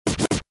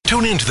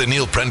Tune in to the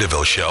Neil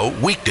Prendeville Show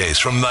weekdays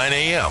from 9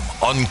 a.m.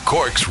 on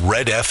Cork's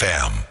Red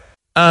FM.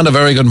 And a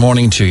very good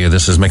morning to you.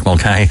 This is Mick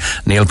Mulcahy.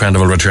 Neil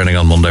Prendeville returning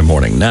on Monday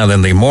morning. Now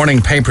then, the morning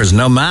papers,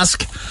 no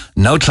mask,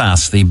 no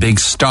class. The big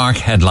stark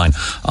headline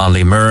on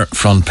the Mirror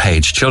front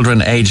page.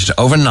 Children aged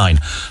over 9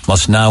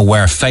 must now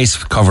wear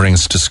face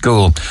coverings to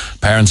school.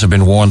 Parents have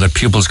been warned that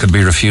pupils could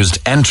be refused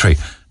entry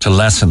to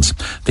lessons.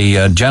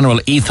 The general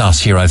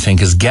ethos here, I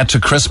think, is get to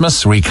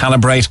Christmas,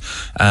 recalibrate,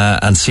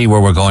 and see where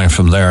we're going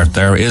from there.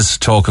 There is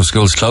talk of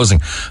schools closing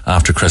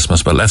after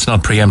Christmas, but let's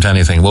not preempt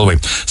anything, will we?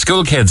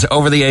 School kids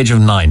over the age of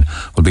 9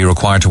 will be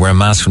required to wear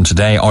masks from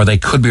today, or they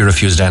could be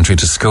refused entry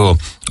to school.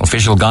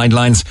 Official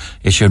guidelines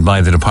issued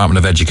by the Department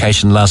of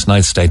Education last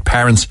night state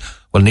parents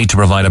will need to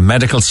provide a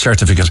medical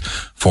certificate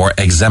for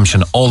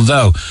exemption,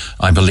 although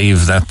I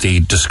believe that the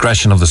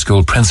discretion of the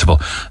school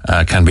principal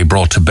can be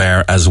brought to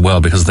bear as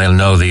well, because they'll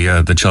know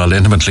the child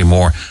intimately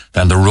more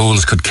than the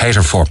rules could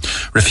cater for.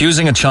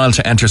 Refusing a child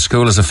to enter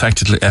school is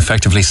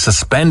effectively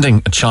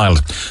suspending a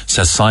child,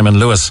 says Simon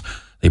Lewis,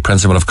 the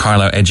principal of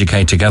Carlow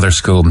Educate Together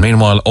School.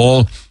 Meanwhile,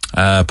 all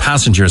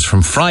passengers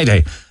from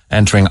Friday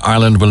entering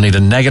Ireland will need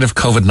a negative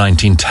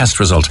COVID-19 test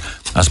result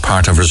as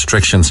part of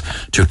restrictions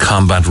to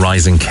combat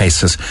rising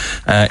cases.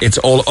 It's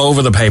all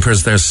over the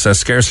papers. There's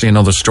scarcely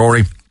another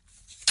story.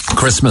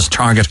 Christmas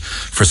target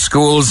for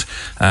schools.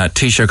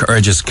 Taoiseach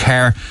urges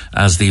care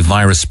as the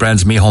virus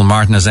spreads. Micheál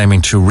Martin is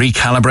aiming to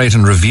recalibrate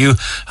and review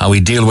how we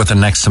deal with the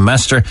next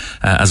semester.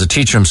 As a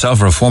teacher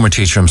himself, or a former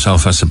teacher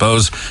himself, I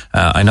suppose,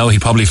 I know he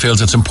probably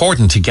feels it's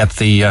important to get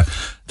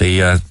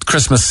the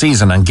Christmas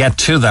season and get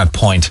to that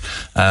point,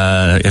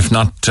 if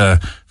not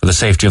for the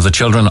safety of the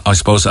children, I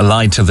suppose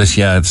allied to this,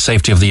 the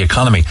safety of the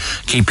economy.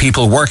 Keep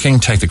people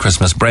working, take the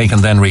Christmas break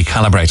and then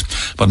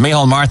recalibrate. But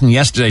Micheál Martin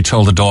yesterday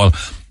told the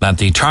Dáil that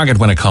the target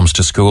when it comes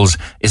to schools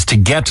is to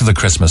get to the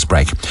Christmas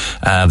break.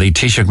 The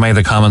Taoiseach made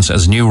the comments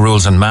as new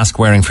rules on mask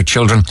wearing for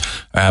children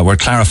were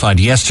clarified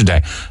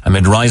yesterday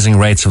amid rising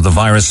rates of the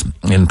virus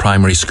in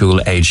primary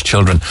school aged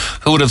children.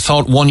 Who would have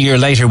thought 1 year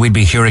later we'd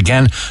be here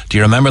again? Do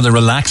you remember the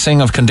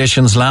relaxing of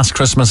conditions last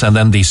Christmas and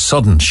then the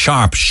sudden,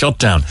 sharp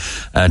shutdown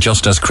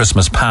just as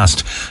Christmas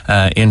passed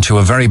into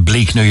a very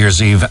bleak New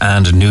Year's Eve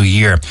and New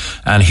Year?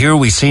 And here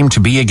we seem to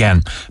be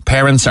again.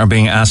 Parents are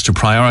being asked to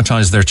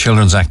prioritise their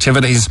children's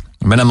activities,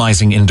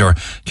 minimising indoor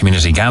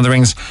community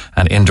gatherings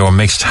and indoor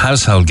mixed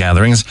household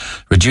gatherings,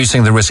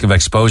 reducing the risk of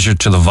exposure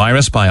to the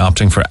virus by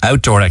opting for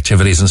outdoor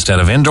activities instead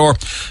of indoor,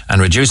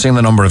 and reducing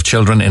the number of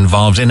children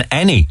involved in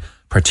any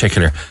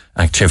particular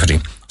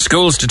activity.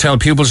 Schools to tell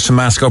pupils to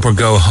mask up or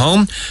go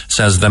home,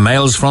 says the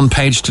Mail's front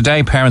page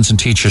today. Parents and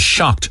teachers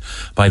shocked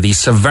by the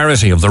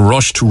severity of the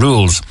rushed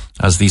rules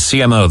as the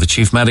CMO, the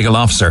Chief Medical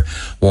Officer,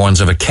 warns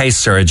of a case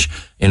surge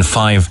in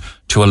 5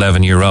 to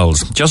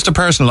 11-year-olds. Just a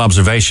personal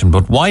observation,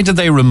 but why did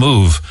they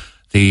remove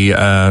the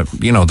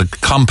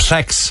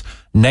complex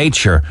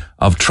nature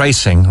of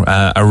tracing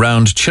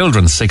around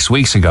children 6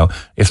 weeks ago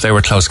if they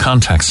were close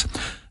contacts?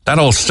 That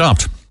all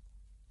stopped.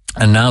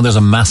 And now there's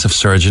a massive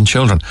surge in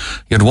children.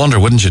 You'd wonder,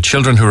 wouldn't you?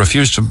 Children who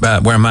refuse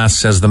to wear masks,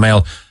 says the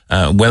Mail,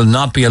 will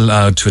not be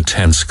allowed to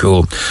attend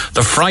school.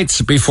 The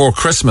frights before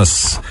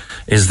Christmas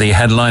is the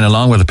headline,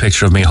 along with a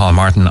picture of Micheál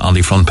Martin on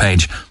the front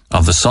page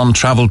of the Sun.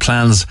 Travel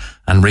plans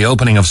and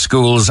reopening of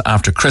schools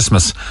after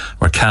Christmas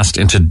were cast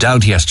into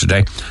doubt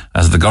yesterday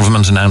as the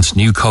government announced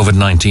new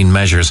COVID-19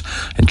 measures,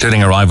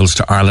 including arrivals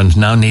to Ireland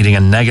now needing a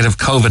negative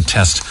COVID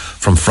test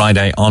from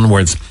Friday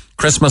onwards.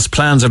 Christmas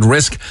plans at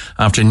risk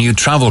after new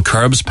travel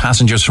curbs.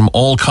 Passengers from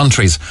all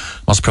countries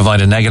must provide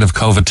a negative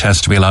COVID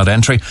test to be allowed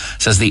entry,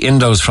 says the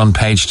Indo's front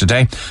page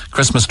today.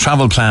 Christmas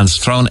travel plans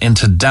thrown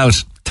into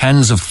doubt.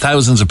 Tens of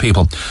thousands of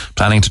people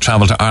planning to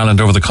travel to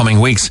Ireland over the coming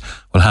weeks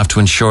will have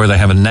to ensure they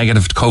have a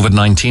negative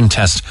COVID-19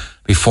 test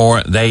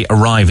before they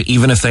arrive,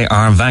 even if they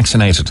are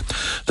vaccinated.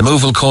 The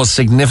move will cause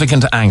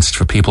significant angst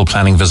for people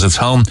planning visits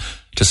home,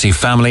 to see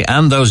family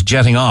and those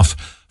jetting off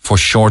for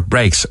short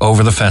breaks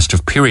over the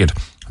festive period.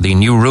 The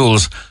new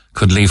rules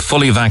could leave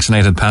fully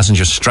vaccinated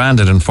passengers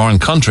stranded in foreign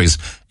countries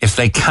if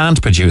they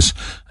can't produce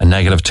a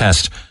negative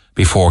test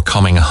before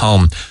coming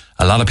home.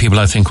 A lot of people,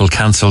 I think, will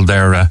cancel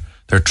their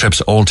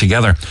trips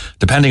altogether.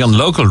 Depending on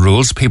local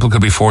rules, people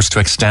could be forced to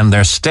extend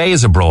their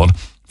stays abroad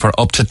for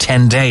up to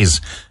 10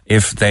 days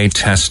if they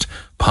test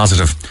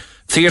positive.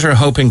 Theatre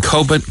hoping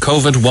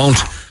COVID won't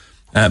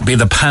be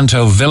the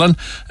panto villain.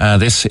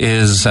 This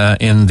is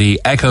in the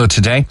Echo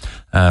today.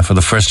 For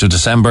the 1st of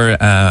December,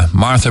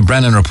 Martha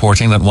Brennan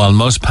reporting that while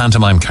most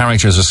pantomime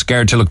characters are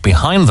scared to look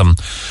behind them,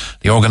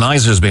 the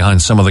organisers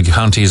behind some of the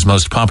county's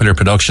most popular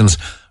productions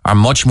are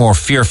much more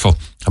fearful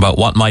about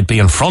what might be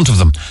in front of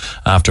them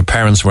after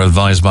parents were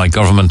advised by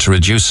government to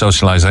reduce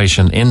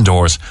socialisation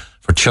indoors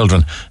for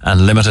children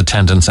and limit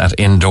attendance at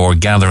indoor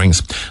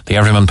gatherings. The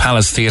Everyman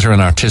Palace Theatre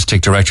and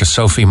artistic director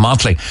Sophie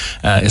Motley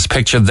is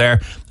pictured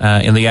there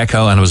in the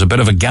Echo, and it was a bit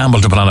of a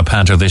gamble to put on a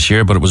panto this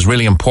year, but it was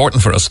really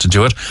important for us to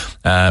do it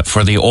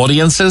for the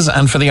audiences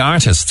and for the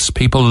artists.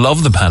 People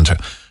love the panto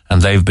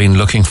and they've been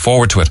looking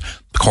forward to it.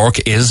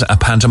 Cork is a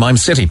pantomime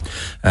city,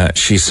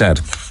 she said.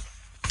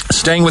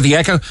 Staying with the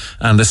Echo,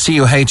 and the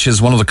CUH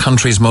is one of the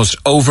country's most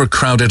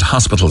overcrowded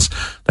hospitals.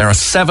 There are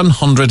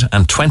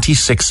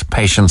 726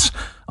 patients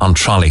on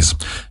trolleys.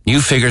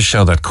 New figures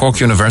show that Cork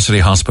University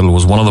Hospital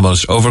was one of the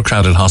most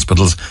overcrowded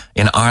hospitals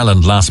in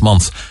Ireland last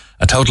month.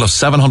 A total of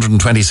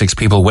 726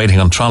 people waiting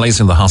on trolleys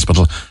in the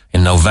hospital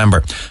in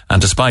November.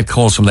 And despite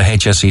calls from the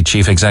HSE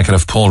Chief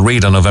Executive Paul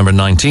Reid on November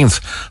 19th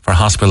for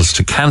hospitals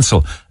to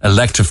cancel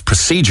elective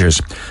procedures,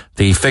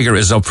 the figure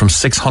is up from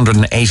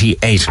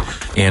 688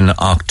 in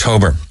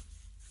October.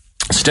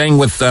 Staying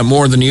with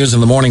more of the news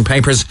in the morning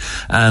papers,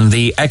 and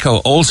the Echo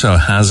also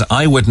has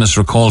eyewitness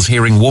recalls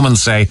hearing woman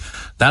say,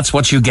 "That's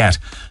what you get.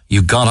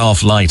 You got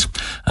off light."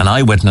 An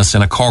eyewitness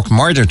in a Cork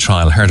murder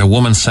trial heard a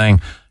woman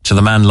saying to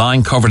the man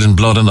lying covered in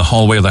blood in the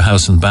hallway of the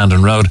house in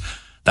Bandon Road,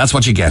 "That's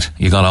what you get.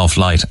 You got off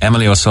light."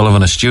 Emily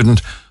O'Sullivan, a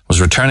student,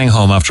 was returning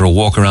home after a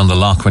walk around the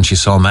loch when she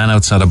saw a man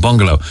outside a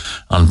bungalow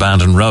on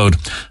Bandon Road.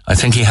 "I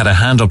think he had a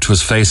hand up to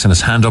his face and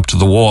his hand up to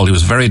the wall. He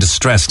was very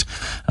distressed.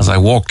 As I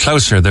walked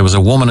closer, there was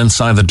a woman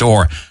inside the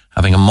door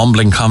having a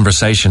mumbling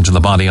conversation to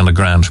the body on the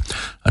ground.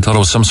 I thought it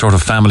was some sort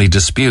of family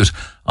dispute.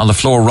 On the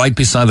floor right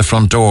beside the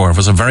front door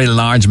was a very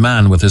large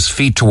man with his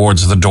feet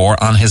towards the door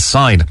on his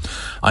side.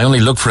 I only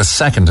looked for a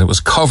second. It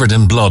was covered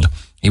in blood.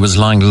 He was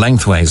lying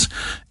lengthways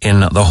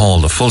in the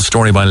hall." The full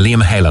story by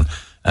Liam Halen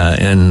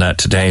in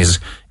today's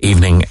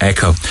Evening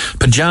Echo.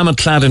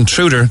 Pyjama-clad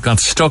intruder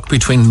got stuck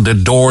between the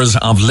doors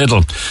of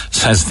Lidl,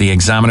 says the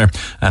Examiner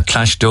at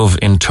Clashdove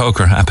in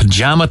Toker. A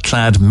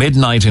pyjama-clad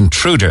midnight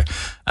intruder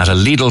at a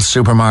Lidl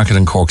supermarket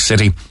in Cork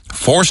City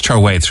forced her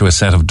way through a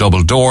set of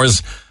double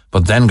doors,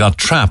 but then got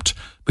trapped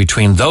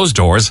between those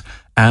doors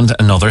and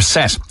another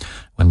set.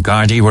 When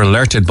Gardaí were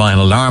alerted by an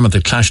alarm at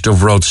the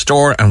Clashdove Road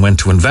store and went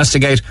to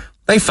investigate,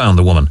 they found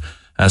the woman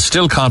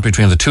still caught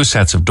between the two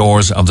sets of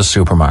doors of the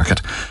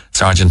supermarket.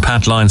 Sergeant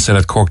Pat Lyne said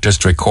at Cork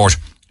District Court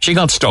she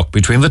got stuck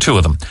between the two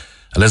of them.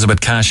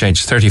 Elizabeth Cash,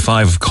 aged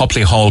 35, of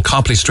Copley Hall,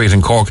 Copley Street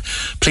in Cork,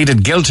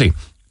 pleaded guilty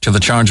to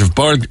the charge of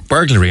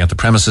burglary at the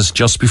premises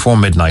just before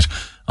midnight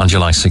on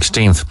July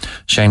 16th.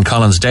 Shane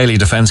Collins, Daily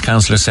Defence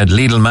Councillor, said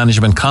Lidl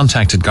management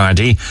contacted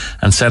Gardaí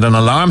and said an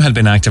alarm had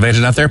been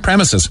activated at their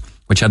premises,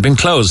 which had been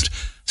closed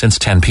since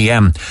 10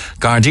 p.m.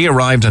 Gardaí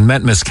arrived and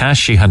met Miss Cash.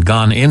 She had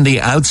gone in the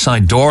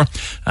outside door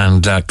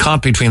and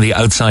caught between the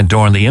outside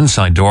door and the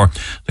inside door.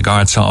 The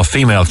guard saw a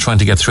female trying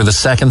to get through the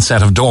second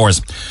set of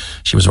doors.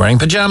 She was wearing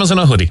pyjamas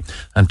and a hoodie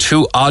and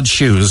two odd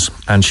shoes,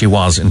 and she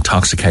was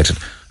intoxicated,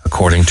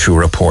 according to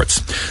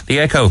reports. The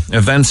Echo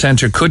Event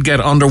Centre could get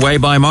underway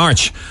by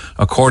March,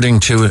 according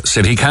to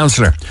City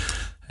Councillor.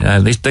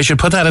 They should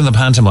put that in the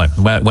pantomime.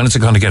 When is it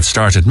going to get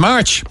started?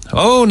 March.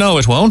 Oh, no,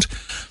 it won't.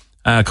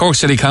 Cork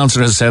City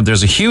Council has said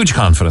there's a huge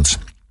confidence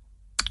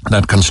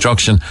that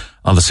construction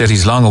on the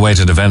city's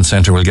long-awaited event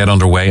centre will get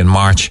underway in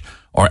March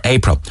or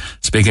April.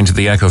 Speaking to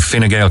the Echo,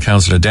 Fine Gael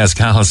councillor Des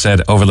Cahill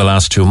said over the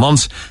last 2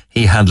 months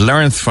he had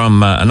learned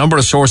from a number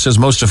of sources,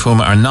 most of whom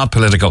are not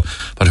political,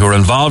 but who are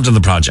involved in the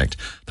project,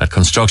 that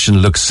construction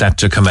looks set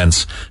to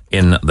commence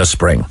in the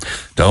spring.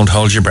 Don't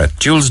hold your breath.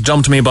 Jules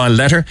dumped me by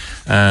letter.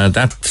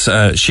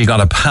 She got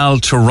a pal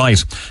to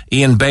write.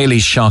 Ian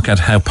Bailey's shock at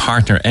how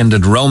partner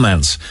ended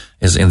romance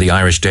is in the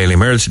Irish Daily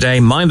Mirror today.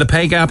 Mind the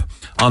pay gap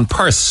on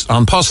Post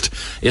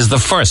is the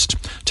first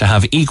to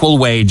have equal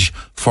wage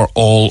for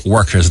all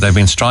workers. They've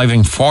been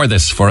striving for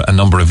this for a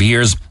number of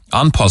years.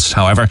 On Post,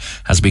 however,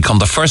 has become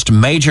the first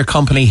major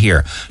company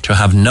here to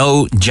have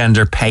no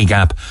gender pay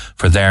gap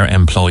for their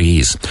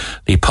employees.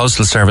 The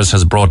Postal Service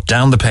has brought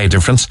down the pay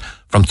difference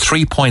from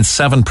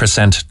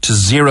 3.7% to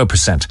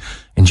 0%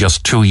 in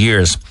just 2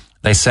 years.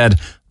 They said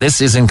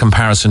this is in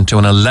comparison to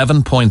an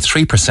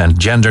 11.3%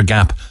 gender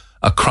gap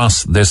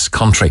across this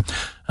country.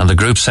 And the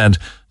group said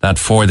that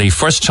for the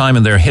first time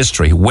in their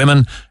history,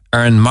 women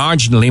earn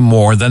marginally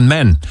more than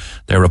men.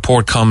 Their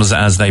report comes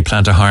as they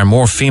plan to hire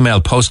more female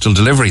postal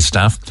delivery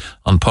staff.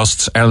 On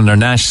Post's Eleanor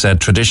Nash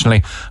said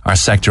traditionally our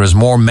sector is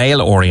more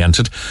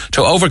male-oriented.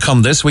 To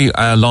overcome this, we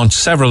launched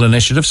several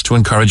initiatives to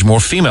encourage more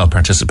female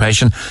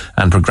participation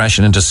and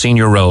progression into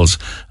senior roles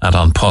at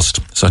On Post,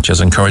 such as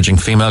encouraging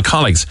female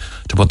colleagues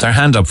to put their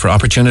hand up for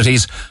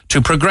opportunities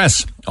to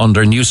progress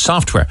under new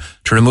software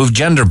to remove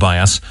gender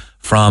bias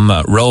from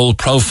role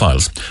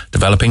profiles,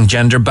 developing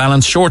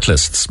gender-balanced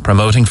shortlists,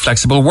 promoting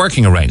flexible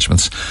working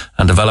arrangements,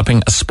 and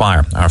developing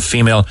Aspire, our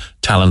female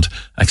talent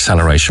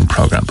acceleration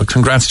program. But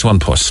congrats to On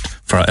Post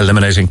for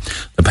eliminating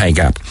the pay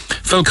gap.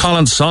 Phil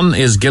Collins' son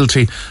is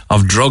guilty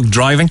of drug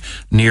driving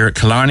near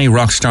Killarney.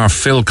 Rock star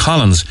Phil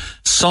Collins'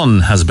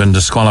 son has been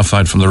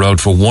disqualified from the road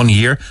for 1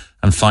 year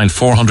and fined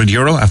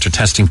 €400 after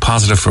testing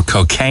positive for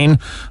cocaine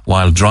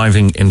while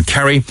driving in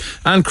Kerry.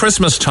 And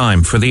Christmas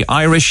time for the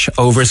Irish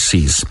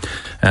overseas,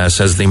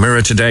 says the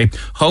Mirror today.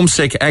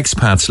 Homesick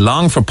expats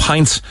long for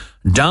pints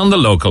down the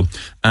local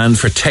and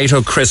for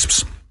Tato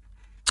crisps.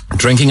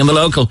 Drinking in the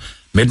local,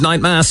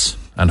 midnight mass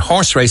and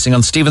horse racing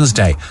on Stephen's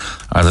Day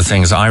are the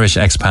things Irish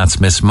expats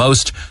miss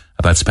most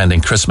about spending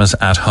Christmas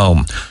at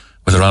home.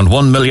 With around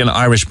 1 million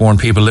Irish-born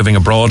people living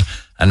abroad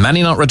and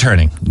many not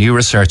returning, new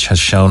research has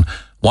shown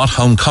what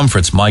home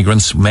comforts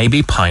migrants may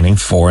be pining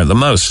for the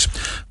most.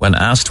 When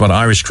asked what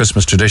Irish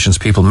Christmas traditions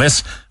people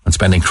miss when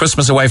spending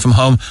Christmas away from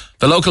home,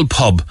 the local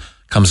pub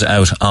comes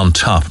out on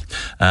top.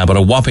 But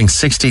a whopping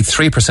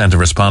 63% of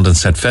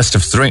respondents said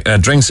festive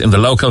drinks in the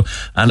local,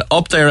 and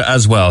up there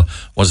as well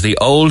was the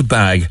old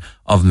bag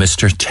of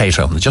Mr.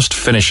 Tato. Just to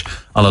finish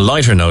on a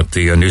lighter note,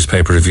 the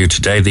newspaper review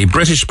today, the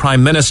British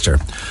Prime Minister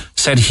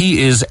said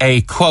he is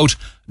a, quote,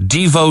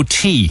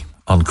 devotee,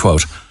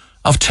 unquote,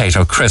 of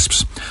Tato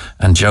crisps,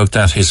 and joked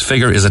that his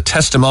figure is a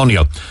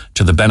testimonial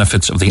to the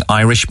benefits of the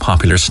Irish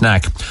popular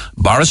snack.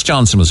 Boris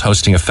Johnson was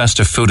hosting a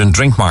festive food and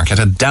drink market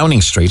at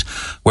Downing Street,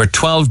 where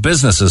 12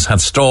 businesses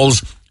had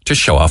stalls to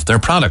show off their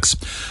products.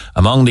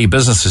 Among the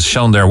businesses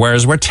shown their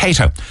wares were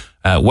Tato,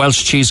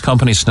 Welsh cheese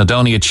company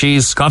Snowdonia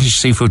Cheese, Scottish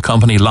seafood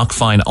company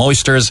Lochfine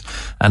Oysters,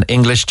 and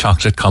English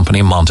chocolate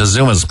company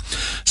Montezuma's.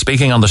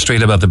 Speaking on the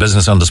street about the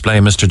business on display,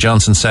 Mr.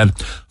 Johnson said,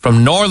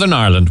 "From Northern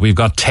Ireland, we've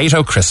got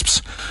Tato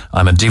crisps.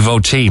 I'm a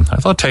devotee." I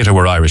thought Tato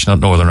were Irish, not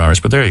Northern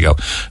Irish, but there you go.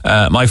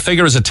 "My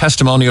figure is a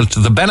testimonial to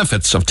the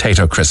benefits of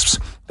Tato crisps.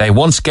 They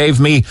once gave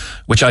me,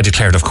 which I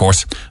declared, of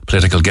course,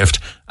 political gift,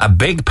 a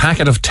big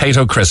packet of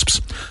Tato crisps.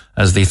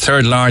 As the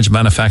third large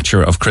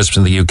manufacturer of crisps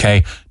in the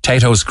UK,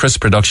 Tato's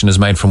crisp production is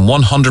made from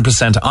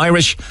 100%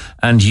 Irish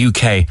and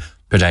UK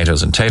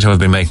potatoes. And Tato have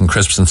been making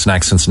crisps and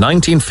snacks since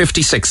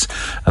 1956,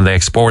 and they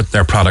export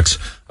their products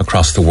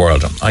across the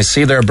world. I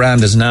see their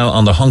brand is now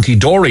on the Hunky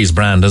Dory's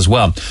brand as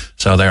well.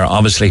 So they're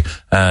obviously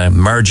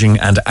merging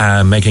and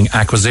making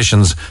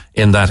acquisitions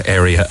in that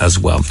area as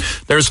well.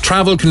 There's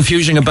travel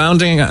confusion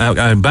abounding,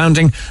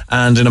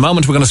 and in a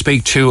moment we're going to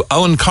speak to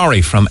Owen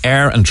Corrie from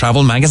Air and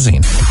Travel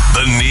magazine.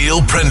 The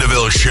Neil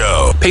Prendeville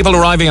Show. People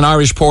arriving in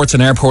Irish ports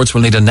and airports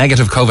will need a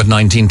negative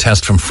COVID-19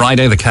 test from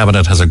Friday. The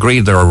Cabinet has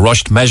agreed there are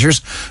rushed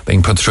measures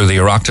being put through the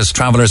Oireachtas.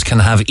 Travellers can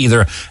have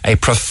either a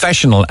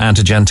professional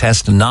antigen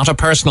test, not a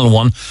personal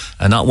one,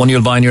 not one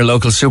you'll buy in your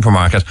local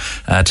supermarket,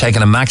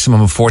 taken a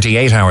maximum of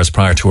 48 hours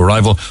prior to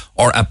arrival,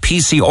 or a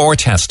PCR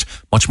test,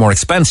 much more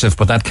expensive,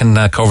 but that can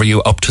cover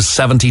you up to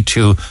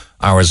 72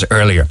 hours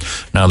earlier.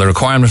 Now, the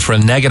requirement for a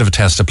negative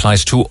test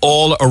applies to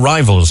all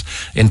arrivals,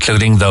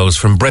 including those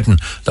from Britain,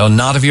 though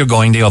not if you're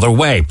going the other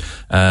way.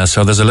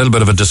 So there's a little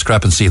bit of a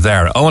discrepancy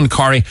there. Owen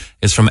Corrie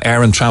is from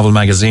Air and Travel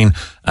magazine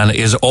and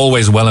is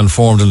always well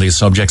informed on these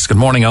subjects. Good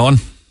morning, Owen.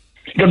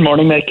 Good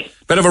morning, Mick.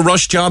 Bit of a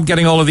rush job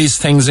getting all of these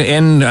things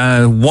in.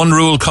 One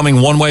rule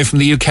coming one way from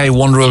the UK,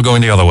 one rule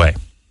going the other way.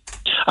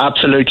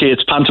 Absolutely.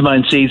 It's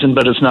pantomime season,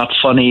 but it's not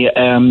funny.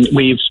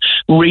 We've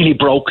really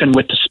broken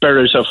with the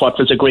spirit of what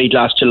was agreed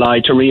last July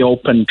to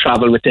reopen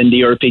travel within the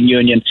European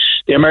Union.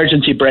 The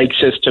emergency brake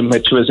system,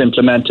 which was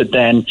implemented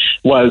then,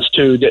 was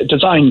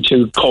designed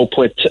to cope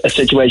with a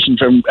situation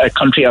from a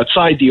country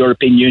outside the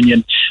European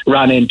Union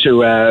ran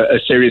into a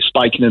serious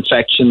spike in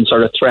infections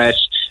or a threat,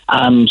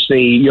 and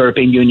the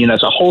European Union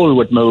as a whole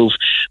would move.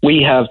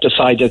 We have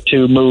decided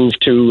to move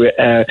to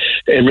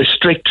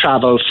restrict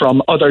travel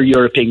from other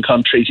European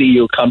countries,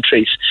 EU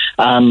countries,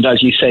 and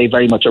as you say,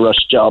 very much a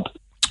rush job.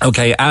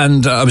 Okay,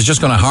 and I was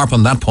just going to harp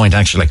on that point,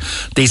 actually.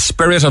 The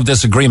spirit of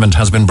this agreement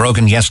has been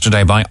broken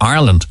yesterday by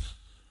Ireland.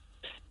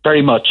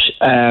 Very much.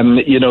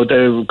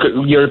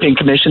 The European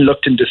Commission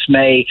looked in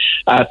dismay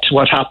at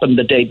what happened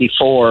the day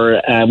before.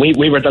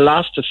 We were the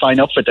last to sign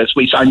up for this.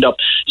 We signed up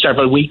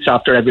several weeks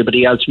after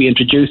everybody else. We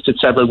introduced it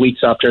several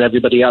weeks after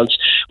everybody else.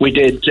 We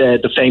did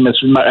the famous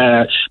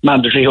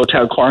mandatory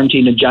hotel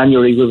quarantine in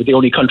January. We were the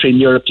only country in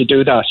Europe to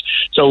do that.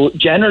 So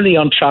generally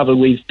on travel,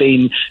 we've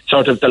been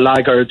sort of the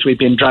laggards. We've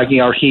been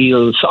dragging our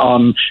heels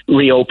on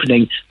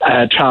reopening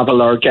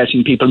travel or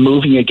getting people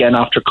moving again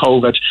after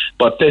COVID.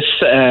 But this,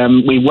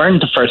 we weren't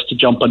the first to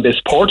jump on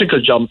this. Portugal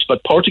jumped,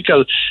 but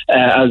Portugal,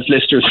 as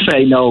listeners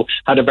may know,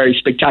 had a very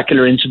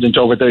spectacular incident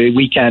over the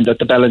weekend at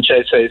the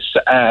Belenenses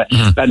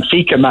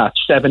Benfica match.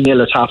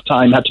 7-0 at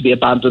half-time, had to be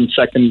abandoned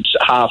second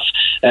half.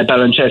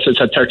 Belenenses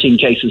had 13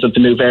 cases of the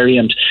new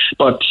variant.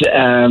 But,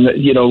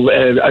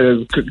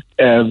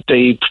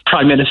 the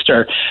Prime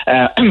Minister,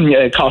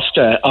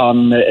 Costa,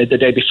 on the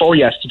day before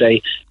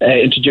yesterday,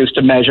 introduced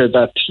a measure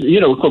that,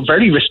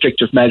 very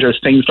restrictive measures,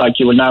 things like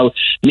you will now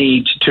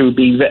need to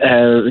be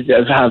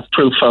have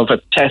proof of a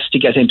test to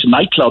get into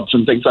nightclubs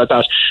and things like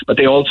that. But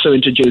they also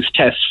introduced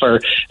tests for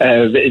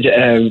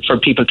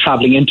people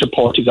travelling into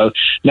Portugal.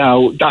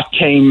 Now, that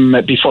came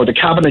before the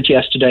Cabinet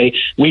yesterday.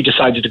 We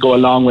decided to go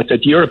along with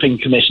it. The European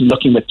Commission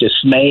looking with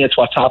dismay at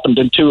what's happened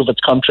in two of its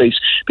countries,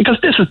 because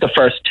this is the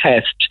first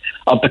test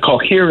of the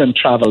coherent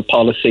travel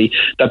policy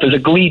that was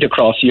agreed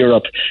across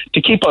Europe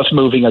to keep us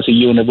moving as a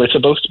unit. We're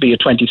supposed to be a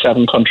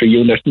 27-country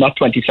unit, not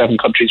 27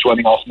 countries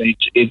running off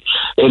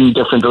in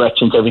different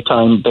directions every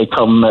time they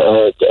come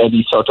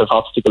any sort of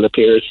obstacle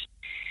appears.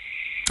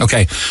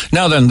 Okay.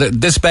 Now then,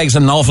 this begs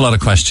an awful lot of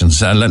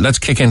questions. Let's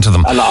kick into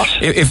them. A lot.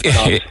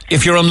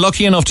 If you're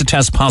unlucky enough to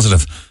test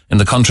positive in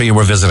the country you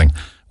were visiting,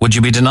 would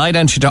you be denied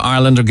entry to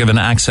Ireland or given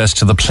access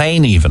to the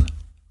plane even?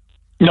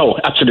 No,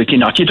 absolutely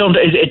not. You don't.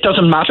 It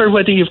doesn't matter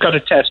whether you've got a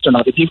test or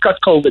not. If you've got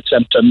COVID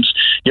symptoms,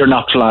 you're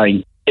not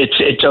flying.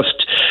 It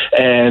just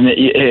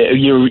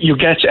you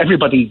get,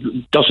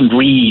 everybody doesn't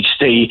read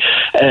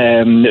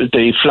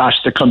the flash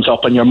that comes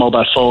up on your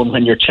mobile phone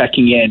when you're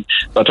checking in.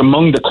 But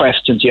among the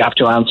questions you have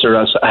to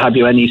answer is: have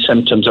you any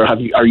symptoms, or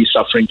are you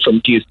suffering from?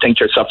 Do you think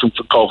you're suffering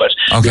from COVID?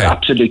 Okay. You're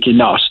absolutely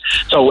not.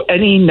 So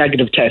any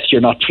negative test,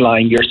 you're not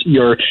flying.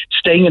 You're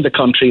staying in the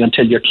country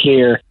until you're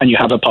clear and you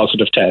have a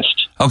positive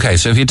test. Okay,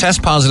 so if you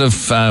test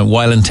positive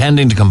while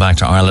intending to come back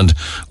to Ireland,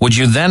 would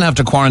you then have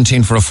to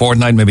quarantine for a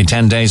fortnight, maybe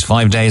 10 days,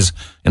 5 days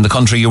in the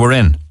country you were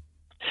in?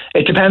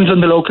 It depends on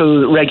the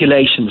local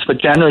regulations,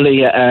 but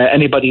generally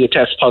anybody who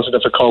tests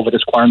positive for COVID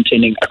is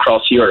quarantining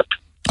across Europe.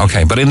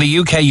 Okay, but in the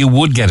UK you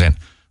would get in.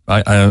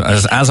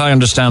 As I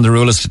understand, the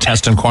rule is to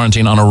test and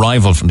quarantine on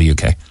arrival from the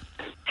UK.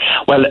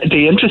 Well,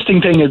 the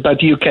interesting thing about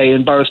the UK,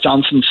 and Boris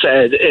Johnson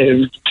said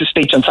to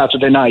speech on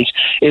Saturday night,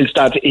 is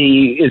that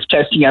he is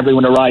testing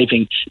everyone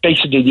arriving.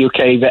 Basically, the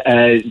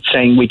UK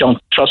saying we don't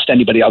trust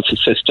anybody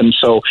else's system,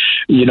 so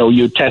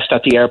you test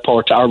at the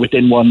airport or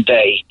within 1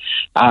 day,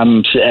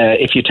 and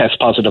if you test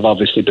positive,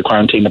 obviously the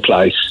quarantine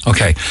applies.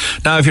 Okay.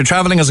 Now, if you're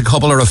travelling as a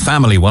couple or a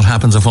family, what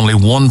happens if only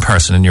one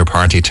person in your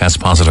party tests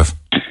positive?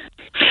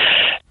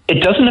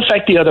 It doesn't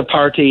affect the other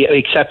party,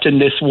 except in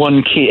this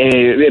one key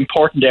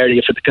important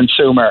area for the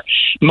consumer.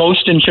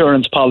 Most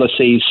insurance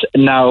policies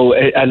now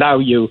allow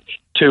you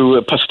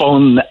to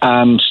postpone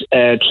and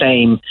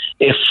claim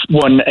if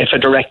a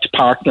direct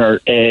partner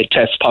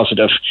tests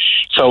positive.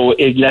 So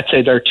let's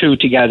say there are two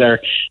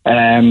together,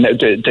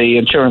 the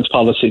insurance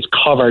policies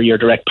cover your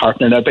direct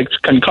partner. Now, they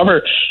can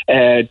cover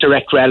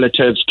direct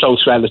relatives,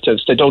 close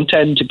relatives. They don't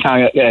tend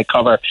to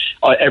cover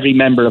every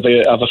member of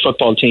a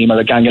football team or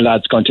a gang of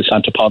lads going to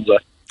Santa Ponsa.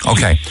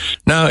 Okay.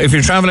 Now, if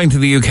you're travelling to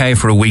the UK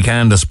for a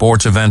weekend, a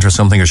sports event or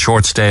something, a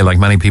short stay like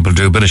many people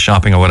do, a bit of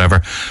shopping or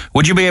whatever,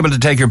 would you be able to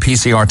take your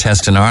PCR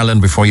test in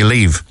Ireland before you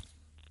leave?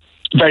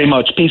 Very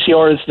much.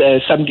 PCR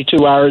is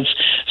 72 hours,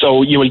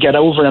 so you will get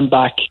over and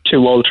back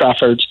to Old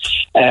Trafford.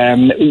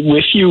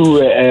 With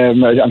you,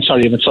 I'm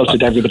sorry, I've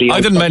insulted everybody.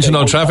 I didn't mention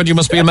Old Trafford. You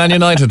must be a Man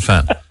United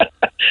fan.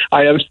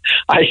 I am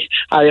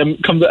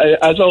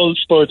as old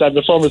sports. I'm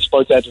a former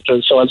sports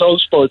editor, so as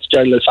old sports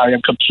journalist, I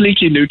am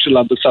completely neutral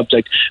on the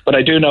subject. But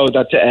I do know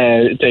that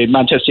the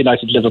Manchester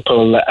United,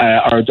 Liverpool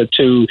are the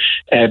two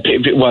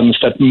ones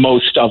that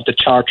most of the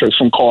charters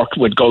from Cork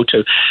would go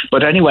to.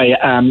 But anyway,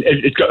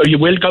 you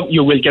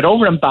will get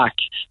over and back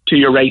to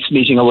your race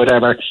meeting or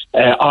whatever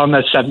on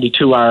a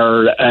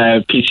 72-hour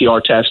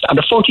PCR test, and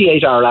a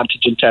 48-hour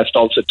antigen test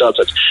also does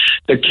it.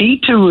 The key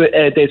to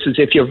this is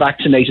if you're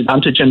vaccinated,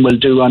 antigen will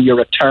do on your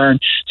return.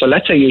 So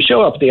let's say you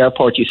show up at the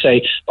airport, you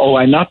say, oh,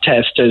 I'm not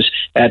tested.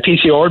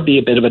 PCR would be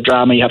a bit of a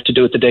drama. You have to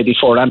do it the day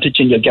before.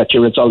 Antigen, you'll get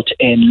your result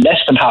in less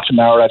than half an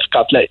hour.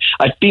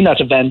 I've been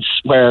at events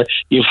where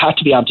you've had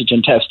to be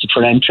antigen tested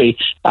for entry,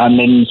 and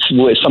in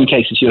some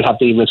cases you'll have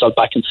the result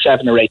back in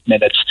 7 or 8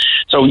 minutes.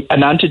 So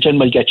an antigen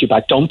will get you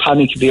back. Don't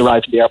panic if you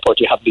arrive at the airport,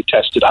 you haven't been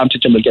tested.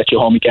 Antigen will get you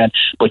home again,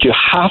 but you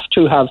have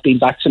to have been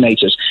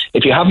vaccinated.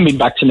 If you haven't been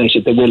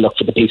vaccinated, they will look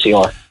for the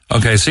PCR.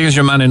 Okay, see, as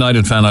your Man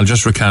United fan, I'll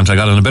just recount, I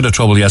got in a bit of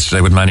trouble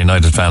yesterday with Man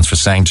United fans for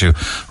saying to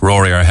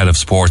Rory, our head of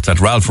sport, that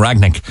Ralph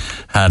Rangnick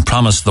had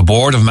promised the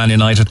board of Man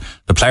United,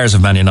 the players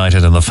of Man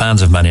United and the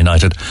fans of Man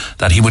United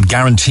that he would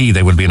guarantee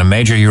they would be in a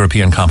major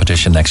European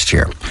competition next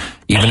year,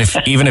 even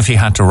if he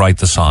had to write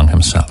the song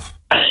himself.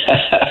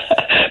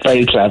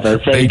 Very clever,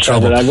 very Big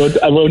clever. Trouble.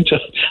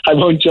 I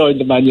won't join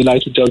the Man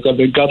United joke.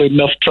 I've got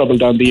enough trouble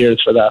down the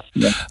years for that.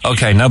 Yeah.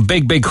 Okay, now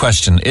big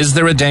question. Is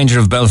there a danger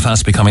of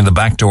Belfast becoming the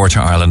back door to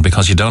Ireland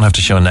because you don't have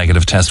to show a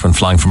negative test when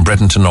flying from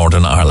Britain to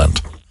Northern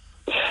Ireland?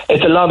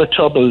 It's a lot of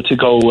trouble to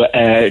go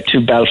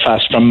to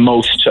Belfast from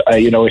most.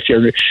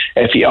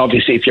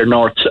 If you're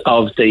north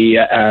of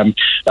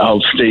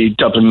the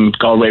Dublin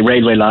Galway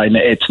railway line,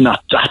 it's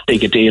not that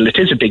big a deal. It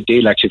is a big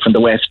deal actually from the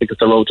west because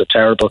the roads are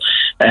terrible.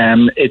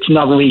 It's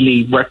not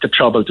really worth the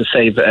trouble to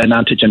save an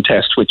antigen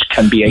test, which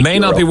can be €8. May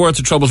not be worth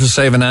the trouble to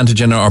save an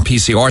antigen or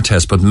PCR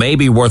test, but may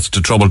be worth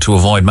the trouble to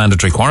avoid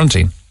mandatory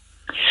quarantine.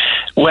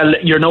 Well,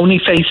 you're only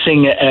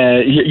facing.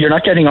 You're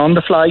not getting on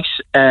the flight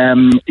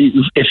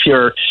if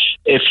you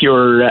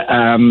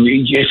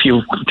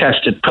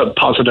tested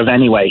positive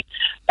anyway.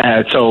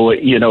 So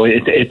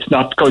it's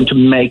not going to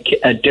make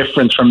a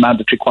difference from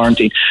mandatory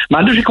quarantine.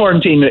 Mandatory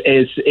quarantine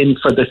is in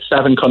for the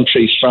 7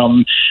 countries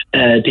from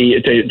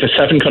the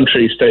 7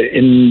 countries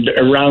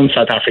around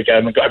South Africa.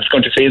 I was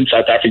going to say in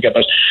South Africa,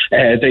 but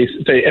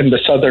in the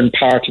southern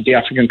part of the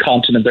African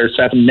continent, there are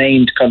 7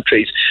 named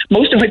countries,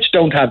 most of which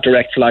don't have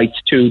direct flights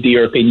to the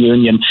European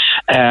Union.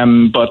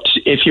 But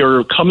if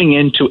you're coming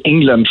into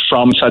England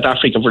from South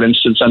Africa, for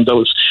instance, and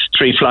those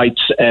 3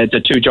 flights,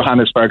 the 2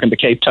 Johannesburg and the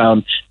Cape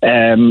Town,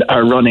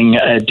 are running,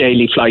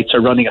 daily flights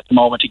are running at the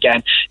moment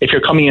again. If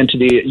you're coming into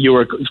you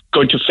are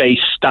going to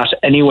face that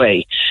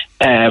anyway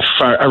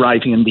for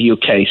arriving in the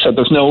UK. So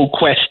there's no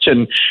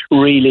question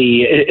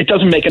really. It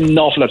doesn't make an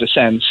awful lot of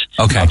sense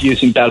of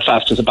using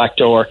Belfast as a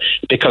backdoor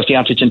because the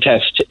antigen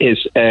test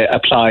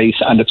applies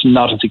and it's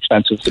not as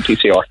expensive as the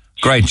PCR.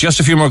 Great. Just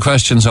a few more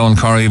questions, Owen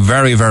Corey.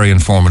 Very, very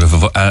informative,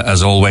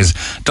 as always.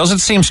 Does it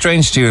seem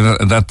strange to you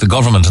that the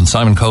government, and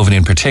Simon Coveney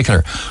in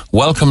particular,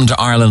 welcomed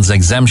Ireland's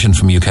exemption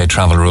from UK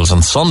travel rules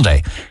on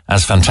Sunday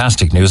as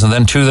fantastic news, and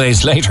then 2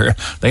 days later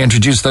they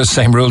introduced those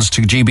same rules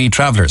to GB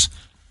travellers?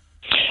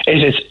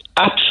 It is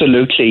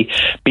absolutely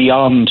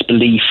beyond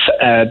belief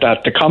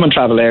that the common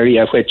travel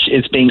area, which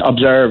is being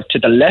observed to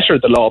the letter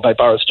of the law by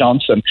Boris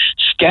Johnson,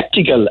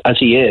 sceptical as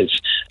he is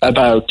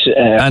about...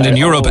 and in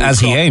Europe as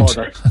he ain't.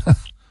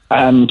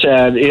 And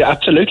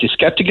absolutely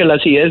sceptical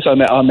as he is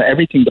on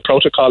everything, the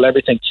protocol,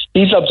 everything.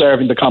 He's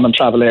observing the common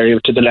travel area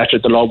to the letter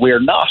of the law.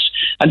 We're not.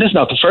 And this is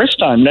not the first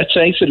time. Let's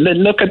say, so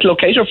look at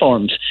locator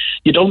forms.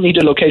 You don't need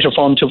a locator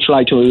form to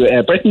fly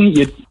to Britain.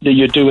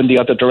 You do in the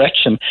other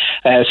direction.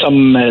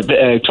 Some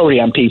Tory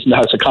MPs in the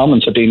House of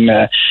Commons have been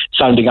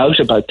sounding out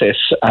about this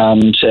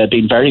and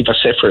been very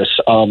vociferous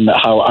on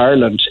how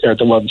Ireland are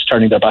the ones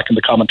turning their back on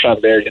the common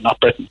travel area, not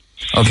Britain.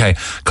 Okay.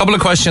 A couple of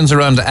questions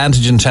around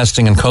antigen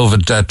testing and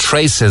COVID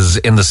traces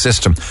in the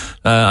system.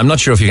 I'm not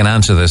sure if you can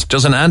answer this.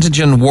 Does an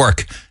antigen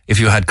work if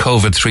you had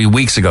COVID 3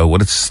 weeks ago?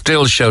 Would it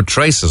still show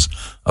traces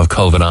of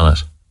COVID on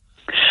it?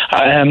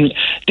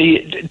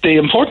 The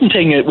important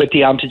thing with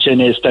the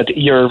antigen is that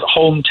your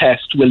home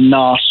test will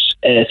not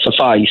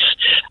suffice,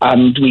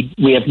 and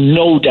we have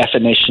no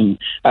definition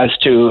as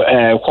to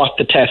what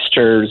the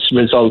tester's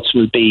results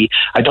will be.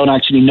 I don't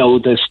actually know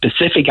the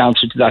specific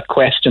answer to that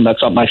question.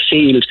 That's not my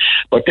field,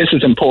 but this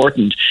is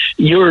important.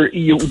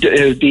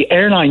 The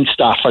airline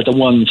staff are the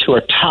ones who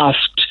are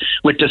tasked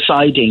with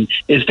deciding,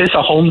 is this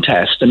a home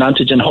test, an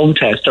antigen home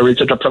test, or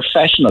is it a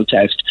professional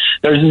test?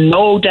 There's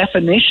no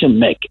definition,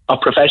 Mick,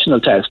 of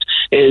professional test.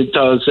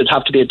 Does it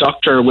have to be a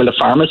doctor, or will a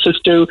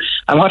pharmacist do?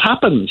 And what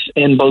happens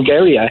in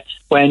Bulgaria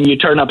when you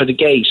turn up at the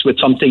gate with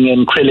something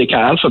in Cyrillic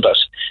alphabet?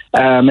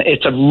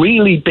 It's a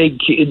really big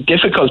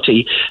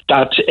difficulty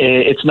that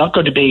it's not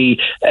going to be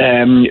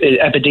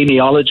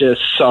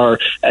epidemiologists or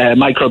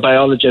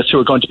microbiologists who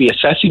are going to be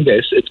assessing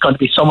this. It's going to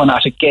be someone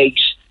at a gate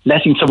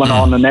letting someone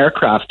on an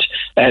aircraft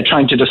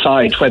trying to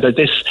decide whether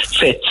this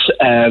fits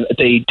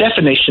the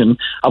definition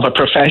of a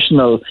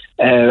professional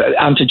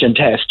antigen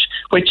test,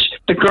 which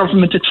the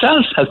government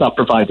itself has not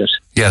provided.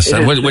 Yes,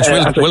 which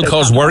will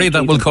cause worry.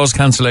 That will cause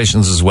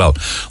cancellations as well.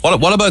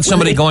 What about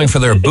somebody going for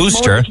their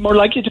booster? It's more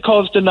likely to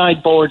cause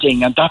denied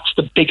boarding, and that's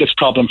the biggest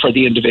problem for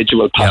the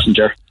individual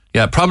passenger.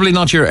 Yeah, probably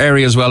not your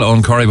area as well,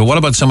 Owen Corey, but what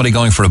about somebody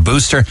going for a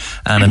booster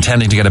and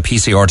intending to get a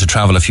PCR to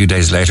travel a few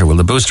days later? Will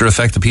the booster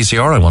affect the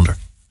PCR, I wonder?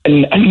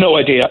 No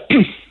idea.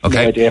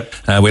 Okay. No idea.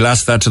 We'll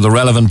ask that to the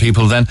relevant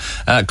people then.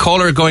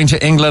 Caller going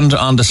to England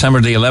on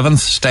December the 11th,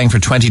 staying for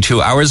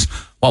 22 hours.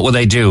 What would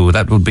they do?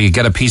 That would be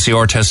get a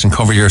PCR test and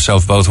cover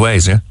yourself both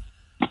ways, yeah?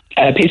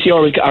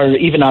 PCR or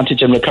even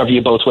antigen will cover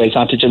you both ways.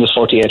 Antigen is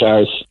 48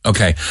 hours.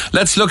 Okay.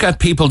 Let's look at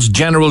people's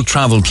general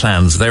travel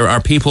plans. There are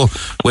people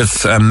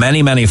with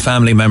many, many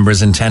family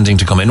members intending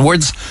to come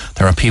inwards.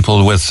 There are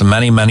people with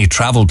many, many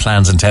travel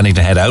plans intending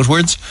to head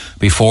outwards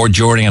before,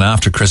 during and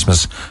after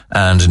Christmas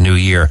and New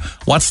Year.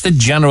 What's the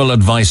general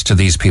advice to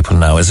these people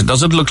now?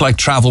 Does it look like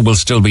travel will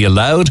still be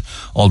allowed,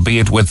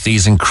 albeit with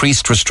these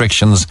increased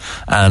restrictions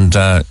and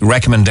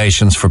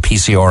recommendations for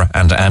PCR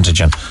and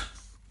antigen?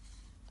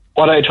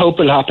 What I'd hope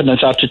will happen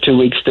is after 2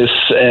 weeks, this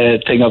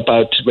thing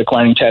about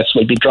requiring tests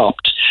will be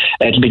dropped.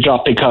 It'll be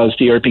dropped because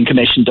the European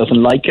Commission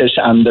doesn't like it,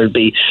 and there'll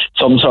be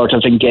some sort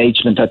of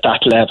engagement at that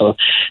level.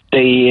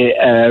 The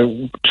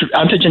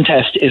antigen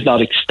test is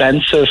not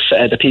expensive.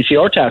 The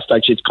PCR test,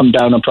 actually, it's come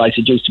down in price.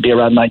 It used to be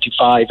around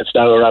 95. It's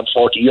now around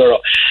 €40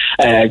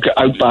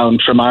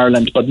 outbound from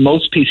Ireland. But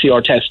most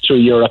PCR tests through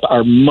Europe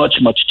are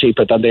much, much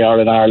cheaper than they are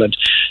in Ireland.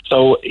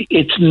 So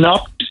it's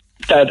not...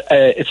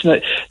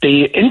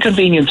 the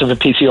inconvenience of a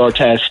PCR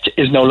test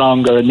is no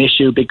longer an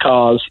issue,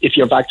 because if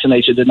you're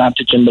vaccinated, an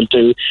antigen will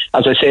do.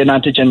 As I say, an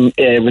antigen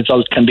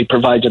result can be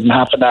provided in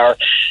half an hour.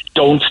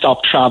 Don't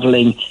stop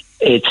travelling.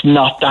 It's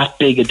not that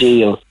big a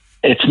deal.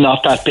 It's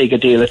not that big a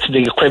deal. It's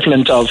the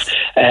equivalent of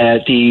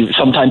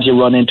sometimes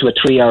you run into a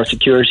 3-hour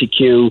security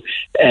queue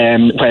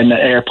when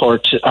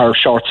airports are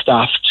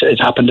short-staffed. It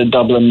happened in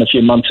Dublin a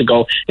few months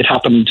ago. It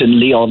happened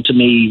in Lyon to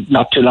me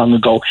not too long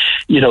ago.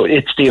 You know,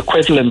 it's the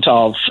equivalent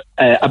of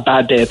a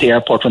bad day at the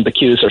airport when the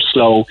queues are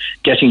slow.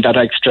 Getting that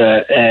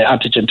extra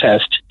antigen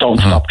test. Don't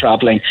stop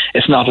travelling.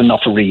 It's not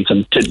enough a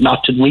reason to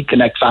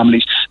reconnect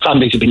families.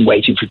 Families have been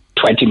waiting for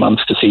 20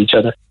 months to see each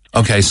other.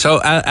 Okay, so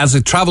as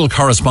a travel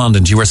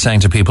correspondent, you were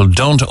saying to people,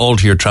 don't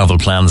alter your travel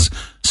plans.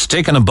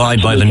 Stick and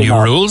abide by the new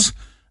rules.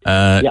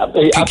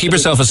 Keep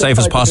yourself as safe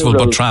as possible,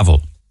 but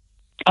travel.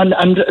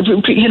 And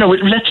you know,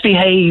 let's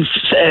behave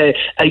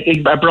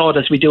abroad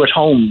as we do at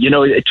home. You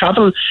know,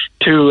 travel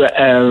to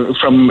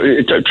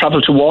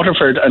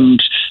Waterford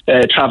and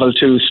travel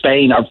to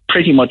Spain are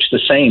pretty much the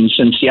same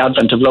since the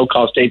advent of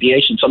low-cost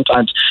aviation.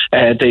 Sometimes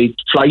the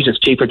flight is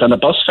cheaper than a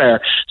bus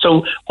fare.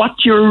 So what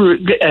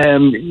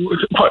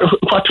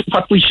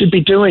we should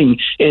be doing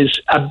is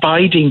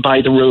abiding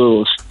by the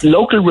rules,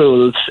 local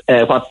rules.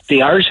 What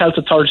the Irish health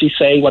authorities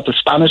say, what the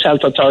Spanish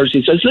health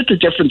authorities say. There's little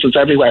differences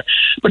everywhere,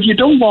 but you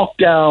don't walk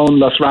down down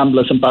Las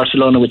Ramblas in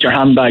Barcelona with your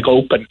handbag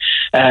open.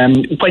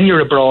 When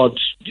you're abroad,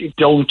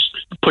 don't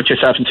put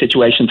yourself in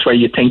situations where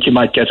you think you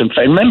might get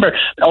infected. Remember,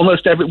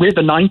 we're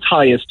the 9th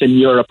highest in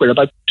Europe. We're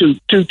about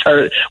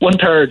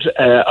one-third,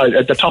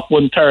 the top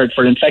 1/3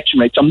 for infection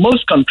rates. And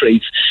most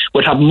countries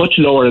would have much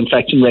lower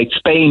infection rates.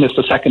 Spain is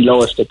the second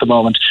lowest at the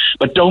moment.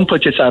 But don't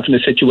put yourself in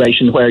a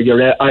situation where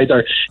you're either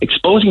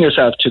exposing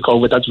yourself to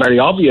COVID, that's very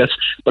obvious,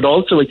 but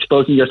also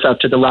exposing yourself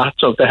to the wrath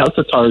of the health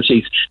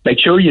authorities. Make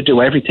sure you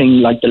do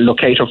everything like the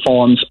locator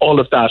forms, all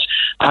of that,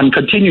 and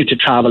continue to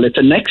travel. It's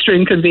an extra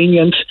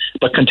inconvenience,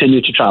 but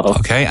continue to travel.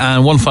 Okay,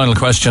 and one final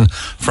question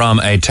from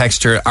a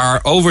texter.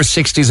 Are over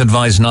 60s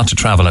advised not to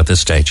travel at this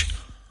stage?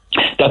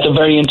 That's a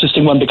very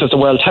interesting one, because the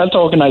World Health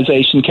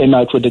Organization came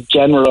out with a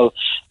general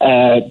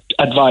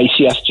advice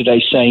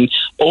yesterday saying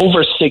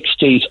over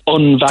 60s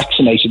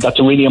unvaccinated, that's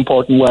a really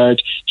important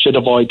word, should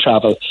avoid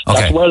travel.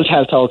 Okay. That's World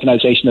Health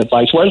Organization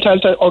advice. World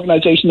Health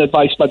Organization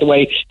advice, by the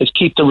way, is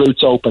keep the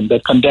routes open.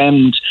 They've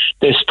condemned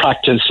this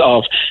practice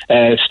of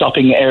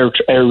stopping air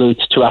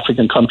routes to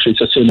African countries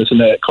as soon as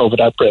a COVID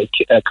outbreak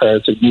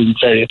occurs, a new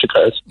variant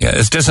occurs. Yeah,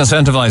 it's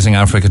disincentivizing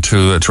Africa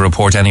to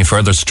report any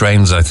further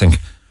strains, I think.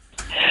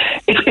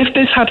 If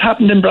this had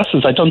happened in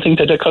Brussels, I don't think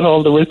they'd have cut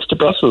all the routes to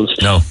Brussels.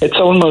 No. It's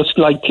almost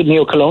like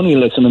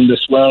neocolonialism in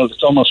this world.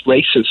 It's almost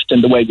racist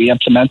in the way we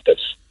implement this.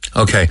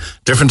 Okay,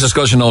 different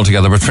discussion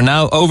altogether. But for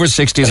now, over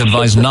 60s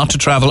advised not to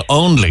travel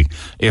only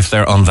if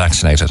they're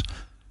unvaccinated.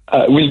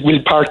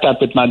 We'll park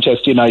that with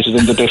Manchester United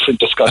in the different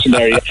discussion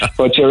area,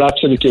 but you're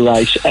absolutely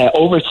right.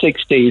 Over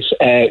 60s,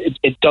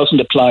 it doesn't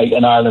apply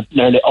in Ireland.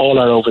 Nearly all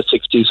our over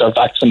 60s are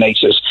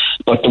vaccinated,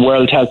 but the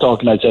World Health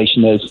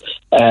Organization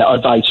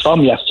advice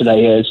from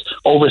yesterday is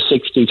over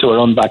 60s who are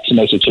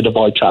unvaccinated should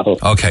avoid travel.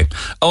 Okay.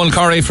 Owen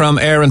Corrie from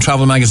Air and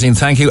Travel Magazine,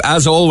 thank you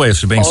as always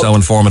for being so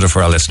informative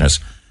for our listeners.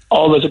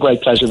 Always a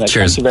great pleasure, mate.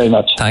 Cheers. Thank you very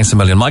much. Thanks a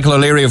million. Michael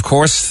O'Leary, of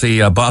course,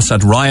 the boss at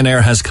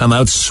Ryanair, has come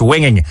out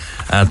swinging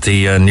at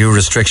the new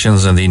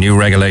restrictions and the new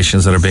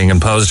regulations that are being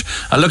imposed.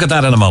 I'll look at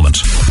that in a moment.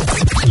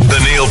 The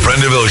Neil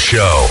Prendeville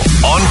Show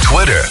on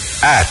Twitter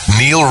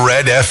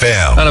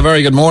 @NeilRedFM. And a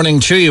very good morning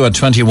to you at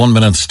 21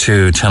 minutes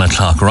to 10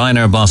 o'clock.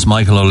 Ryanair boss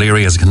Michael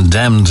O'Leary has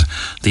condemned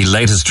the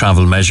latest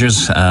travel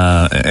measures,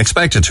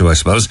 expected to, I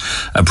suppose,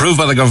 approved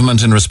by the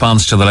government in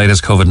response to the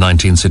latest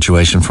COVID-19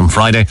 situation from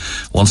Friday.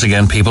 Once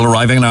again, people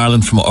arriving in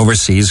Ireland from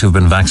overseas who've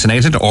been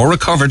vaccinated or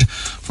recovered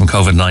from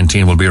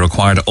COVID-19 will be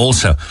required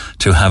also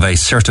to have a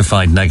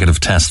certified negative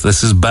test.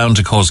 This is bound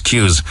to cause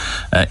queues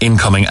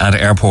incoming at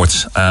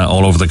airports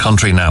all over the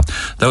country now.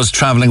 Those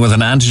travelling with an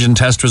antigen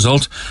test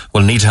result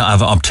will need to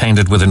have obtained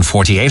it within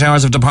 48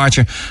 hours of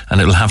departure,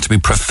 and it'll have to be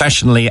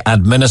professionally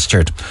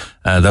administered.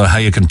 Though how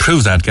you can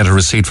prove that, get a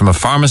receipt from a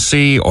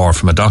pharmacy or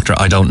from a doctor,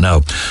 I don't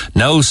know.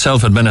 No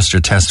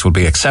self-administered tests will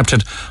be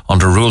accepted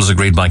under rules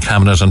agreed by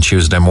Cabinet on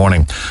Tuesday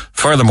morning.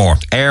 Furthermore,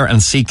 air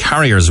and sea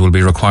carriers will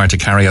be required to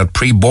carry out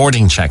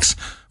pre-boarding checks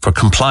for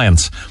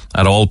compliance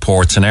at all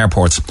ports and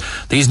airports.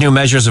 These new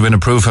measures have been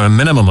approved for a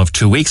minimum of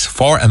 2 weeks,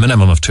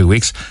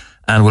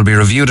 and will be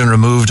reviewed and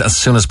removed as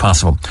soon as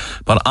possible.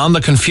 But on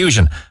the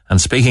confusion,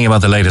 and speaking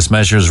about the latest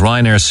measures,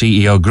 Ryanair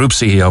Group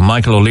CEO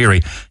Michael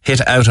O'Leary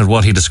hit out at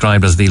what he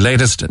described as the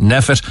latest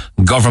NPHET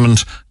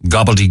government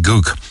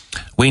gobbledygook.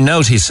 We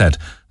note, he said,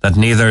 that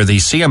neither the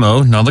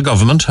CMO nor the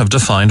government have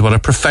defined what a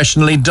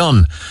professionally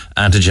done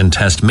antigen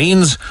test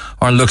means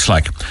or looks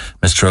like,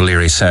 Mr.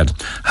 O'Leary said.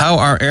 How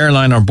are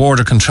airline or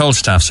border control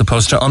staff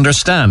supposed to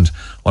understand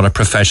what a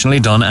professionally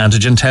done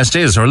antigen test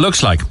is or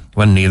looks like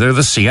when neither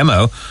the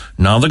CMO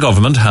nor the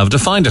government have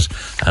defined it,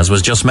 as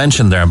was just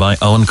mentioned there by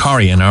Owen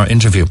Corrie in our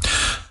interview.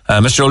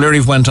 Mr.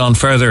 O'Leary went on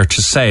further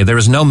to say there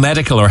is no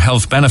medical or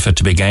health benefit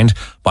to be gained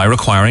by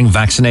requiring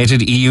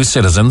vaccinated EU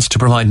citizens to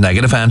provide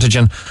negative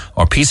antigen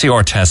or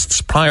PCR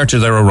tests prior to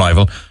their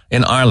arrival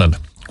in Ireland.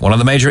 One of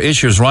the major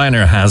issues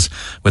Ryanair has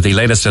with the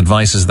latest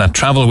advice is that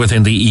travel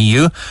within the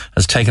EU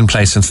has taken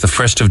place since the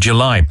 1st of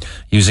July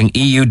using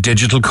EU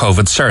Digital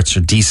COVID Certs,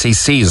 or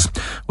DCCs,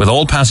 with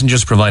all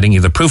passengers providing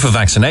either proof of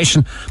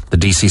vaccination, the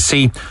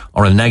DCC,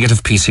 or a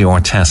negative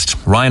PCR test.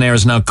 Ryanair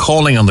is now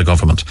calling on the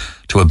government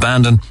to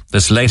abandon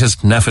this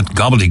latest NPHET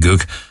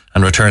gobbledygook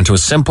and return to a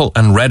simple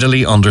and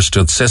readily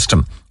understood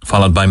system,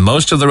 followed by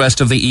most of the rest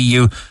of the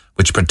EU,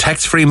 which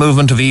protects free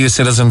movement of EU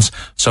citizens,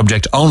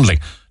 subject only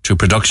to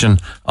production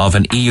of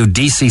an EU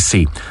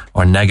DCC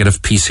or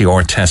negative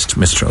PCR test,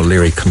 Mr.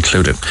 O'Leary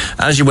concluded,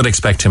 as you would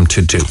expect him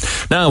to do.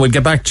 Now, we'll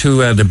get back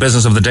to the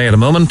business of the day in a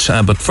moment,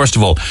 but first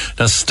of all,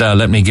 just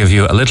let me give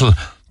you a little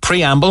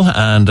preamble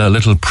and a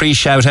little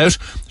pre-shout-out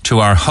to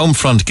our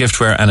Homefront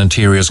Giftware and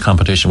Interiors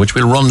competition, which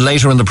we'll run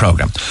later in the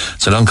programme.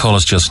 So don't call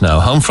us just now.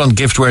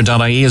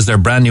 Homefrontgiftware.ie is their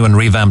brand new and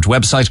revamped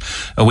website.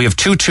 We have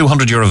two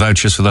 €200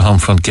 vouchers for the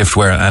Homefront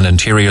Giftware and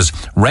Interiors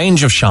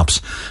range of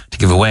shops to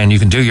give away, and you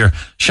can do your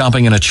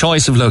shopping in a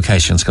choice of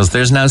locations, because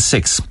there's now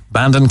 6: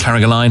 Bandon,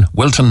 Carrigaline,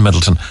 Wilton,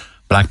 Middleton,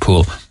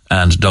 Blackpool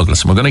and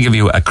Douglas. And we're going to give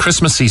you a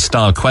Christmassy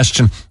style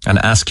question and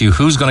ask you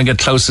who's going to get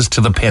closest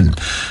to the pin.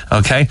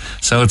 Okay?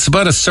 So it's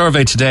about a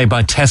survey today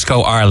by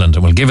Tesco Ireland,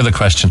 and we'll give you the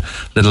question a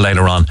little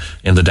later on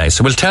in the day.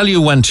 So we'll tell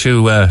you when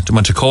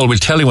to call, we'll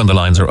tell you when the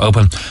lines are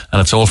open, and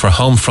it's all for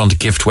home front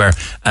giftware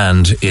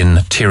and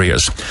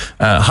interiors.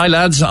 Hi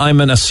lads,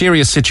 I'm in a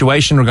serious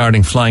situation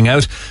regarding flying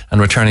out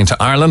and returning to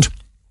Ireland.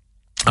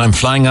 I'm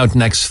flying out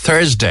next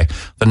Thursday,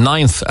 the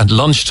 9th at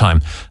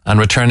lunchtime, and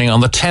returning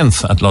on the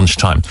 10th at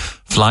lunchtime,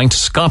 flying to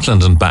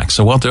Scotland and back.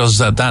 So what does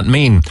that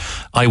mean?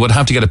 I would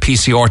have to get a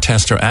PCR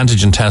test or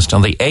antigen test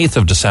on the 8th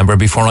of December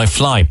before I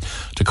fly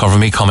to cover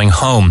me coming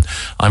home.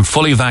 I'm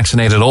fully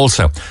vaccinated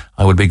also.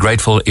 I would be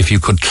grateful if you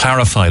could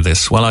clarify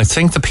this. Well, I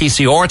think the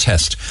PCR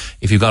test,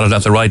 if you got it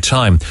at the right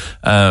time.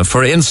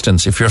 For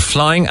instance, if you're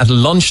flying at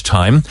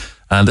lunchtime,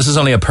 and this is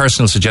only a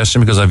personal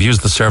suggestion because I've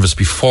used the service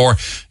before.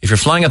 If you're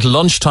flying at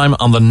lunchtime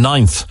on the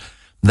 9th,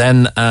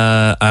 then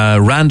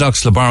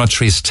Randox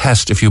Laboratories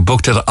test, if you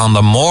booked it on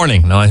the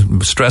morning, now I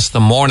stress the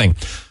morning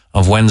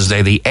of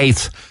Wednesday the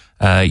 8th,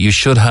 you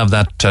should have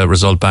that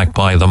result back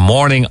by the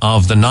morning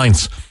of the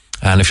 9th.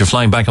 And if you're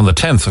flying back on the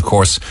 10th, of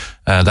course,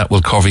 that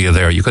will cover you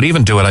there. You could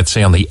even do it, I'd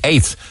say, on the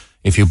 8th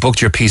if you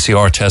booked your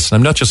PCR test. And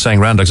I'm not just saying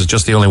Randox, it's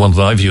just the only one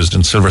that I've used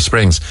in Silver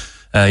Springs.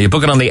 You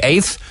book it on the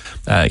 8th.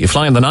 You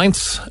fly on the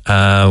 9th,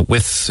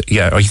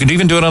 or you could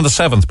even do it on the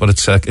 7th, but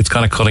it's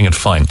kind of cutting it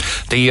fine.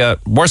 The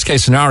worst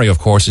case scenario, of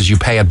course, is you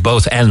pay at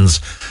both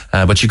ends,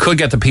 but you could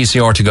get the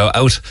PCR to go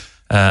out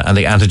and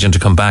the antigen to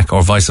come back,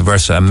 or vice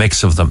versa, a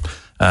mix of them.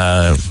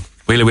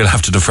 Really, we'll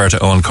have to defer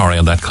to Owen Corrie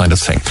on that kind of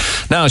thing.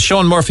 Now,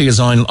 Sean Murphy is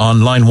on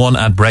line 1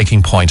 at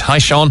Breaking Point. Hi,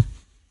 Sean.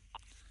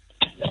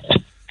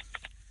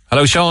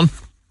 Hello, Sean.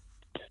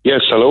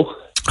 Yes, hello.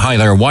 Hi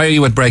there. Why are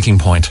you at Breaking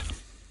Point?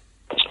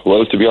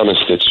 Well, to be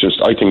honest, it's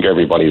just, I think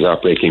everybody's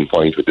at breaking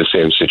point with the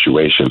same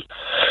situation.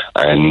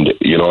 And,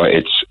 you know,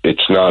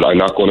 it's not, I'm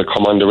not going to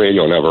come on the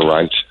radio and have a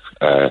rant,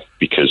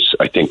 because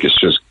I think it's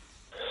just,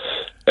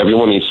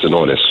 everyone needs to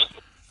know this.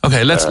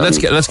 Okay, let's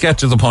get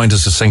to the point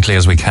as succinctly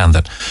as we can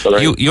then.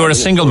 You're a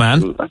single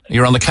man,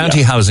 you're on the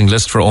county housing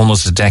list for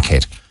almost a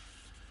decade.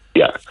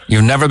 Yeah.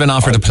 You've never been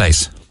offered a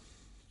place?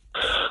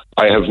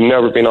 I have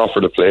never been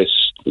offered a place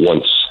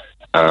once.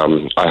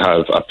 I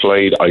have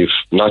applied. I've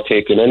not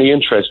taken any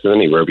interest in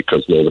anywhere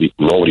because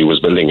nobody was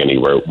building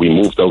anywhere.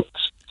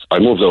 I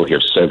moved out here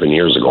 7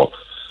 years ago.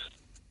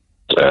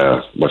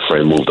 My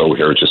friend moved out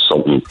here just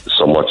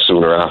somewhat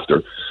sooner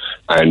after,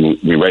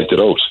 and we rented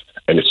out,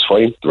 and it's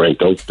fine. The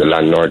rent out, the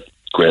landlord,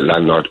 great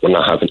landlord. We're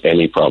not having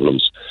any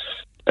problems,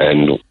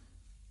 and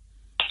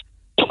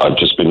I've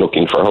just been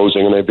looking for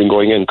housing, and I've been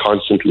going in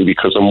constantly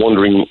because I'm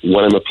wondering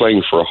when I'm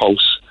applying for a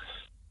house.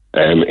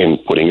 In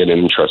putting in an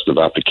interested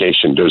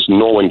application, there's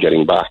no one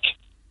getting back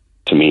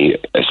to me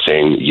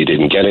saying you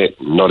didn't get it,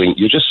 nothing.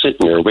 You're just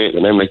sitting there waiting,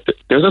 and I'm like,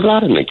 there's a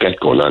lot of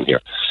neglect going on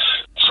here.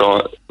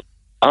 So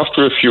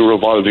after a few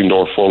revolving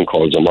door phone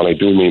calls, and what I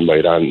do mean by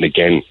that, and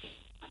again,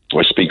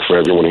 I speak for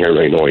everyone here,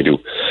 I know I do,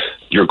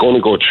 you're going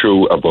to go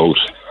through about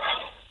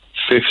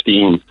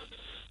 15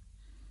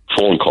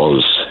 phone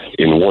calls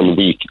in 1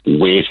 week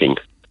waiting.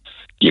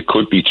 You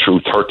could be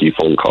through 30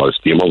 phone calls.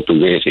 The amount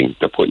of waiting,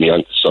 they're putting you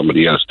on to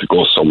somebody else, to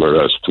go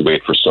somewhere else, to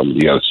wait for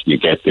somebody else. You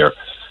get there,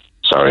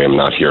 sorry, I'm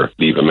not here,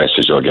 leave a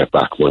message, I'll get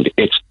back one day.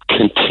 It's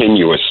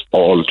continuous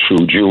all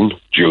through June,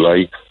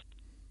 July,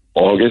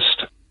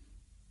 August.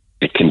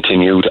 It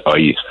continued.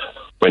 I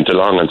went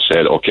along and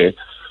said, okay,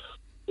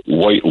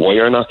 why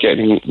are you not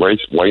getting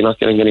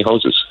any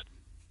houses?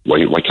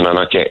 Why can I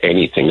not get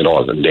anything at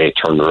all? And they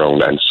turned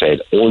around and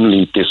said,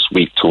 only this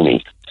week to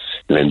me.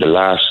 And in the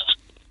last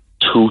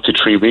 2 to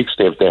 3 weeks,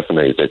 they've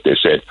definitely that they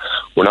said,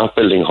 we're not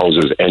building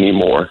houses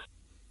anymore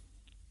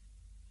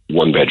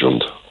 1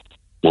 bedroomed.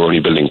 We're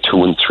only building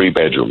 2 and 3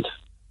 bedroomed.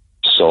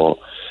 So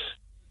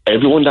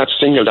everyone that's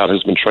single that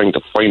has been trying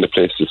to find a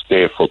place to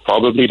stay for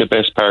probably the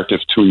best part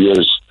of 2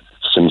 years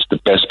since the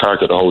best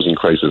part of the housing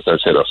crisis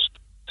that's hit us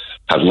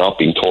have not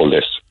been told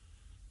this.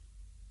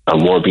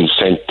 And we're being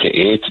sent to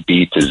A to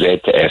B to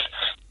Z to F.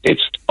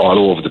 It's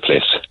all over the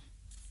place.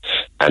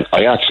 And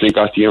I actually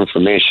got the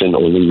information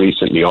only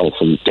recently on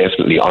from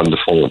definitely on the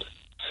phone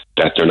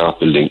that they're not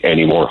building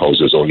any more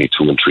houses, only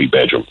 2 and 3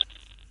 bedrooms.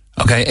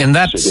 Okay, in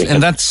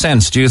that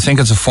sense, do you think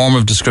it's a form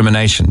of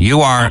discrimination?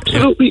 You are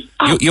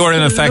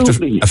in effect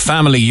a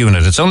family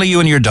unit. It's only you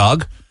and your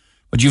dog,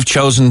 but you've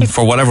chosen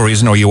for whatever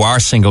reason, or you are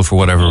single for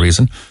whatever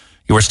reason.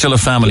 You are still a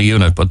family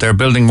unit, but they're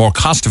building more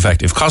cost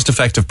effective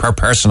per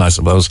person, I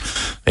suppose.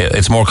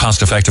 It's more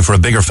cost effective for a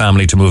bigger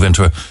family to move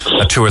into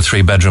a 2 or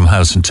 3 bedroom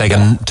house and take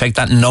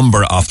that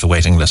number off the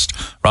waiting list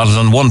rather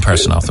than one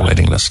person off the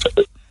waiting list.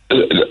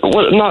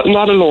 Well,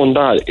 not alone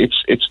that.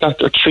 It's that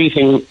they're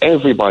treating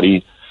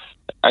everybody,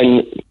 and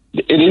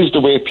it is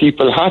the way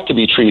people had to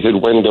be treated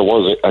when there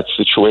was a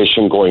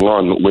situation going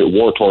on with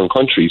war-torn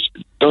countries.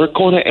 They're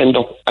going to end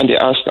up, and they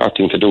are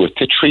starting to do it,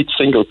 to treat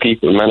single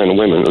people, men and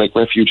women, like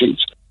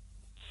refugees.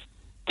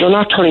 They're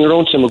not turning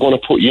around saying, we're going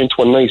to put you into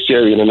a nice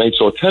area in a nice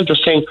hotel. They're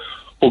saying,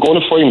 we're going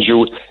to find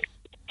you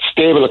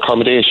stable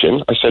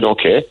accommodation. I said,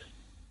 okay.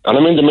 And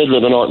I'm in the middle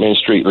of the North Main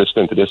Street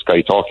listening to this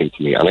guy talking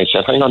to me. And I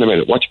said, hang on a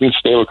minute, what do you mean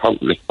stable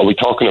company? Are we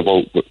talking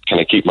about, can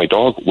I keep my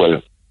dog?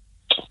 Well,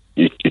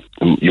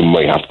 you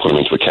might have to put him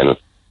into a kennel.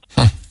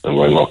 And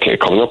well, okay,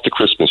 coming up to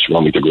Christmas, you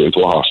want me to go into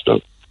a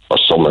hostel or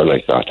somewhere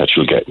like that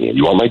you'll get me.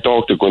 You want my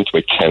dog to go into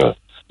a kennel.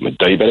 I'm a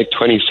diabetic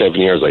 27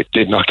 years. I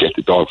did not get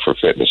the dog for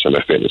fitness. I'm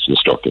a fitness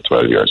instructor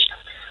 12 years.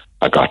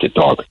 I got the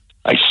dog.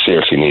 I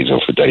seriously need him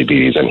for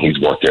diabetes, and he's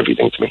worth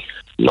everything to me.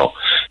 No,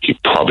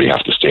 he'd probably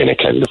have to stay in a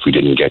kennel if we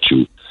didn't get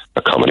you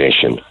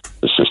accommodation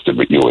assisted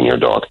with you and your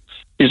dog.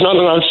 He's not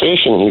an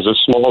Alsatian. He's a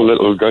small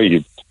little guy.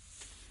 You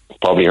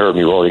probably heard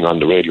me roaring on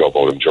the radio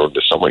about him during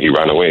the summer. He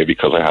ran away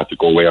because I had to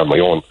go away on my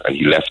own, and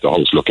he left the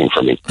house looking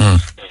for me.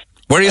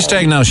 Where are you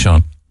staying now,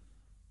 Sean?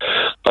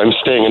 I'm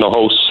staying in a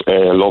house,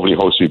 a lovely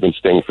house we've been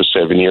staying for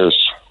 7 years,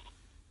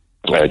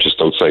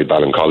 just outside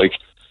Ballincollig.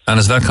 And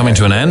is that coming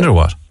to an end or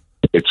what?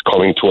 It's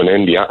coming to an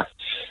end, yeah.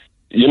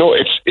 You know,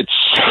 it's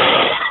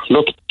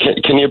look,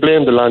 can you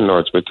blame the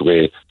landlords with the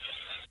way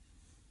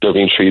they're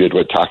being treated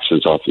with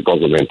taxes off the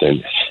government?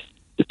 And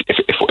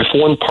if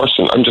one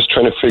person, I'm just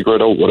trying to figure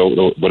it out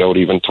without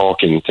even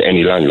talking to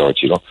any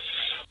landlords, you know.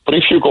 But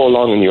if you go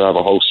along and you have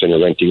a house and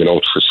you're renting it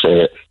out for,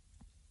 say,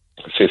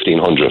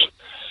 $1,500,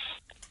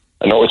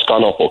 I know it's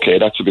gone up, okay,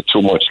 that's a bit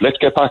too much. Let's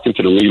get back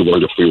into the real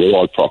world if we were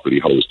all properly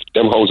housed.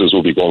 Them houses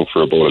will be going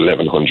for about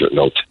 $1,100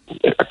 now,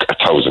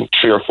 1,000,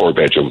 3 or 4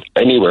 bedroom,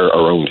 anywhere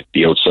around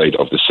the outside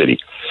of the city.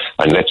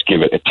 And let's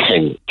give it a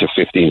 10 to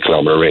 15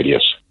 kilometre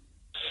radius.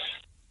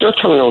 They're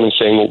turning around and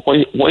saying,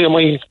 well, why am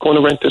I going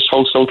to rent this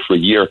house out for a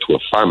year to a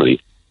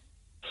family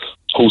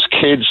whose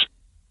kids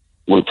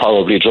will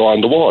probably draw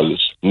on the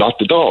walls, not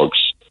the dogs?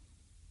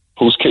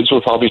 Whose kids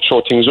will probably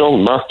throw things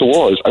around, mark the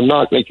walls. I'm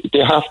not, like,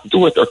 they have to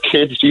do it. They're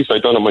kids, geez,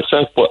 I've done it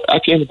myself. But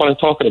at the end of what I'm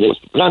talking about,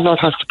 the landlord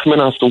has to come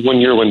in after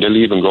 1 year when they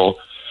leave and go,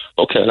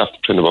 okay, I'll have to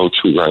put about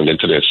 $2,000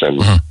 into this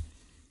and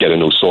get a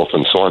new sofa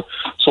and so on.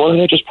 So why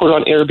don't I just put it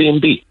on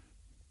Airbnb?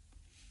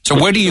 So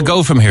where do you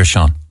go from here,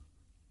 Sean?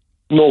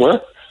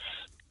 Nowhere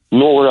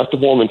at the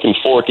moment in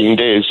 14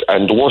 days.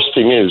 And the worst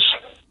thing is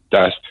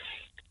that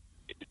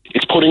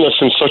it's putting us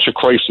in such a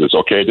crisis,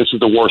 okay? This is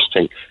the worst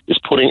thing. It's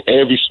putting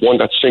everyone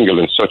that's single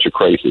in such a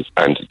crisis.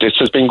 And this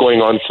has been going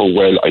on for,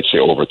 well, I'd say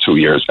over 2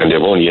 years, and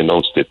they've only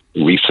announced it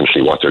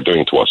recently, what they're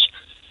doing to us.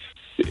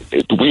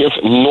 We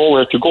have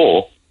nowhere to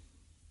go,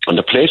 and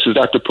the places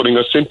that they're putting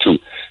us into,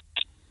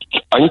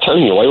 I'm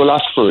telling you, I will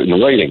ask for it in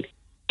writing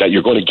that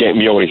you're going to get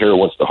me out of here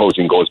once the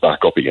housing goes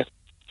back up again.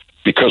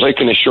 Because I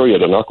can assure you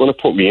they're not going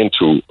to put me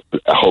into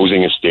a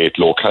housing estate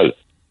locale.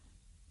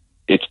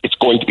 It's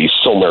going to be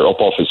somewhere up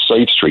off his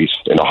side street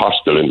in a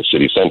hostel in the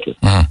city centre.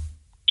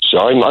 So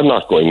I'm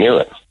not going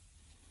near it.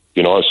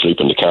 You know, I'll sleep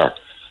in the car.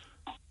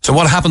 So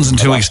what happens in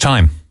 2 weeks'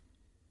 time?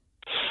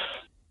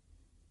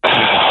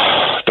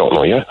 Don't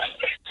know yet.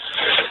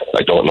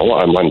 I don't know.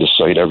 I'm on the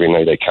side every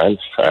night I can.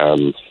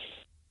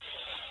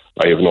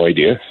 I have no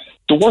idea.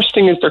 The worst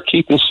thing is they're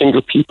keeping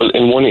single people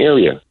in one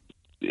area.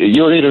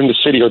 You're either in the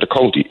city or the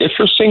county. If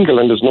you're single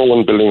and there's no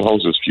one building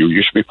houses for you,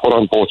 you should be put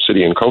on both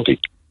city and county.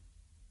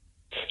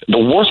 The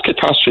worst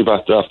catastrophe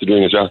after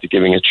doing is after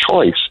giving a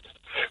choice.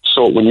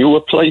 So when you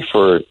apply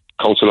for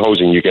council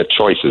housing, you get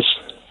choices.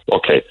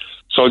 Okay,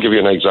 so I'll give you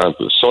an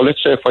example. So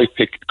let's say if I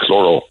pick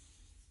Cloro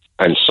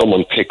and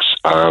someone picks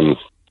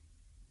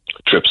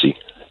Tripsy,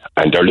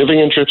 and they're living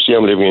in Tripsy,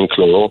 I'm living in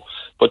Cloro,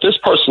 but this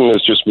person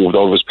has just moved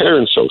out of his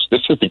parents' house.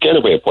 This is the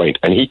getaway point,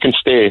 and he can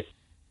stay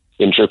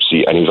in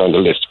Tripsy, and he's on the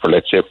list for,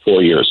 let's say,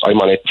 4 years. I'm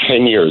on it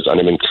 10 years,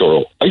 and I'm in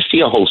Cloro. I see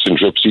a house in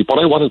Tripsy, but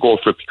I want to go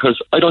for it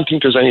because I don't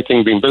think there's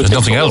anything being built. There's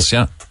nothing else,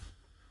 yeah.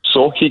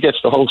 So he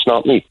gets the house,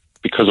 not me,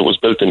 because it was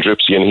built in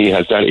Tripsy, and he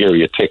has that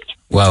area ticked.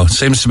 Wow,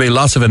 seems to be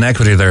lots of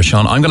inequity there,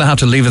 Sean. I'm going to have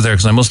to leave it there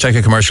because I must take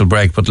a commercial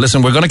break. But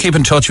listen, we're going to keep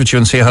in touch with you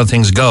and see how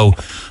things go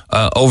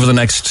over the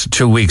next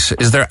 2 weeks.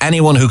 Is there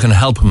anyone who can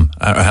help him,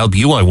 or help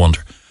you, I wonder?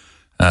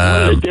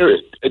 Well,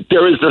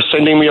 they're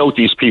sending me out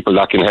these people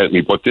that can help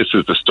me, but this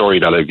is the story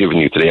that I've given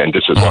you today, and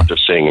this is what they're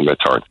saying in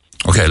return.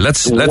 Okay, let's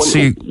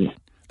see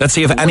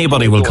if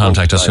anybody will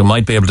contact us who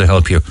might be able to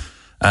help you.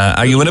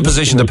 Are you in a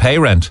position to pay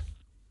rent?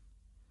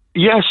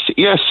 Yes.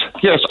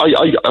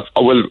 I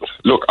will.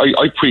 Look,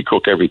 I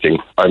pre-cook everything.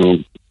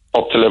 I'm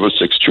up to level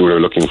 6 tutor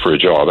looking for a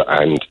job,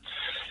 and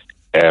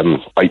I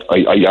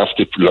have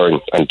to learn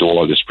and do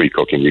all this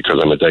pre-cooking because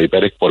I'm a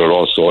diabetic, but it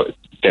also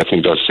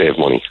definitely does save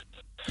money.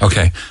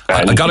 Okay.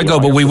 I got to go,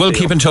 but we will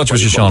keep in touch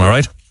with you, Sean, all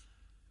right?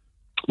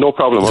 No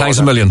problem. Thanks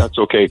a million. That's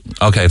okay.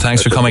 Okay,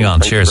 thanks for coming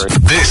on. Cheers.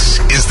 This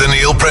is the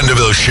Neil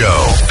Prendeville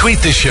Show. Tweet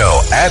the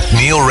show at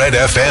Neil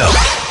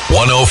RedFM.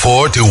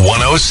 104 to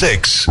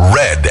 106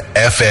 Red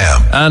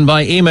FM. And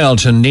by email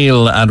to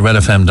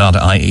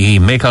neil@redfm.ie.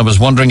 Mick, I was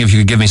wondering if you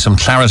could give me some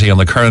clarity on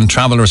the current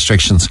travel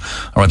restrictions,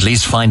 or at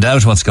least find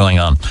out what's going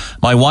on.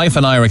 My wife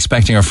and I are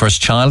expecting our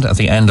first child at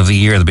the end of the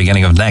year, the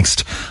beginning of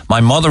next.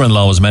 My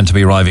mother-in-law was meant to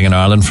be arriving in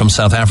Ireland from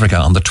South Africa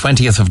on the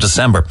 20th of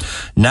December.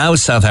 Now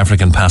South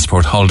African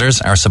passport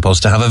holders are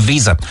supposed to have a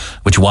visa,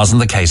 which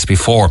wasn't the case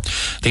before.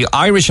 The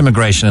Irish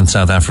immigration in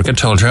South Africa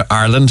told her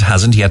Ireland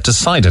hasn't yet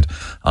decided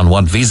on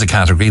what visa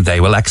category they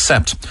will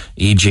accept,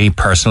 e.g.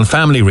 personal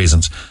family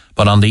reasons.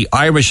 But on the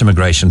Irish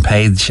immigration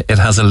page, it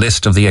has a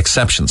list of the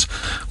exceptions.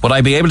 Would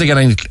I be able to get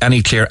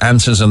any clear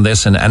answers on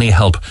this, and any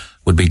help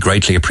would be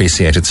greatly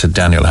appreciated, said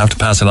Daniel. I'll have to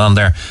pass it on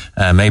there.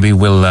 Maybe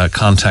we'll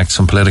contact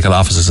some political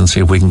offices and see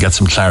if we can get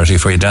some clarity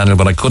for you, Daniel,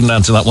 but I couldn't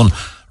answer that one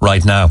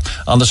right now.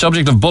 On the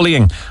subject of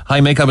bullying,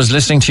 hi Mick, I was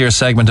listening to your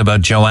segment about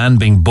Joanne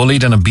being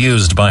bullied and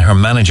abused by her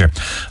manager.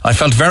 I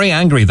felt very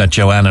angry that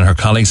Joanne and her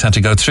colleagues had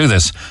to go through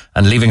this,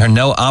 and leaving her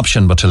no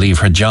option but to leave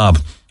her job.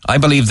 I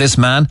believe this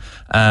man,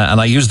 and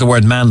I use the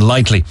word man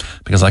lightly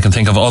because I can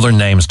think of other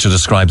names to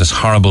describe this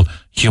horrible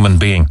human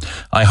being.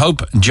 I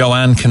hope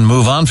Joanne can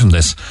move on from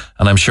this,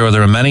 and I'm sure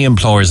there are many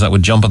employers that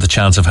would jump at the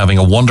chance of having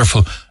a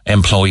wonderful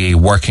employee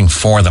working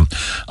for them.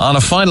 On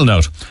a final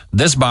note,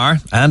 this bar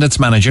and its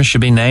manager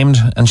should be named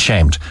and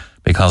shamed,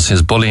 because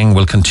his bullying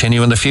will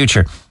continue in the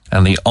future,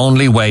 and the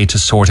only way to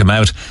sort him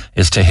out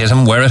is to hit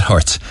him where it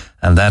hurts,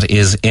 and that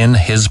is in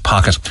his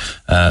pocket.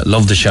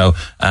 Love the show,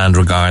 and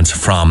regards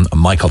from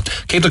Michael.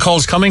 Keep the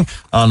calls coming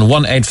on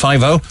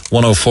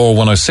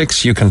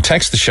 1850-104-106. You can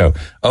text the show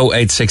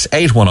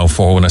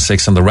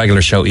 0868-104-106, and the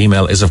regular show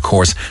email is, of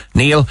course,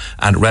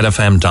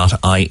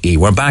 neil@redfm.ie.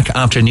 We're back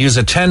after news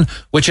at 10,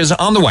 which is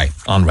on the way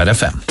on Red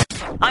FM.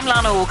 I'm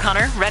Lana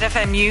O'Connor. Red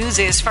FM News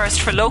is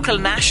first for local,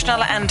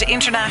 national and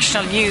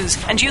international news,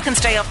 and you can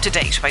stay up to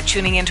date by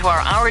tuning into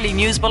our hourly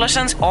news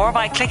bulletins or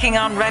by clicking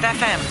on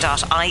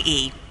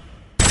redfm.ie.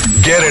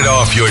 Get it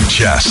off your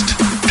chest.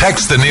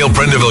 Text the Neil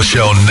Prendeville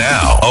Show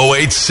now.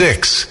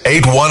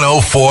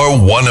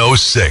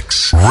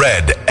 086-8104-106.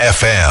 Red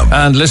FM.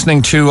 And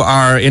listening to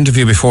our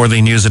interview before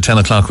the news at 10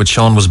 o'clock with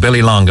Sean was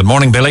Billy Long. Good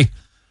morning, Billy.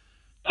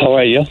 How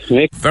are you,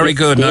 Nick? Very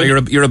good. Now,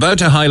 you're about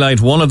to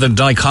highlight one of the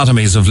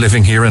dichotomies of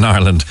living here in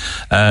Ireland.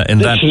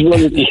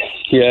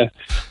 Yeah.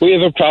 We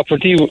have a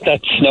property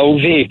that's now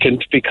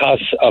vacant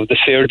because of the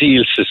fair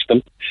deal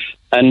system.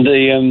 And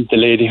the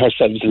lady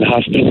herself is in the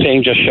hospital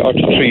paying just short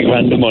of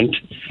 $3,000 a month.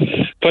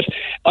 But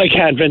I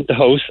can't rent the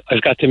house.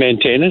 I've got to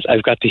maintain it.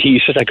 I've got to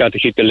heat it. I've got to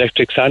keep the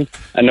electrics on.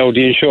 And now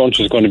the insurance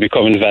is going to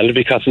become invalid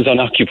because it's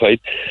unoccupied.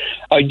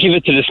 I'd give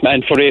it to this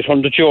man for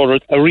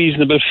 €800, a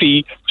reasonable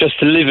fee just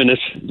to live in it.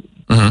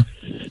 Mm-hmm.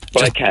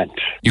 But I can't.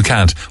 You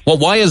can't. Well,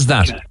 why is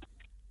that?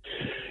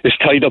 It's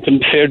tied up in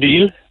the fair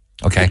deal.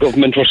 Okay. The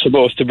government were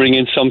supposed to bring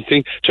in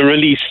something to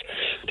release.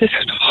 There's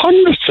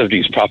hundreds of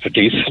these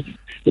properties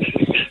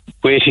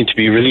waiting to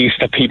be released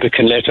that people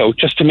can let out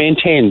just to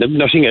maintain them,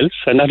 nothing else.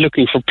 I'm not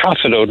looking for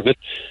profit out of it,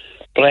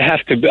 but I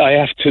have to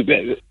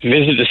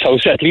visit this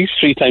house at least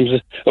 3 times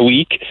a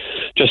week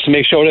just to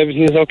make sure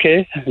everything is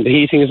okay and the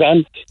heating is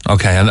on.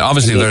 Okay, and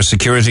obviously there are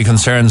security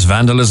concerns,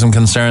 vandalism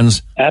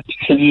concerns.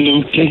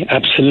 Absolutely.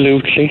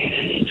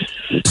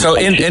 So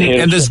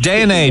in this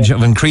day and age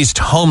of increased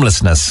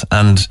homelessness,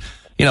 and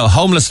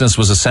homelessness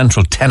was a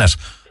central tenet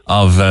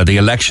of the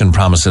election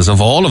promises of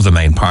all of the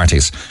main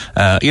parties,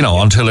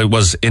 until it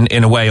was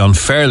in a way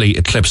unfairly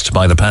eclipsed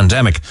by the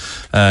pandemic.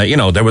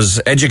 There was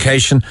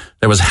education,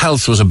 there was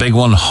health was a big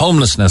one,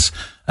 homelessness,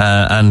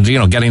 and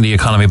getting the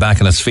economy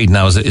back on its feet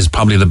now is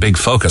probably the big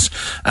focus.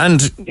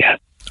 And,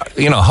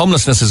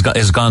 homelessness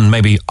has gone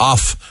maybe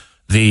off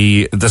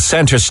the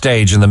center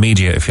stage in the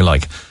media, if you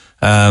like.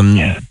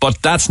 But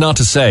that's not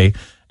to say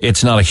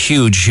it's not a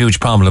huge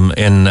problem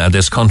in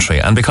this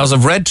country. And because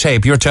of red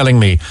tape, you're telling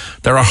me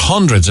there are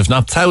hundreds, if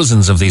not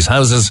thousands, of these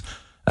houses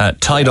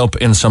tied up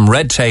in some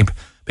red tape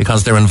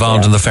because they're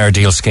involved in the fair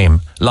deal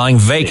scheme, lying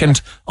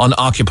vacant,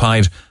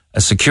 unoccupied, a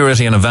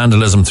security and a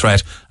vandalism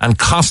threat, and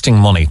costing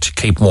money to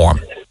keep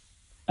warm.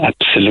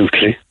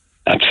 Absolutely.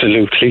 And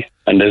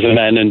there's a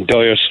man in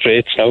dire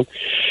straits now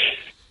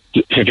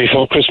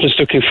before Christmas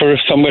looking for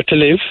somewhere to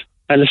live.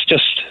 And it's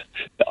just,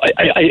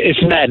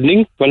 it's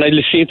maddening when I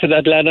listen to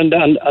that lad on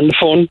the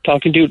phone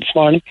talking to you this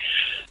morning.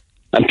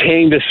 I'm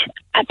paying this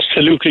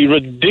absolutely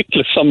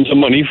ridiculous sums of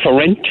money for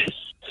rent.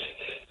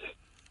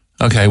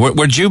 Okay,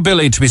 we're due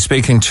Billy to be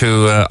speaking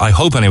to, I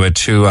hope anyway,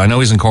 I know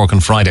he's in Cork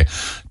on Friday,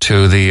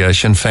 to the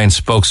Sinn Féin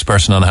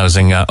spokesperson on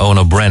housing, Owen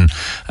O'Brien.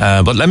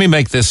 But let me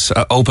make this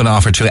open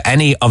offer to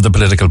any of the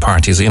political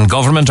parties, in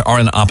government or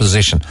in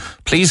opposition.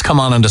 Please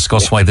come on and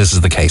discuss why this is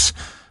the case.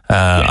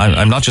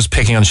 I'm not just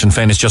picking on Sinn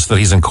Féin, it's just that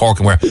he's in Cork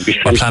and we're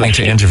planning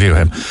to interview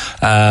him.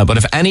 But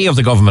if any of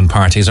the government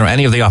parties or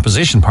any of the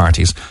opposition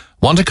parties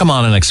want to come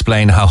on and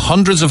explain how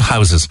hundreds of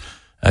houses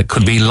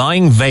could be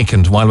lying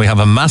vacant while we have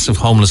a massive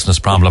homelessness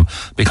problem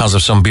because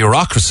of some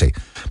bureaucracy,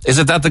 is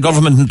it that the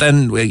government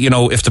then,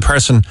 if the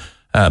person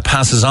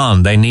passes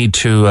on, they need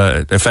to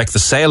effect the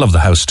sale of the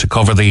house to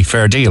cover the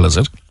fair deal, is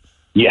it?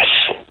 Yes.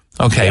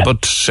 Okay,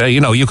 but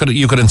you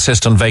could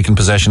insist on vacant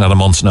possession at a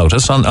month's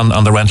notice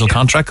on the rental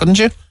contract, couldn't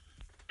you?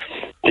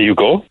 There you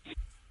go.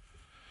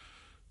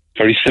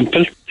 Very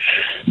simple.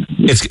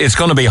 It's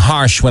going to be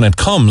harsh when it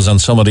comes on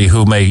somebody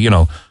who may,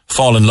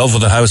 fall in love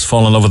with the house,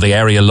 fall in love with the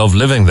area, love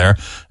living there.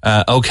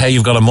 Okay,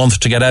 you've got a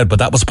month to get out, but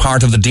that was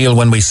part of the deal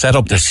when we set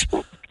up this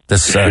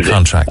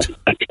contract.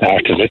 That's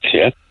part of it,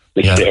 yeah.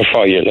 It's there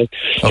for you. Like.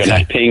 You're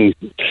not paying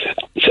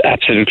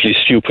absolutely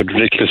stupid,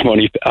 ridiculous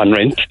money on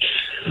rent.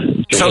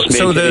 You're just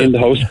in the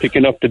house,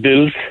 picking up the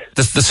bills.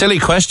 The silly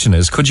question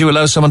is, could you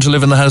allow someone to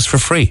live in the house for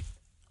free?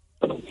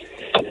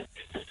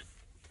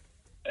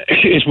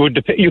 It would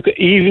depend.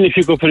 Even if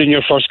you go put in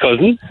your first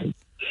cousin.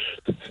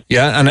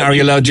 Yeah, and are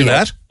you allowed to do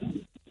that?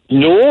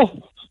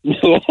 No,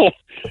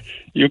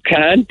 you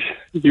can't.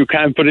 You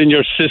can't put in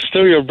your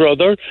sister, your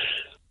brother.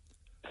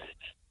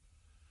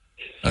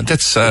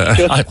 That's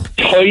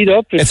tied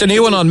up. It's a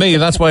new one on me.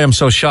 That's why I'm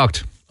so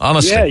shocked.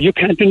 Honestly. Yeah, you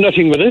can't do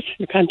nothing with it.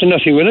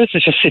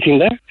 It's just sitting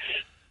there.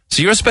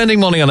 So you're spending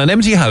money on an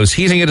empty house,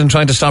 heating it and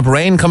trying to stop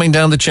rain coming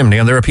down the chimney,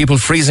 and there are people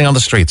freezing on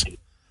the streets.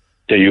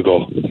 There you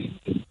go.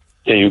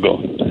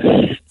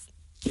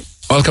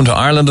 Welcome to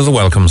Ireland of the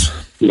welcomes.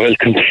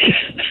 Welcome.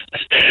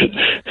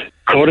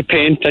 Coat of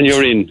paint and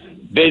you're in.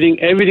 Bedding,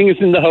 everything is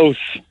in the house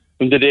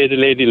from the day the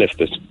lady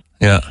left it.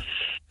 Yeah.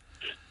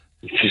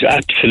 It's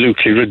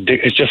absolutely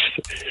ridiculous. It's just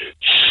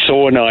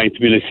so annoying to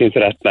be listening to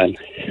that man.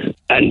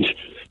 And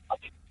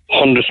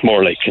hundreds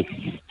more like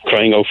him,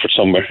 crying out for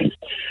somewhere.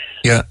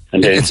 Yeah.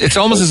 It's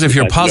almost as if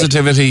your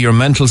positivity, your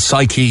mental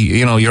psyche,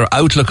 your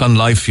outlook on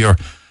life, your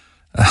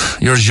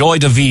joie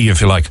de vie, if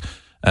you like,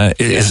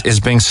 is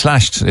being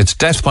slashed. It's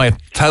death by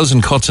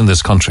 1,000 cuts in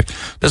this country.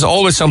 There's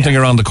always something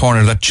around the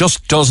corner that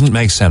just doesn't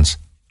make sense.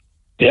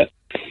 Yeah.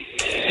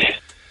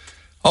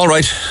 All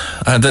right.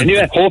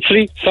 Anyway,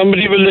 hopefully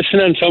somebody will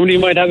listen and somebody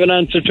might have an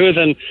answer to it,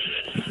 and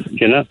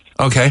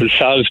okay, will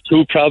solve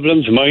two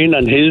problems, mine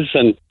and his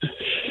and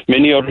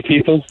many other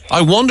people.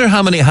 I wonder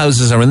how many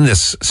houses are in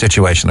this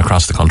situation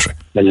across the country.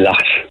 A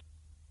lot.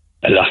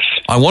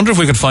 I wonder if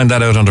we could find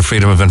that out under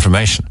Freedom of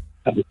Information.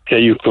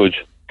 Okay, you could.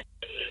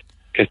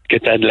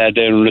 Get that lad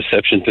there in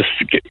reception to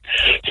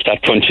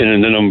start punching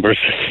in the numbers.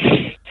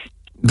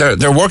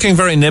 They're working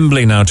very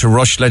nimbly now to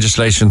rush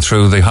legislation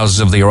through the Houses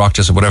of the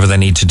Oireachtas or whatever they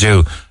need to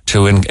do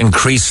to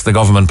increase the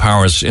government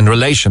powers in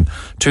relation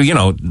to,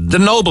 the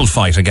noble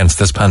fight against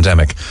this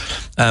pandemic.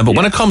 But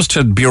when it comes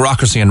to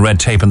bureaucracy and red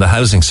tape in the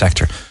housing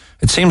sector,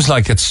 it seems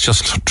like it's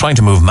just trying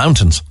to move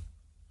mountains.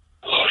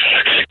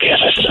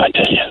 I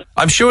tell you.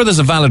 I'm sure there's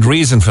a valid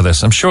reason for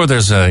this. I'm sure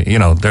there's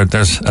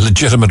there's a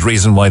legitimate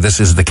reason why this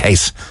is the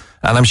case.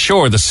 And I'm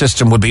sure the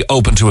system would be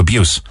open to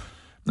abuse,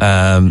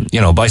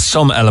 by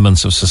some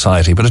elements of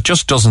society. But it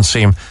just doesn't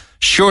seem,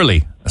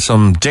 surely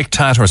some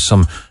diktat or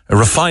some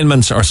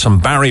refinements or some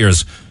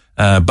barriers,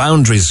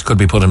 boundaries could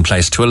be put in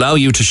place to allow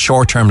you to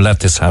short-term let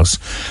this house.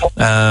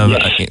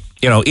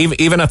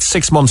 Even at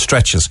 6 month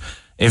stretches,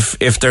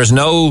 if there's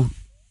no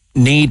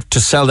need to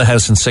sell the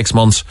house in 6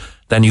 months,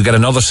 then you get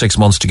another 6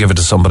 months to give it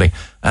to somebody,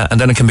 and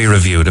then it can be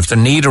reviewed. If the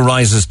need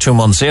arises 2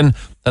 months in,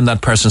 then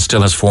that person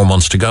still has 4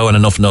 months to go and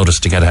enough notice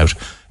to get out.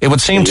 It would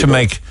seem to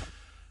make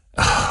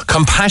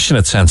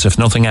compassionate sense, if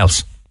nothing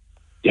else.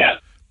 Yeah.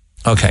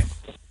 Okay.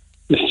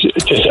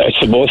 I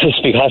suppose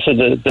it's because of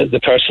the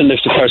person.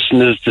 If the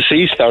person is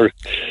deceased or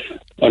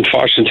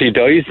unfortunately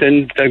dies,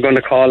 then they're going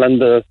to call on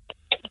the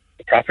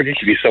property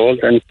to be sold,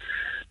 and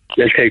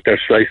they'll take their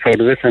slice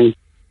out of it. And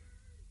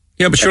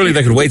yeah, but surely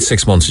they could wait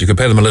 6 months. You could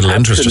pay them a little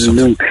interest or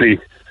something. Absolutely.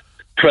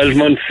 12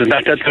 months, and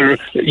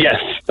yes,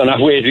 they're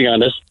not waiting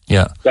on it.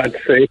 Yeah. That's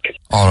sake.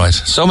 All right.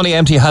 So many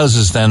empty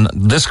houses then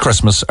this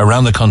Christmas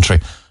around the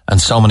country,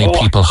 and so many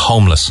people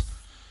homeless.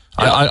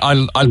 Yeah.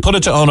 I'll put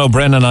it to Ono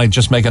Brennan, and I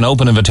just make an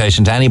open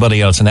invitation to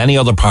anybody else and any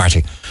other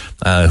party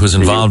who's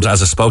involved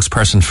as a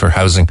spokesperson for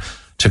housing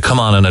to come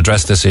on and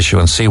address this issue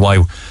and see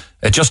why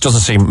it just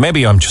doesn't seem,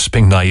 maybe I'm just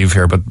being naive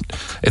here, but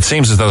it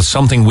seems as though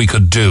something we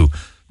could do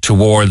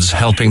towards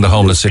helping the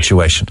homeless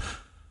situation.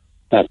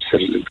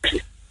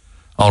 Absolutely.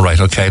 All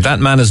right, okay. That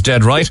man is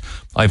dead right.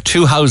 I have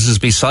 2 houses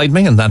beside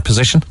me in that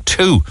position.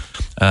 2.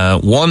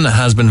 One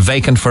has been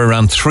vacant for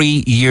around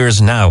 3 years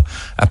now.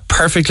 A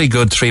perfectly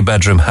good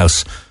 3-bedroom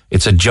house.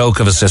 It's a joke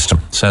of a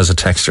system, says a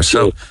texter.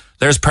 So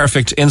there's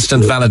perfect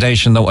instant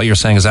validation that what you're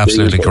saying is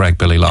absolutely correct,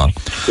 Billy Long.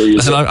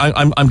 Listen,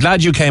 I'm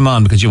glad you came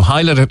on because you've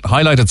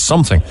highlighted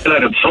something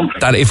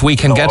that if we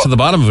can get to the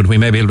bottom of it, we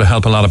may be able to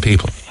help a lot of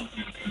people.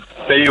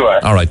 There you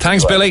are. All right,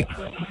 thanks, Billy.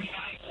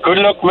 Good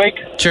luck, Mike.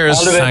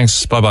 Cheers,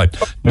 thanks, bye-bye.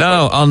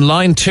 Now, on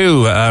line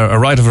 2, a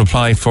right of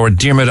reply for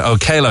Diarmuid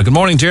O'Kayla. Good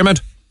morning,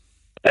 Diarmuid.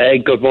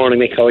 Good morning,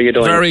 Mick. How are you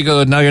doing? Very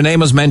good. Now, your name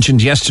was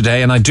mentioned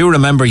yesterday, and I do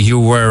remember you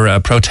were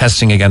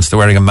protesting against the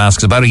wearing of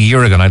masks about a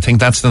year ago, and I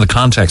think that's in the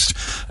context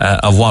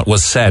of what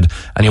was said,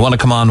 and you want to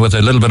come on with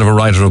a little bit of a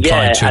right of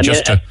reply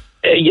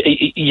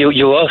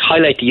You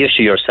highlight the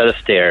issue yourself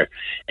there,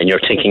 and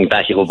you're thinking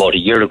back about a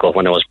year ago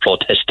when I was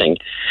protesting,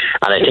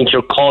 and I think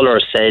your caller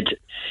said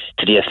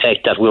to the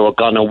effect that we were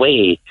gone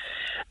away,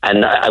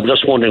 and I'm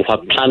just wondering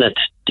what planet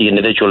the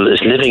individual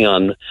is living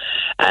on.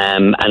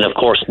 And of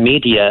course,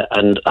 media,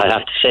 and I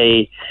have to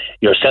say,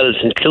 yourselves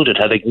included,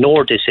 have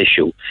ignored this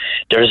issue.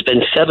 There has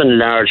been 7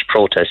 large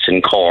protests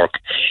in Cork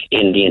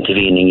in the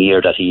intervening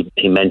year that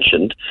he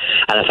mentioned.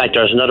 And in fact,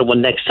 there's another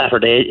one next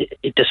Saturday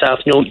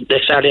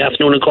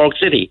afternoon in Cork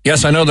City.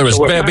 Yes, I know there is.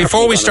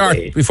 Before we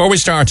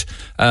start,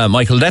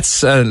 Michael,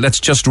 let's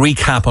just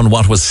recap on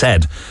what was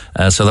said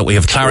so that we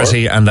have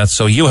clarity, and that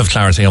so you have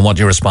clarity on what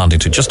you're responding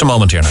to. Just a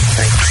moment here now.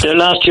 So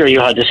last year you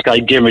had this guy,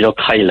 Diarmuid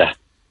O'Kyle,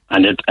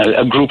 and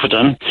a group of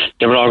them,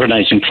 they were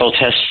organising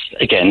protests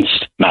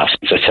against masks,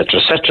 etc.,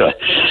 etc.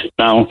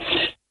 Now,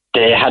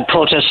 they had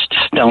protests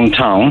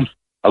downtown,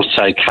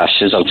 outside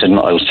Cash's,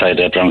 outside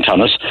Brown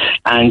Thomas,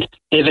 and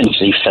they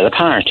eventually fell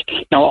apart.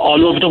 Now,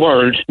 all over the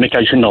world, Mick,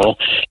 as you know,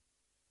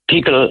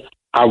 people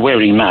are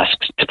wearing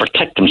masks to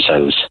protect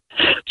themselves.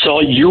 So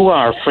you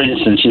are, for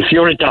instance, if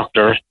you're a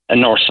doctor, a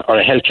nurse, or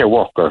a healthcare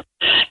worker,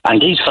 and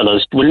these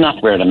fellows will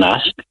not wear the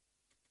mask,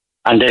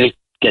 and they'll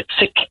get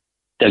sick,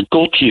 they'll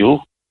go to you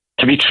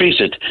to be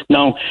treated.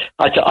 Now,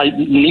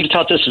 Neil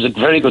thought this was a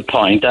very good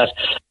point, that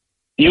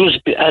you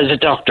as a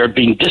doctor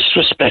being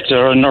disrespected,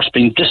 or a nurse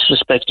being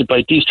disrespected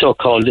by these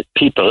so-called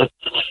people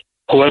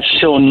who have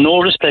shown no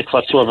respect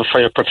whatsoever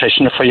for your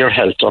profession or for your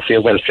health or for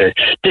your welfare,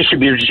 they should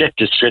be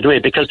rejected straight away,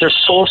 because there's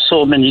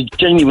so many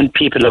genuine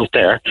people out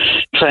there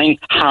trying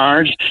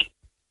hard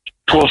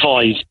to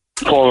avoid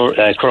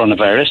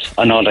coronavirus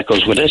and all that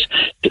goes with it.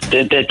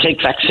 They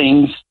take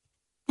vaccines.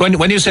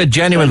 When you said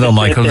genuine, though,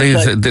 Michael,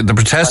 the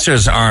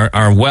protesters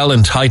are well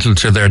entitled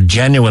to their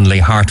genuinely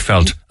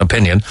heartfelt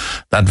opinion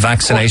that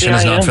vaccination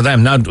is not for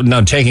them.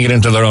 Now, taking it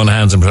into their own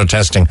hands and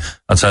protesting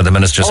outside the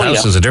minister's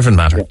house is a different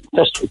matter.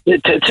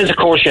 It is, of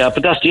course, yeah,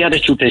 but that's the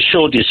attitude they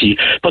showed, you see.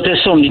 But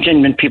there's so many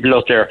genuine people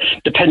out there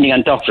depending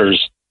on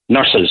doctors,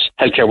 nurses,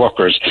 healthcare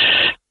workers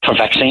for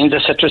vaccines,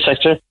 etc.,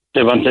 etc.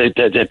 They want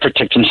to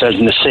protect themselves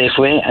in a safe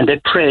way, and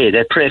they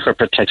pray for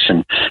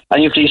protection.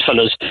 And if these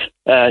fellows,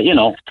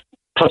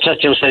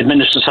 protesting outside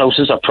ministers'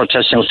 houses or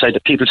protesting outside the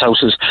people's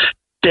houses,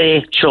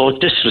 they show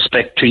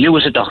disrespect to you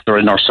as a doctor,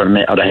 a nurse, or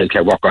a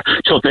healthcare worker.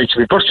 So they should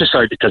be brushed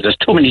aside, because there's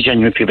too many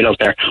genuine people out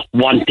there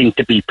wanting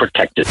to be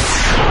protected.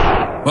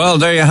 Well,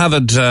 there you have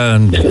it.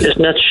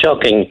 Isn't that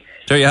shocking?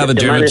 There you have it,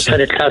 the man is trying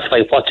to classify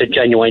what's a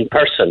genuine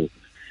person.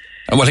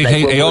 Well,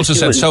 he also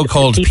said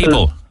so-called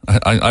people.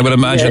 I would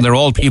imagine they're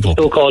all people.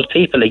 So-called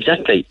people,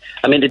 exactly.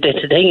 I mean,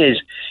 the thing is,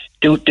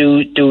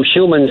 do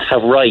humans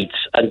have rights,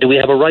 and do we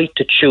have a right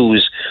to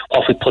choose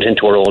what we put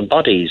into our own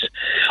bodies?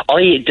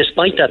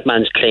 Despite that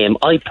man's claim,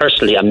 I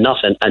personally am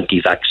not an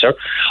anti-vaxxer.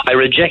 I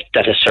reject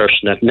that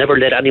assertion. I've never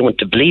led anyone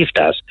to believe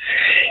that.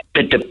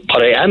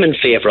 What I am in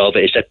favour of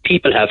is that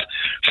people have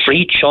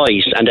free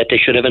choice, and that they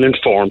should have an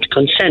informed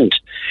consent.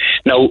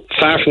 Now,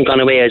 far from gone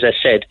away, as I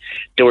said,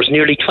 there was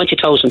nearly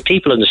 20,000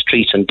 people in the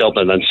streets in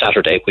Dublin on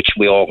Saturday, which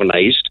we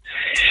organised.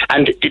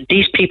 And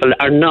these people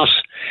are not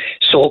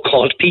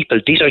so-called people.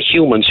 These are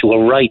humans who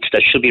have rights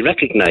that should be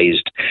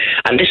recognised.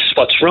 And this is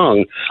what's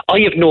wrong. I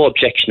have no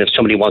objection if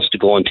somebody wants to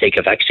go and take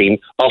a vaccine.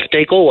 Off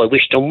they go. I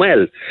wish them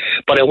well.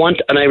 But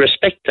I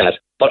respect that.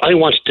 But I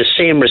want the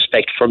same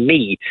respect for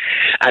me.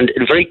 And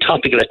very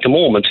topical at the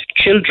moment,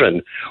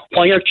 children.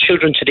 Why are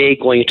children today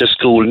going to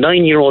school,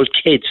 9-year-old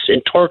kids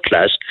in 3rd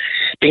class,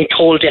 being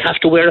told they have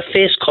to wear a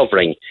face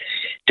covering?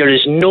 There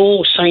is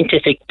no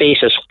scientific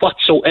basis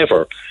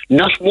whatsoever.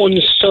 Not one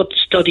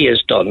study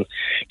is done.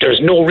 There is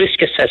no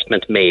risk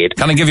assessment made.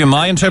 Can I give you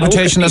my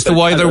interpretation as to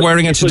why they're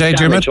wearing it today,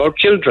 Diarmuid? Or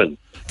children.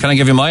 Can I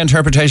give you my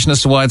interpretation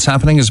as to why it's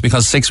happening? Is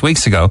because 6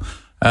 weeks ago,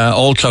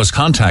 all close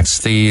contacts,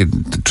 the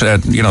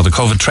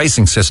COVID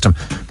tracing system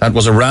that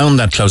was around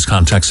that close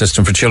contact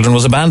system for children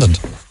was abandoned.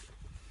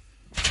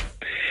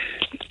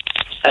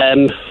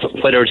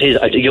 Whether it is,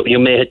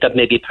 that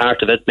may be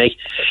part of it, Mick.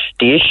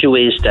 The issue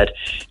is that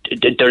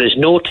there is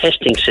no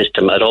testing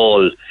system at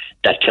all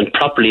that can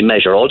properly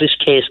measure all these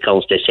case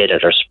counts they say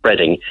that are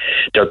spreading.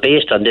 They're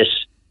based on this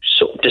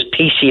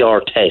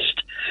PCR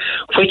test,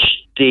 which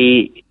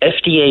the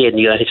FDA in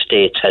the United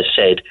States has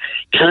said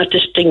cannot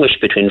distinguish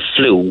between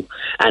flu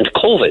and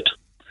COVID.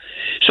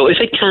 So if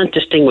it can't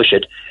distinguish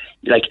it,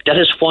 that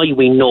is why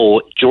we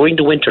know during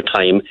the winter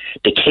time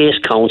the case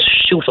counts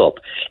shoot up.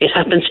 It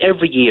happens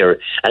every year,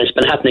 and it's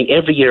been happening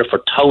every year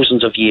for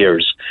thousands of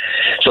years.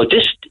 So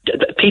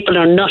people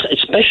are not,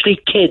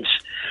 especially kids,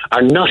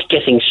 are not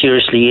getting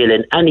seriously ill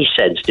in any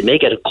sense. They may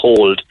get a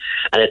cold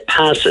and it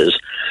passes,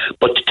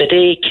 but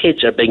today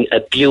kids are being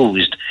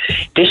abused.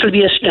 This will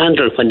be a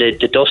scandal when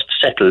the dust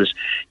settles,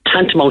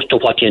 tantamount to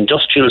what the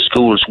industrial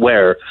schools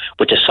were,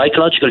 with the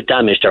psychological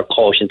damage they're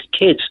causing to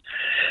kids.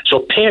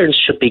 So parents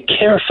should be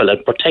careful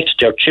and protect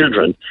their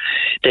children.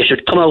 They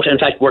should come out. In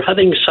fact, we're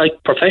having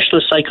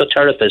professional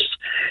psychotherapists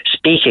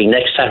speaking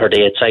next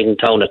Saturday at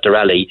Town at the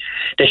rally.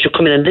 They should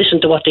come in and listen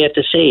to what they have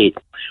to say.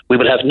 We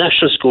will have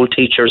national school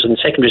teachers and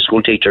secondary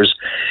school teachers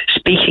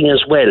speaking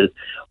as well.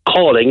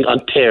 calling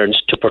on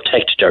parents to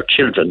protect their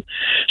children.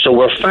 So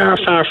we're far,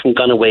 far from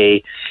gone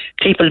away.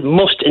 People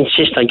must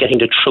insist on getting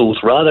the truth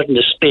rather than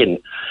the spin.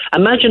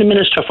 Imagine a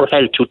Minister for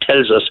Health who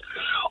tells us,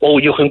 oh,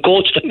 you can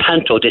go to the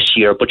Panto this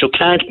year, but you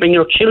can't bring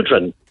your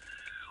children.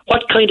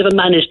 What kind of a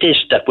man is this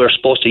that we're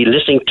supposed to be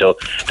listening to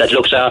that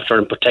looks after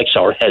and protects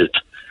our health?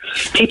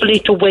 People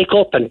need to wake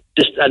up and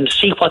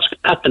see what's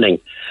happening.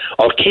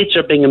 Our kids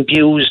are being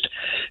abused.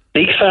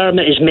 Big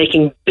Pharma is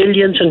making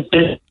billions and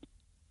billions.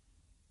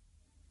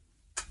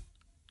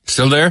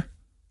 Still there?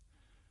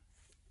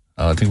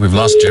 Oh, I think we've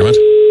lost Dermot.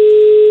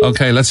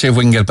 Okay, let's see if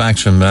we can get back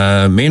to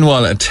him.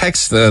 Meanwhile, a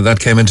text that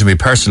came into me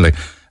personally,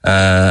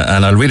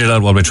 and I'll read it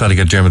out while we try to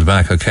get Dermot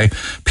back, okay?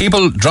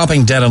 People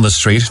dropping dead on the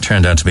street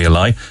turned out to be a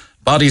lie.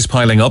 Bodies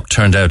piling up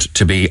turned out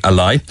to be a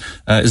lie.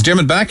 Is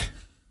Dermot back?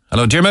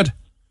 Hello, Dermot?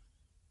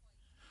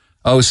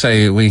 Oh,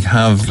 say, we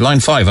have line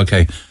 5,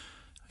 okay.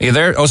 Are you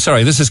there? Oh,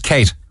 sorry, this is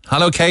Kate.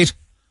 Hello, Kate.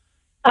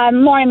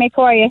 Morning, Mick,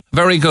 how are you?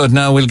 Very good.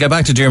 Now, we'll get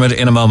back to Dermot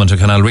in a moment,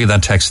 okay, and I'll read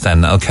that text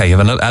then. Okay, you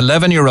have an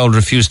 11-year-old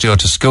refused to go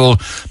to school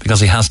because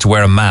he has to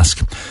wear a mask.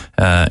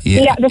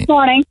 Yeah, this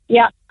morning,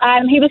 yeah.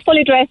 He was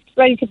fully dressed,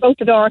 ready to go to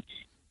the door.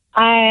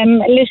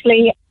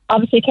 Literally,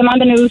 obviously, came on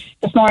the news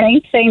this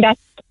morning saying that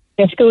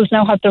the schools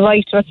now have the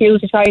right to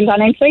refuse a child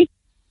on entry.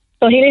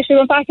 So he literally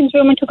went back in his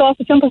room and took off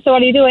his jumper. So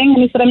what are you doing?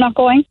 And he said, I'm not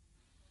going.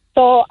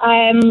 So,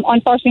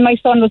 unfortunately, my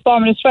son was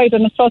born with a stride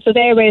and his throat was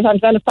airways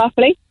aren't developed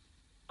properly.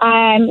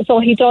 So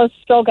he does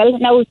struggle.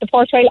 Now, the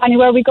poor child,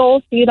 anywhere we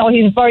go, you know,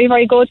 he's very,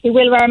 very good. He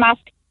will wear a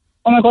mask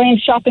when we're going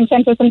into shopping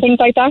centres and things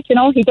like that, you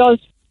know, he does,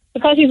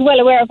 because he's well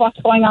aware of what's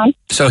going on.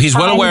 So he's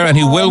well aware, and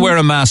he will wear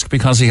a mask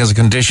because he has a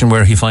condition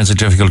where he finds it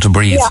difficult to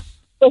breathe. Yeah,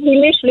 so he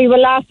literally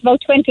will last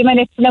about 20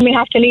 minutes and then we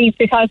have to leave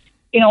because,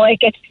 you know, he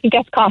gets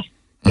caught.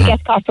 He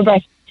gets caught for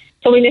breath.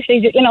 So we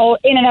literally, you know,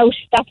 in and out,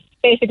 that's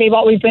basically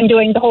what we've been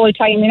doing the whole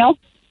time, you know.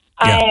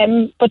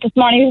 Yeah. But this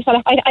morning he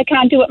said, I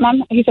can't do it,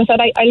 Mum. He just said,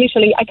 I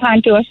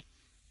can't do it.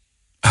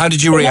 How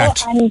did you react?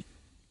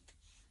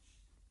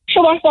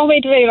 Sure, what way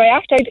did I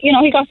react?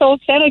 He got so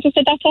upset. I just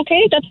said, that's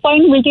okay, that's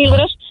fine, we'll deal with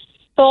it.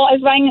 So I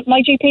rang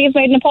my GP, has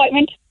made an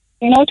appointment,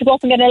 you know, to go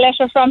up and get a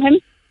letter from him.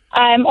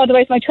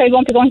 Otherwise my child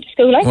won't be going to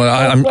school.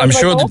 Well, I'm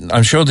sure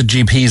the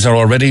GPs are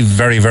already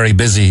very, very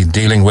busy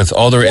dealing with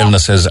other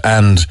illnesses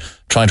and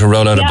trying to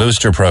roll out a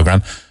booster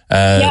program.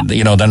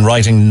 You know, than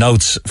writing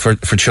notes for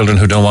children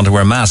who don't want to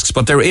wear masks.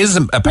 But there is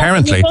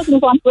apparently... He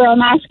doesn't want to wear a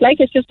mask,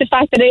 it's just the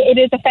fact that it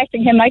is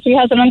affecting him, he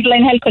has an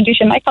underlying health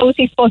condition, how is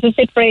he supposed to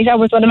sit for 8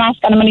 hours with a mask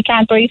on him when he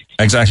can't breathe?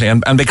 Exactly,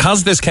 and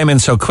because this came in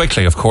so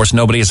quickly, of course,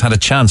 nobody has had a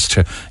chance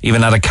to,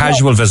 even at a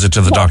casual visit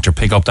to the doctor,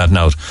 pick up that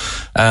note.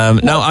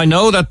 Now, I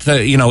know that,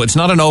 it's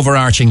not an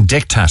overarching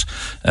diktat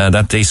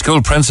that the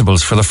school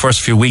principals, for the first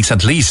few weeks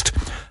at least,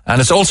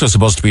 and it's also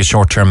supposed to be a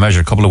short-term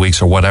measure, a couple of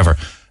weeks or whatever,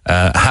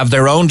 have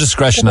their own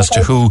discretion as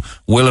to who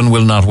will and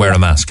will not wear a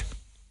mask.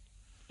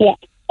 Yeah,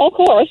 of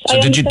course.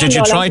 So did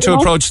you try to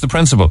approach the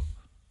principal?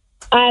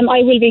 I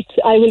will be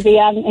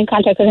in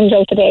contact with him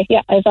Joe today.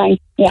 Yeah, I rang.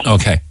 Yeah.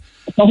 Okay.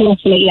 So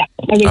hopefully, I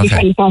will be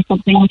trying to solve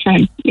something. I'll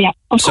try. Yeah,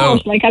 of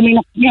course.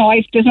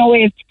 There's no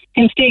way of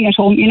him staying at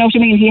home. You know what I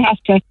mean? He has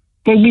to.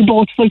 We're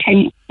both full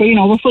time.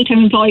 We're full time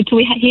employed, so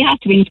he has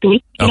to be in school.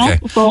 You know?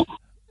 So.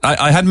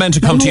 I had meant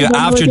to come to you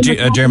after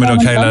Dermot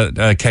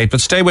O'Kayla, Kate,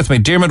 but stay with me.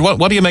 Dermot,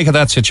 what do you make of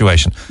that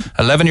situation?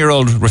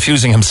 11-year-old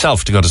refusing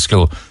himself to go to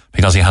school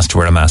because he has to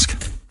wear a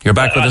mask. You're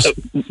back with us?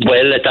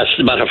 Well, that's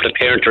a matter for the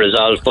parent to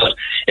resolve, but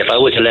if I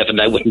was 11,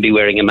 I wouldn't be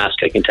wearing a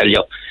mask, I can tell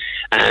you.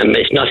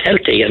 It's not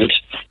healthy, and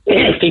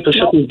people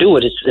shouldn't do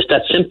it. It's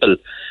that simple.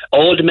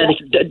 All the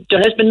medical... There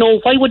has been no...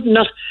 Why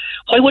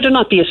would there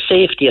not be a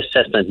safety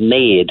assessment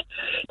made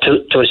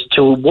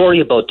to worry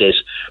about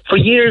this? For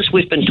years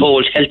we've been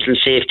told health and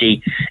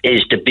safety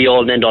is the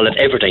be-all and end-all of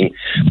everything,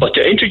 but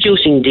they're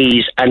introducing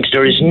these and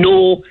there is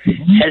no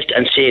health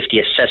and safety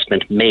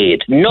assessment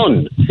made.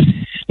 None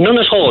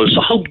at all.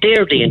 So how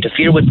dare they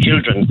interfere with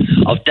children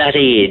of that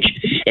age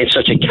in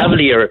such a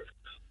cavalier,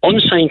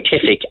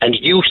 unscientific and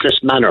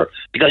useless manner,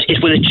 because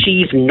it will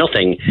achieve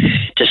nothing.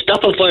 To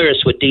stop a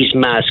virus with these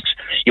masks,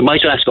 you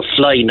might ask a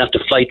fly not to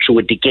fly through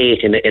a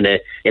gate in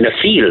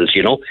a field,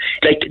 you know.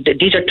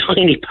 These are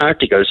tiny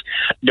particles.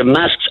 The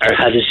masks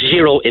have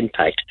zero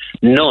impact,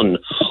 none.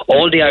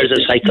 All they are is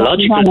a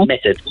psychological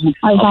method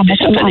of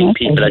disciplining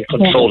people and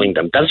controlling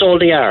them. That's all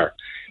they are.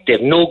 They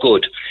have no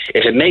good.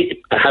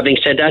 Having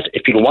said that,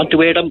 if people want to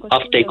wear them,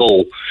 off they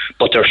go.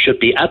 But there should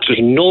be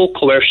absolutely no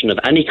coercion of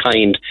any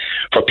kind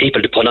for people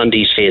to put on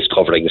these face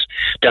coverings.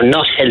 They're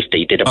not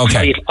healthy. They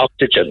deprive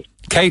oxygen.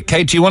 Kate,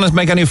 do you want to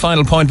make any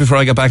final point before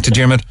I get back to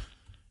Dermot?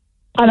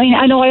 I mean,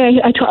 I know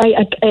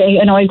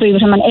I agree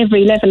with him on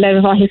every level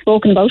of what he's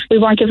spoken about. We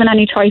weren't given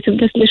any choice. It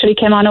just literally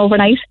came on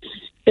overnight.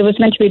 There was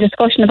meant to be a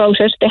discussion about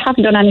it. They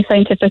haven't done any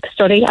scientific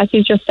study, as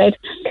you just said.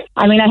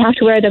 I mean, I have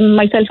to wear them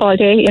myself all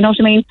day, you know what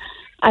I mean?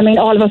 I mean,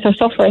 all of us are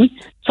suffering.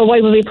 So why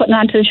would we put it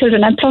on to the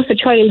children? And plus, the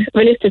child,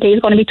 realistically,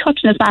 is going to be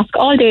touching his mask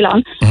all day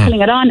long,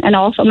 pulling it on and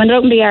off. And when they're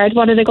out in the yard,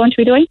 what are they going to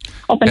be doing?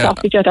 Up and off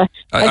each other.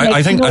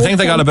 I think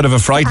they got a bit of a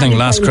frightening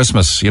last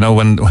Christmas, you know,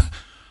 when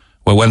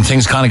Well, when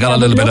things kind of got a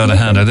little bit out of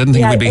hand, I didn't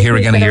think we'd be here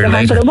again a year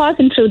later. But it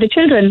wasn't through the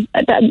children.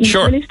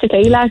 Sure.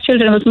 Realistically, last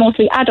children, it was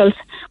mostly adults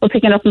were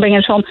picking up and bringing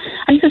it home.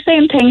 And it's the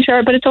same thing,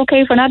 sure, but it's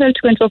okay for an adult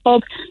to go into a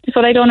pub. That's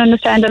what I don't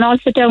understand. And all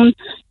sit down,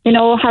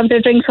 have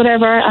their drinks,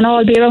 whatever, and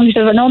all be around each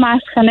other, no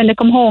masks, and then they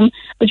come home.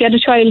 But yet a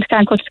child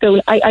can't go to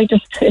school.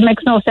 It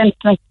makes no sense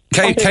to me.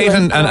 Kate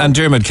and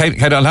Dermot,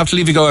 Kate, I'll have to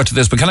leave you go after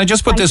this, but can I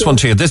just put this one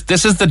to you?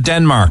 This is the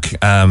Denmark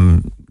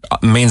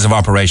means of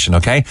operation,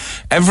 okay?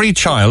 Every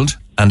child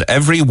and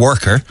every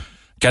worker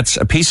gets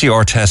a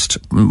PCR test,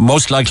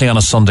 most likely on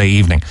a Sunday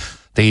evening.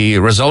 The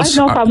results...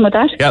 I have no problem with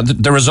that. Yeah,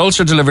 the results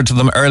are delivered to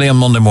them early on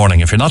Monday morning.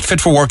 If you're not fit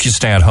for work, you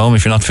stay at home.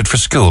 If you're not fit for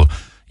school,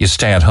 you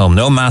stay at home.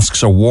 No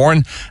masks are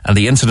worn, and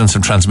the incidence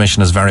of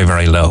transmission is very,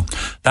 very low.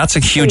 That's a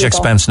huge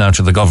expense now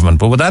to the government.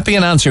 But would that be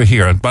an answer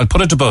here? I'll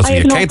put it to both of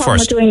you. Kate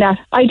first. I have no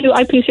problem with doing that.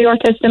 I PCR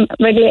test them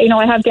regularly.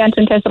 I have the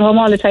antigen test at home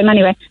all the time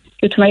anyway,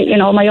 due to my,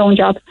 my own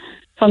job.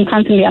 So I'm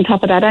constantly on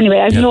top of that anyway.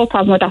 I have no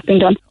problem with that being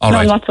done. All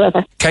right. None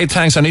whatsoever. Kate,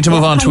 thanks. I need to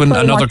move on to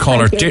another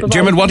caller.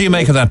 Dermot, what do you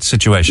make of that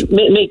situation?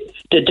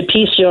 The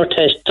PCR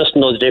test doesn't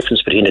know the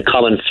difference between a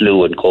common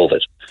flu and COVID.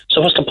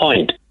 So what's the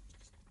point?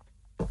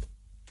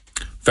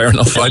 Fair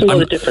enough.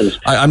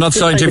 I'm not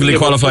scientifically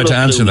qualified to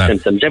answer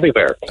that.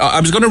 Everywhere.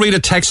 I was going to read a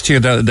text to you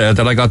that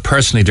I got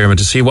personally, Dermot,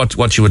 to see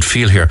what you would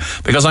feel here.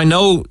 Because I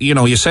know,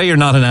 you say you're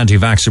not an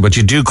anti-vaxxer, but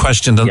you do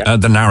question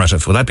the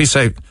narrative. Would that be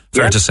fair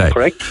to say?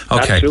 Correct.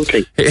 Okay.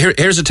 Absolutely.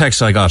 Here's a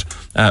text I got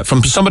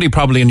from somebody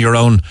probably in your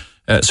own,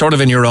 sort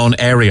of in your own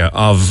area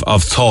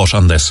of thought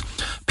on this.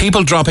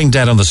 People dropping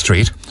dead on the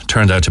street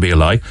turned out to be a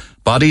lie.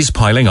 Bodies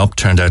piling up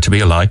turned out to be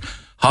a lie.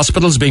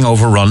 Hospitals being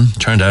overrun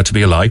turned out to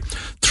be a lie.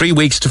 3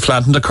 weeks to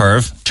flatten the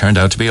curve turned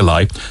out to be a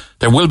lie.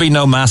 There will be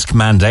no mask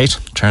mandate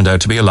turned out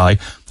to be a lie.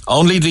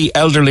 Only the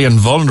elderly and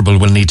vulnerable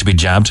will need to be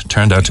jabbed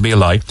turned out to be a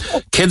lie.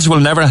 Kids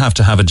will never have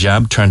to have a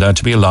jab turned out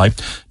to be a lie.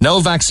 No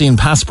vaccine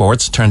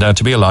passports turned out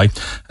to be a lie.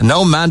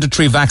 No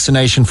mandatory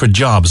vaccination for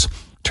jobs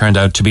turned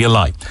out to be a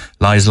lie.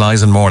 Lies,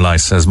 lies and more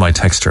lies, says my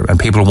texter. And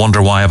people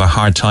wonder why I have a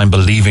hard time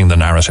believing the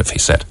narrative, he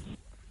said.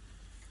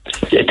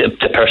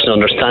 The person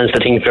understands the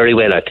thing very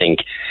well, I think.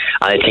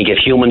 I think if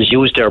humans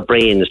use their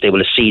brains, they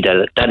will see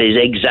that is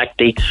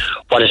exactly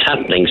what is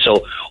happening.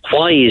 So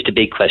why is the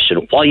big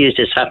question? Why is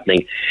this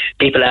happening?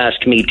 People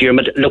ask me,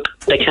 Dermot, look,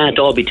 they can't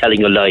all be telling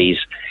you lies.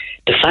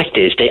 The fact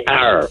is they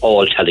are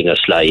all telling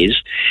us lies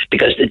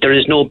because there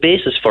is no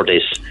basis for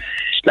this.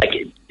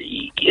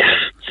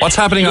 What's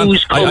happening on...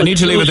 I need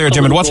to leave it there,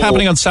 Jim. What's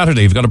happening on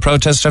Saturday? You've got a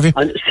protest, have you?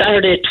 On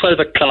Saturday at 12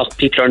 o'clock,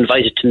 people are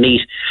invited to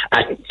meet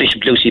at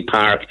Bishop Lucy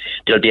Park.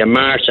 There'll be a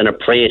march and a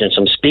parade and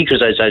some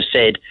speakers, as I've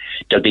said.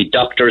 There'll be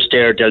doctors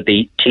there, there'll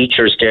be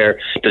teachers there,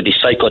 there'll be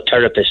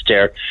psychotherapists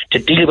there to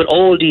deal with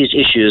all these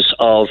issues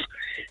of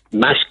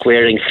mask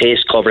wearing,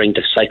 face covering,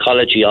 the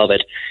psychology of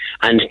it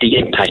and the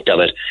impact of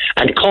it,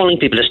 and calling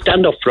people to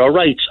stand up for our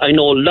rights. I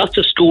know lots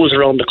of schools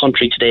around the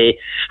country today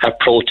have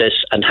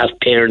protests and have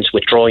parents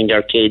withdrawing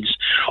their kids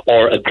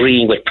or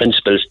agreeing with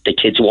principals the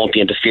kids won't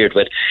be interfered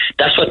with.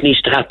 That's what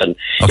needs to happen.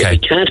 Okay.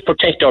 If we can't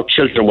protect our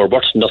children, we're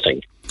worth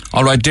nothing.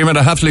 All right, Dermot,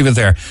 I have to leave it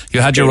there.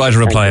 You had your right to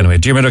reply anyway.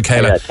 Dermot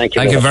O'Kayla, thank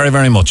you very,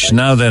 very much. Thanks.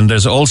 Now then,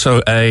 there's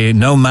also a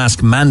no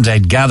mask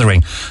mandate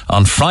gathering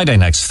on Friday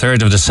next,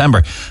 3rd of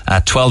December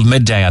at 12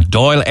 midday at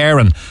Doyle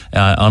Aaron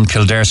on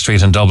Kildare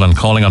Street in Dublin,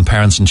 calling on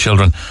parents and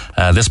children.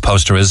 This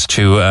poster is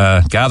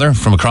to gather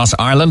from across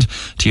Ireland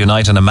to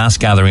unite in a mass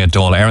gathering at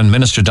Doyle Aaron.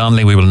 Minister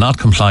Donnelly, we will not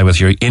comply with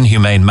your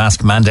inhumane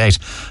mask mandate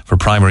for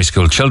primary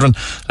school children.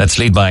 Let's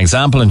lead by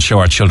example and show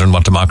our children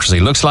what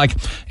democracy looks like.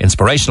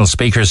 Inspirational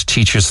speakers,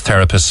 teachers,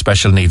 therapists,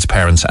 special needs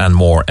parents and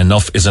more.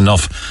 Enough is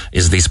Enough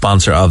is the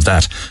sponsor of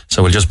that.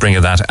 So we'll just bring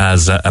you that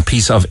as a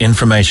piece of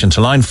information.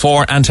 To line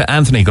 4 and to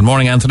Anthony. Good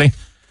morning, Anthony.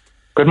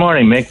 Good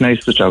morning, Mick.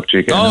 Nice to talk to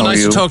you again. Oh,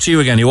 nice to talk to you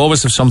again. You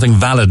always have something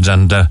valid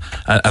and a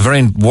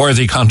very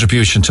worthy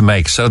contribution to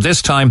make. So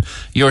this time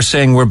you're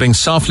saying we're being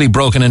softly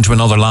broken into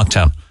another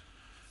lockdown.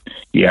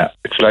 Yeah,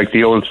 it's like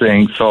the old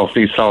saying,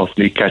 softly,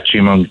 softly,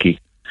 catchy monkey.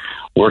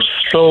 We're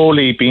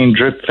slowly being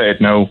drip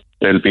fed now.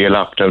 There'll be a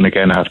lockdown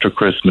again after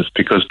Christmas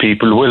because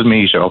people will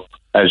meet up,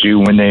 as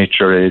human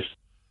nature is,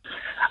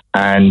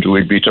 and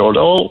we'll be told,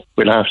 oh,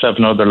 we'll have to have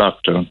another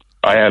lockdown.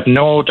 I have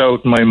no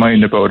doubt in my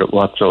mind about it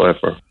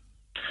whatsoever.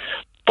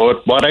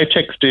 But what I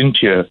text into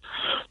you,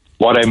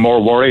 what I'm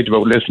more worried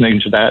about listening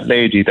to that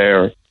lady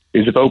there,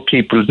 is about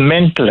people's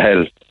mental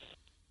health.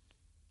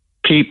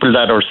 People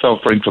that are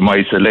suffering from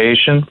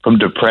isolation, from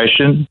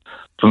depression,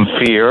 from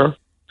fear.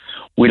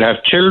 We'll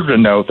have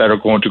children now that are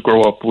going to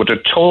grow up with a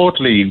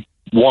totally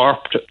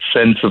warped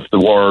sense of the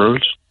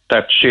world,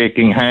 that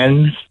shaking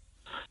hands,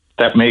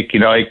 that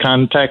making eye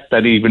contact,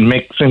 that even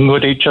mixing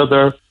with each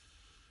other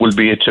will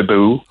be a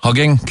taboo.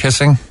 Hugging,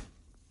 kissing.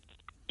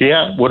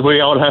 Yeah, would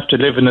we all have to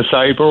live in a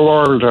cyber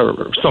world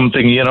or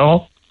something, you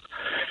know?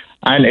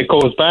 And it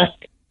goes back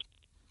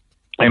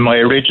in my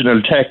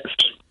original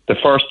text, the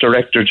first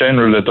Director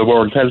General of the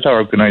World Health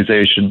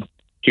Organization,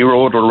 he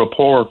wrote a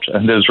report,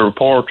 and his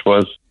report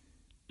was,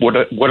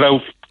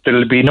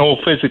 there'll be no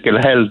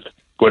physical health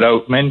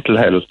without mental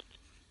health.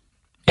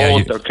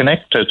 They're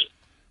connected.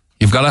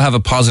 You've got to have a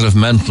positive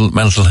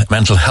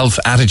mental health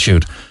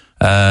attitude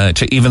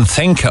to even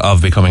think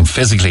of becoming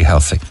physically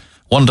healthy.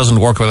 One doesn't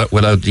work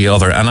without the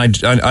other. And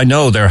I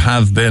know there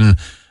have been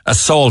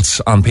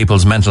assaults on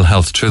people's mental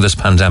health through this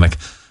pandemic.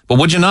 But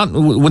would you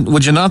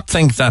not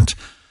think that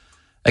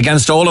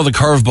against all of the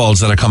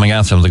curveballs that are coming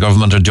at them, the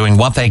government are doing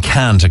what they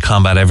can to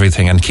combat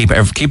everything and keep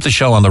the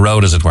show on the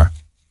road, as it were?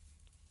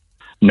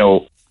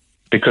 No,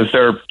 because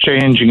they're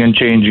changing and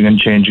changing and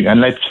changing.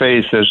 And let's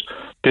face it,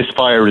 this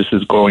virus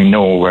is going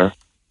nowhere.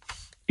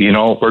 You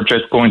know, we're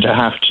just going to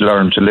have to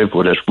learn to live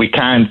with it. We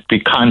can't be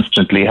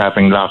constantly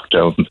having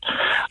lockdowns.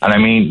 And I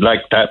mean,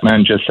 like that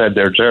man just said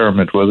there,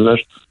 Dermot, was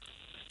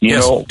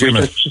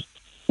it?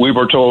 We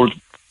were told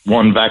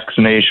one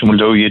vaccination will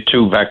do you,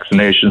 2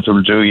 vaccinations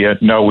will do you.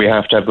 Now we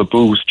have to have a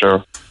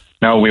booster.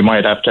 Now we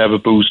might have to have a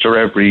booster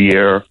every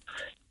year.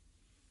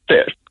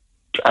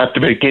 At the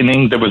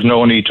beginning, there was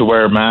no need to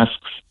wear masks.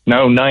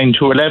 Now 9 to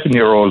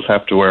 11-year-olds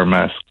have to wear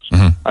masks.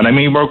 Mm-hmm. And I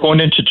mean, we're going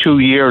into 2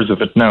 years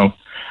of it now.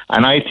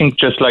 And I think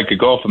just like a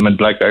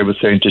government, like I was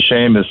saying to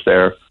Seamus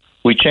there,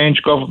 we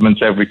change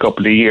governments every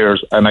couple of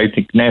years, and I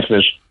think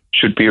NPHET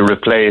should be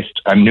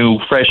replaced, and new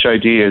fresh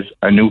ideas,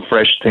 and new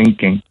fresh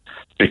thinking,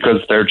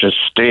 because they're just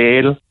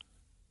stale.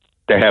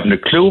 They haven't a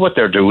clue what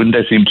they're doing.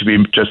 They seem to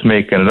be just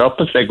making it up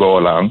as they go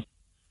along.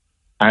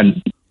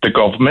 And the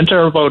government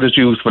are about as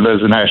useful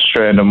as an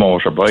ashtray and a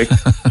motorbike.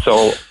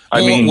 So,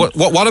 I mean...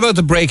 What about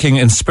the breaking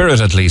in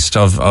spirit, at least,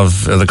 of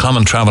the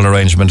common travel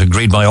arrangement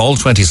agreed by all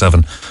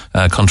 27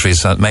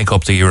 countries that make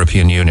up the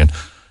European Union?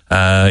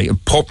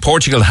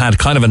 Portugal had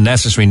kind of a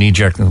necessary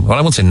knee-jerk... Well, I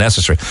won't say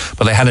necessary,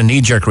 but they had a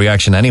knee-jerk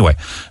reaction anyway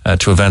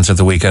to events at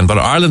the weekend. But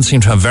Ireland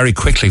seemed to have very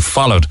quickly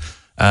followed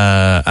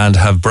and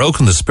have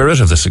broken the spirit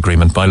of this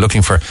agreement by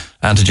looking for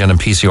antigen and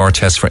PCR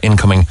tests for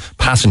incoming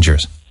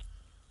passengers.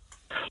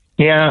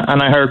 Yeah,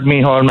 and I heard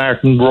Micheál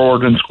Martin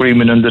roared and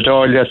screaming in the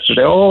Dáil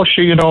yesterday. Oh,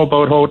 you know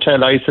about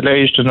hotel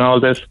isolation and all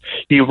this.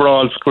 You were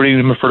all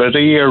screaming for it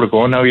a year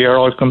ago. Now you're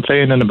all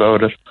complaining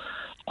about it.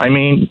 I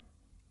mean,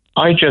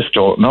 I just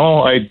don't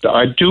know. I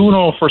do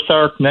know for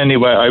certain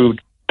anyway. I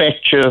would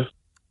bet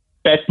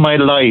my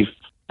life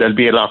there'll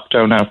be a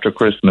lockdown after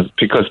Christmas,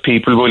 because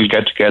people will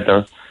get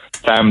together.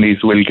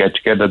 Families will get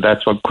together.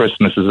 That's what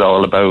Christmas is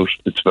all about.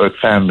 It's about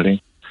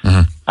family.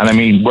 Mm-hmm. And I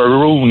mean, we're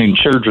ruining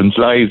children's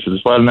lives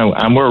as well now,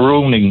 and we're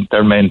ruining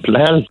their mental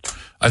health.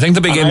 I think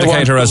the big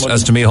indicator, as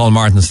to Micheál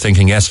Martin's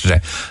thinking yesterday,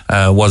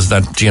 was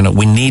that,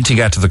 we need to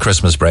get to the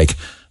Christmas break,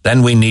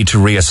 then we need to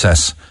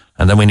reassess,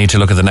 and then we need to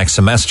look at the next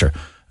semester.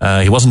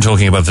 He wasn't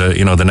talking about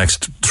the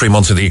next 3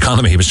 months of the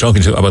economy. He was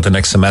talking about the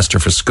next semester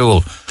for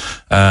school.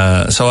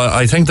 So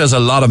I think there's a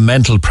lot of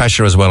mental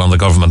pressure as well on the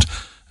government,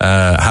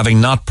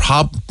 having not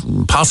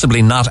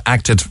possibly not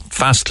acted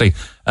fastly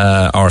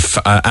or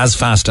as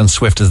fast and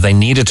swift as they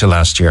needed to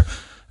last year,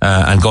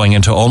 and going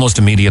into almost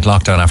immediate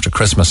lockdown after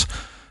Christmas.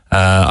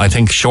 I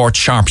think short,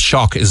 sharp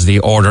shock is the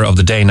order of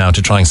the day now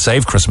to try and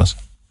save Christmas.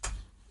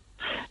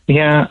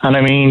 Yeah, and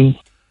I mean,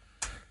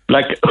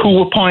 like,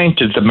 who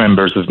appointed the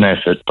members of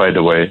NPHET, by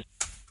the way?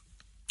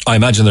 I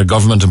imagine they're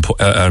government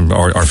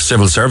or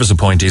civil service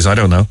appointees. I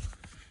don't know.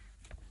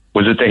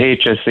 Was it the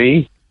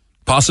HSE?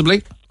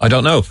 Possibly. I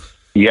don't know.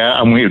 Yeah,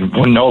 and we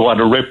know what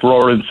a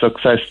rip-roaring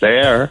success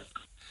they are.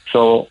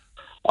 So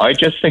I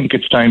just think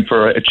it's time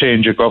for a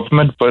change of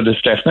government, but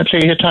it's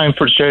definitely a time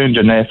for change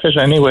in NPHET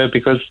anyway,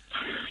 because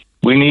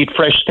we need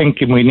fresh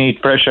thinking, we need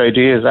fresh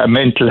ideas, and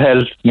mental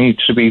health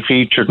needs to be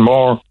featured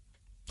more.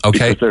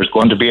 Okay. Because there's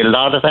going to be a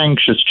lot of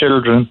anxious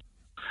children,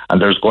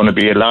 and there's going to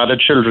be a lot of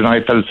children.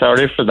 I felt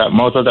sorry for that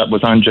mother that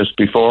was on just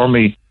before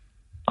me.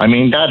 I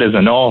mean, that is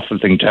an awful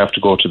thing to have to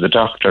go to the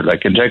doctor,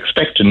 like, and to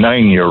expect a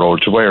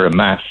 9-year-old to wear a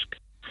mask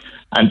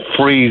and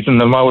freezing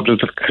them out of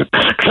the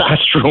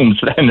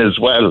classrooms then as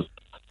well.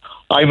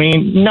 I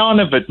mean, none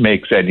of it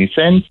makes any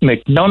sense,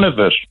 Mick. None of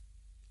it.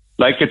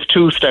 Like, it's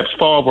 2 steps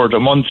forward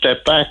and 1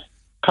 step back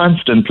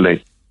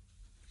constantly.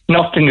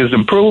 Nothing is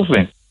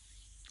improving.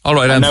 All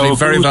right, Anthony,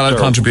 very valid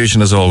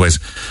contribution as always.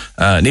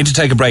 Need to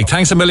take a break.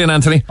 Thanks a million,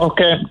 Anthony.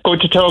 Okay,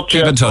 good to talk to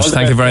you. Keep in touch.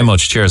 Thank you very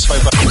much. Cheers.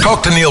 Bye-bye.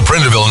 Talk to Neil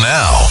Prendeville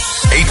now.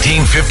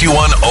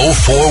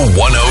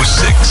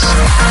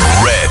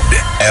 1851-04-106. Red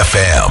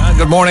FM.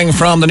 Good morning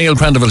from the Neil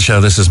Prendeville Show.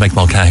 This is Mick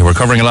Mulcahy. We're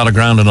covering a lot of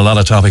ground and a lot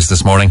of topics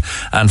this morning.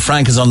 And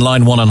Frank is on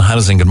line 1 on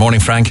housing. Good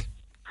morning, Frank.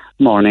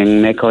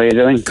 Morning, Mick. How are you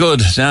doing?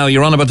 Good. Now,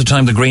 you're on about the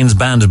time the Greens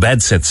banned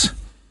bed sits.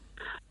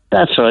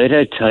 That's right.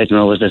 I don't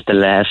know, was this the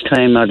last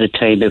time or the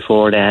time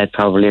before? They had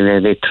probably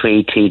maybe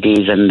 3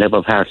 TDs and they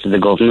were part of the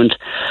government.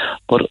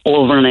 But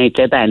overnight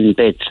they banned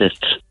bed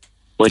sits.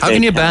 How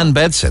can you ban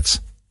bed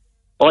sits?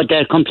 Oh,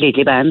 they're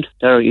completely banned.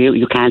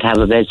 You can't have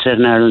a bed sit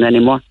in Ireland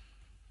anymore.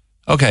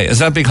 Okay, is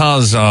that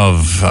because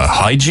of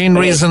hygiene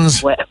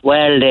reasons?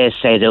 Well, they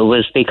said it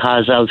was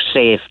because of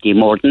safety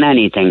more than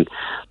anything.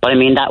 But I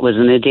mean, that was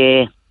in a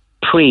day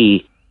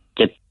pre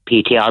the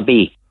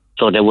PTRB.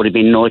 So there would have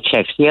been no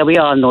checks. Yeah, we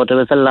all know there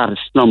was a lot of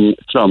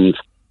slums.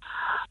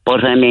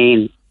 But I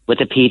mean, with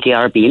the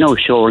PTRB,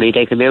 surely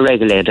they could be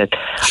regulated.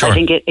 Sure. I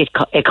think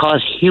it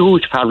caused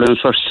huge problems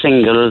for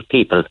single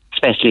people,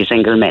 especially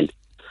single men.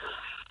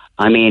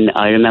 I mean,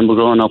 I remember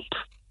growing up,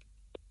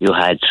 you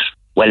had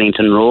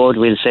Wellington Road,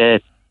 we'll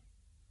say,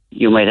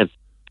 you might have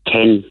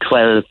 10,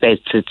 12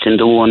 bedsits in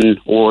the one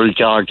old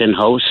Georgian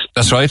house.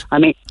 That's right. I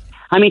mean,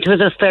 it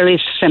was a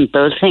very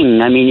simple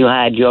thing. I mean, you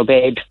had your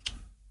bed,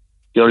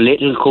 your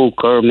little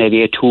cooker,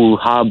 maybe a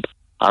 2-hob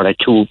or a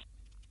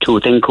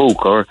 2-thing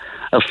cooker,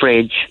 a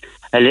fridge,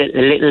 a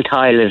little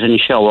toilet and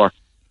shower,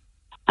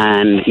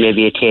 and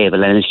maybe a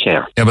table and a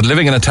chair. Yeah, but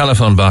living in a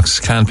telephone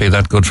box can't be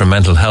that good for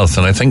mental health.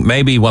 And I think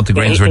maybe what the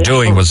Greens were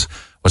doing was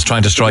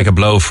trying to strike a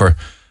blow for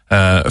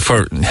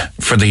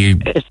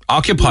the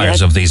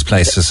occupiers of these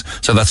places,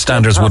 so that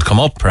standards would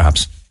come up,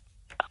 perhaps.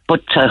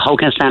 But how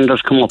can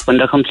standards come up when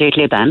they're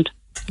completely banned?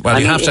 Well,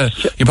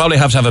 you probably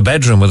have to have a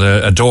bedroom with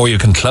a door you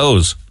can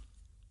close.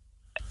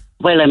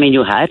 Well, I mean,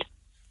 you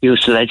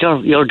still had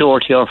your door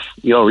to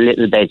your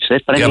little bed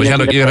slip. But you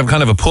had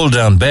kind of a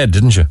pull-down bed,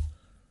 didn't you?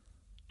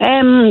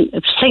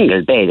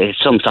 Single bed,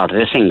 some sort of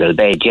a single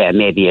bed, yeah.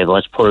 Maybe it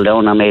was pulled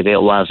down or maybe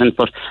it wasn't.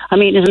 But, I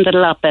mean, isn't it a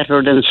lot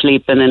better than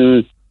sleeping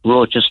in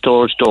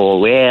Rochestore's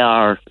doorway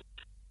or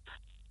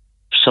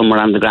somewhere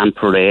on the Grand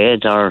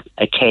Parade or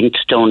a tent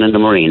down in the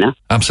marina?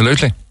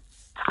 Absolutely.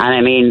 And,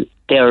 I mean,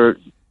 they were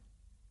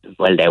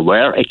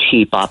a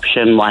cheap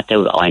option.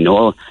 I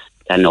know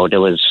there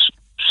was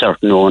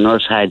certain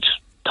owners had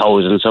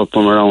thousands of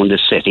them around the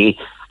city,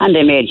 and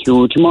they made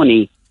huge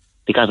money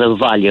because of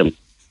volume,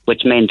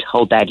 which meant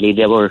how badly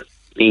they were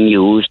being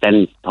used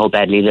and how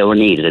badly they were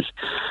needed.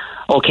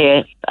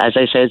 Okay, as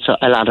I said, so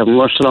a lot of them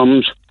were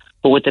slums,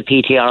 but with the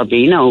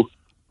PTRB now,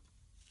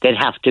 they'd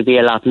have to be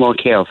a lot more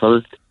careful,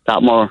 a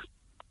lot more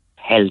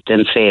health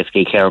and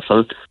safety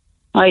careful.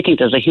 I think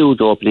there's a huge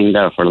opening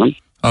there for them.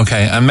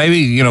 Okay, and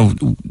maybe,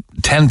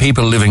 10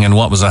 people living in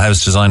what was a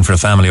house designed for a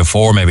family of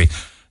 4, maybe,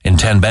 in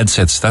 10 bed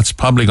sits, that's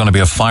probably going to be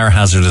a fire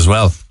hazard as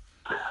well.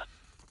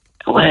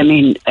 Well, I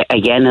mean,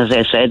 again, as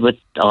I said, with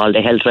all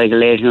the health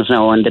regulations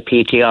now and the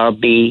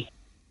PTRB,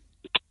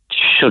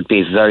 should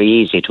be very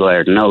easy to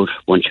iron out.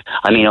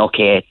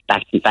 Okay,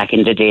 back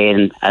in the day,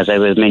 and as I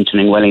was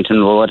mentioning Wellington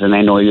Road, and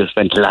I know you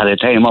spent a lot of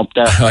time up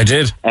there. I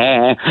did.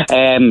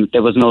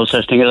 There was no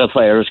such thing as a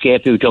fire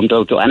escape. You jumped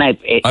out to, and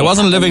I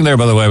wasn't living there,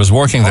 by the way. I was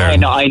working there. I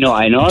know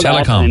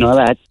that. I know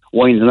that.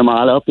 Winding them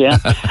all up, yeah.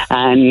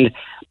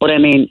 But I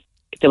mean,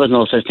 there was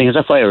no such thing as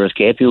a fire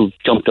escape. You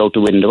jumped out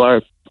the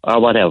window or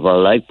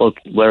whatever, but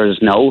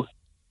whereas now,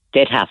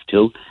 they'd have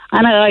to.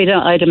 And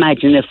I'd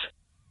imagine if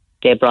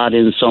they brought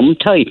in some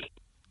type,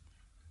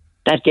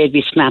 that they'd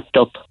be snapped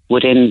up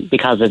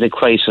because of the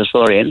crisis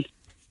we're in.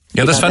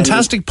 Yeah, there's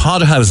fantastic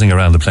pod housing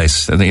around the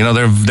place.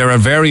 There are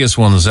various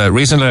ones.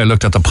 Recently I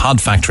looked at the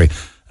Pod Factory,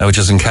 which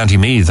is in County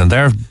Meath, and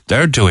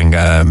they're doing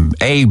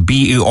A,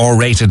 B, or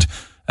rated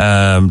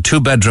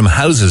 2-bedroom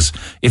houses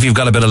if you've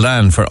got a bit of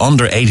land for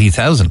under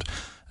 80,000.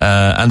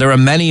 And there are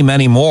many,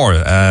 many more,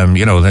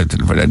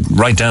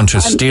 right down to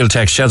steel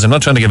tech sheds. I'm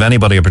not trying to give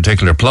anybody a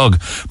particular plug,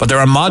 but there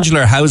are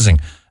modular housing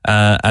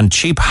and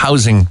cheap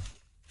housing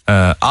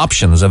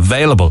options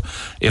available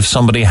if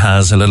somebody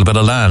has a little bit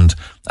of land.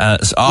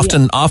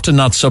 Often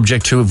not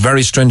subject to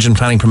very stringent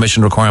planning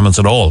permission requirements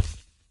at all.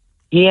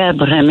 Yeah,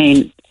 but I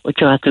mean, what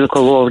you have to look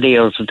over the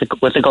years with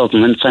the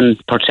governments,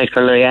 and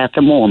particularly at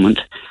the moment,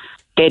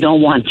 they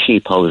don't want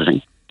cheap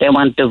housing. They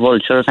want the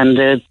vultures and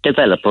the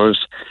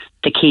developers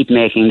to keep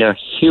making their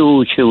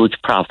huge, huge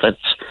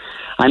profits.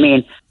 I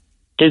mean,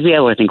 did we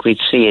ever think we'd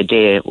see a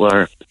day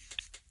where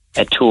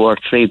a 2 or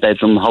 3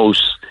 bedroom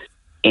house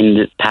in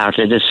the part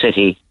of the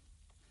city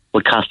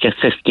would cost you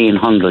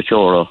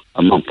 €1,500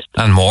 a month?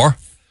 And more?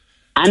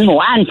 And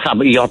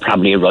you're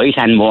probably right,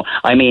 and more.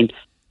 I mean,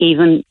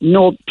 even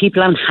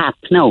people on HAP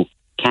now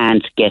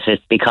can't get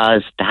it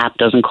because the HAP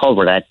doesn't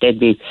cover that. They'd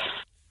be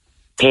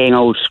paying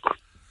out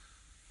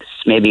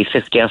maybe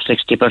 50 or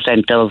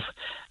 60% of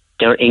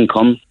their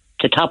income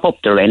to top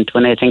up the rent,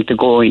 when I think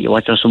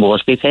what they're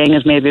supposed to be paying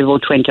is maybe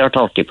about 20 or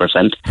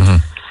 30%.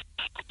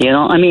 Mm-hmm.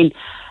 I mean,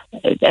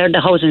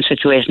 the housing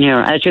situation here,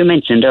 as you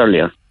mentioned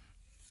earlier,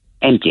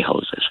 empty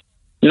houses.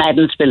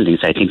 Madden's buildings,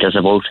 I think there's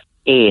about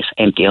 8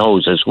 empty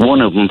houses,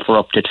 one of them for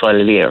up to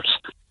 12 years.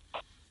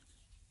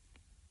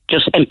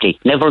 Just empty,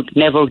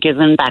 never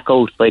given back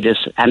out by this,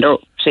 and their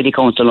city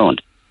council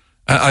owned.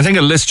 I think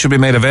a list should be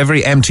made of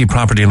every empty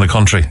property in the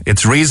country.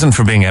 Its reason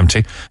for being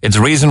empty, its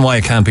reason why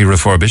it can't be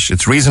refurbished,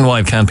 its reason why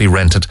it can't be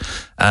rented,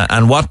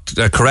 and what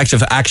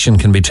corrective action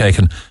can be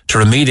taken to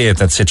remediate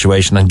that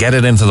situation and get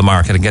it into the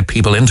market and get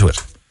people into it.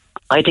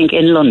 I think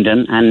in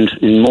London and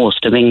in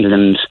most of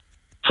England,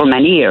 for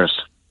many years,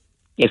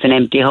 if an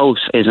empty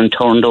house isn't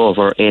turned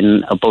over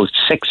in about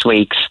 6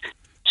 weeks,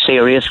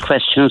 serious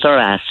questions are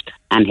asked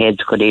and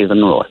heads could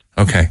even roll.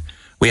 Okay.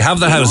 We have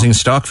the housing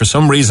stock. For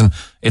some reason,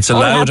 it's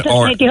allowed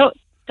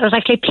there's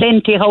actually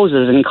plenty of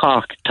houses in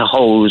Cork to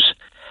house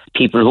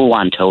people who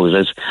want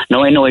houses.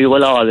 Now, I know you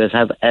will always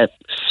have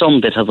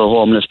some bit of a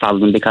homeless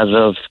problem because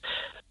of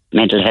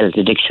mental health,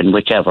 addiction,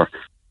 whichever.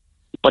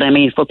 But I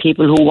mean, for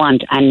people who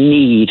want and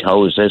need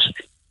houses,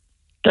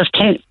 there's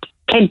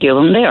plenty of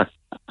them there.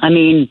 I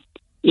mean,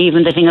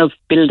 even the thing of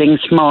building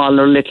small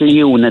or little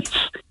units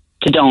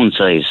to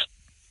downsize.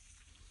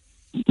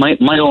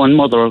 My own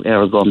mother,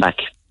 going back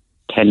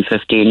 10,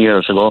 15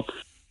 years ago,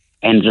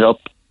 ended up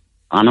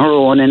on her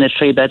own in a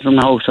 3-bedroom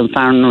house in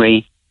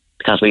Farnry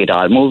because we had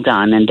all moved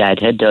on and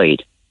Dad had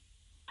died.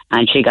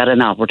 And she got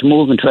an offer to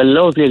move into a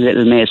lovely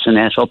little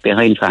masonette up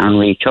behind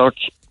Farnry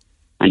Church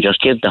and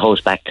just give the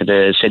house back to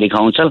the city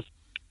council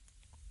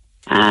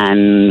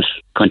and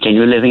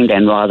continue living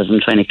then rather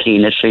than trying to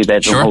clean a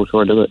 3-bedroom house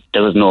where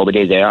there was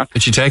nobody there.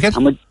 Did she take it?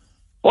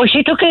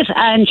 She took it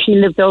and she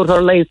lived out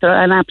her life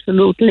there and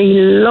absolutely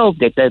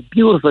loved it. A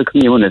beautiful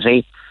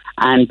community.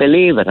 And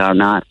believe it or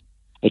not,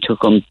 it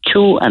took them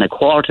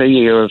 2.25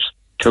 years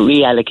to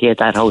reallocate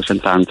that house in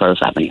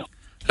Farnforest Avenue.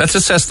 Let's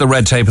assess the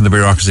red tape and the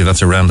bureaucracy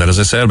that's around that. As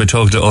I said, I'll be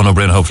talking to Owen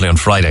O'Brien hopefully on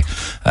Friday.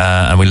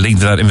 And we'll leave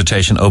that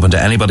invitation open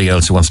to anybody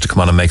else who wants to come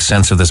on and make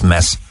sense of this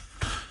mess.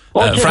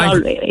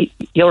 Frank,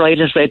 you're right,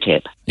 it's red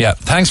tape. Yeah,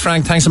 thanks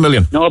Frank, thanks a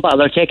million. No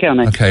bother, take care,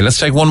 mate. Okay, let's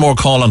take one more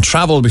call on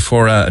travel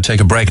before I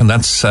take a break, and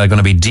that's going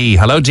to be Dee.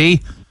 Hello,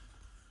 Dee.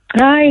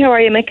 Hi, how are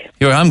you, Mick?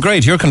 I'm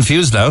great. You're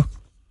confused though.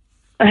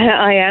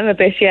 I am a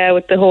bit, yeah,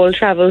 with the whole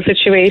travel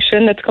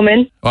situation that's come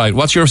in. All right,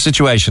 what's your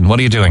situation? What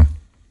are you doing?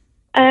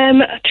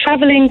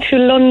 Travelling to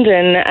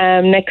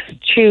London next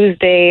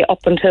Tuesday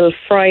up until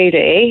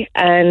Friday,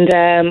 and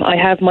I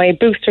have my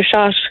booster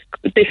shot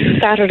this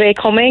Saturday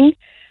coming,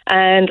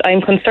 and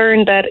I'm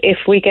concerned that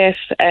if we get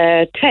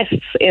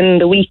tests in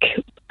the week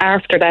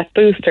after that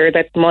booster,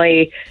 that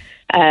my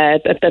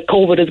that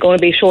COVID is going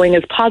to be showing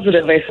as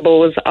positive, I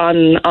suppose,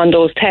 on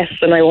those tests,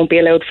 and I won't be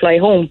allowed to fly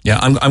home. Yeah,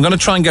 I'm going to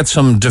try and get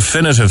some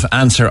definitive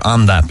answer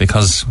on that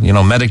because,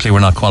 medically we're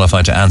not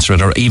qualified to answer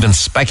it or even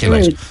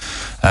speculate.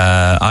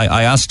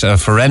 I asked a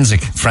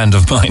forensic friend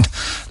of mine,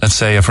 let's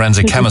say a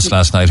forensic chemist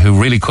last night, who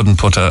really couldn't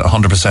put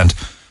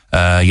 100%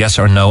 yes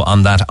or no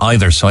on that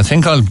either. So I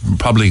think I'll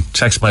probably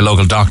text my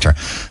local doctor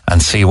and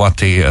see what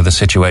the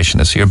situation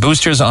is. So your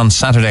booster's on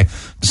Saturday,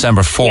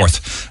 December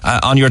 4th.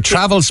 On your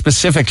travel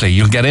specifically,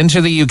 you'll get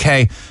into the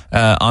UK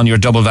on your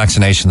double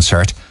vaccination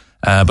cert,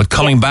 but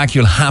coming back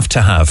you'll have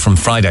to have from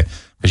Friday,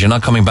 because you're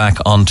not coming back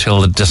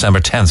until December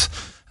 10th.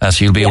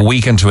 So you'll be a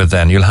week into it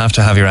then. You'll have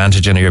to have your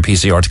antigen or your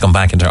PCR to come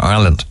back into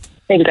Ireland.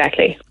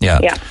 Exactly. Yeah.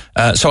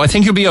 So I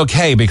think you'll be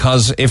okay,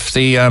 because if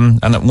and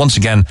once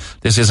again,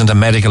 this isn't a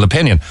medical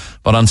opinion,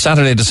 but on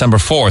Saturday, December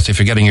 4th, if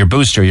you're getting your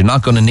booster, you're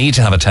not going to need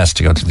to have a test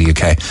to go to the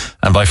UK.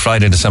 And by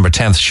Friday, December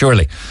 10th,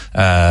 surely,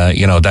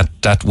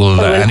 that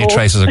will, any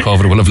traces of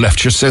COVID will have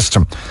left your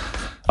system,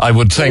 I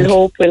would think.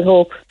 We'll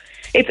hope.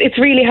 It's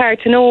really hard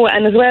to know,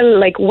 and as well,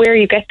 like, where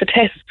you get the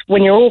test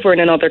when you're over in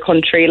another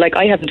country. Like,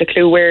 I haven't a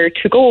clue where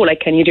to go.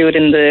 Like, can you do it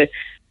in the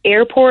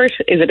airport?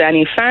 Is it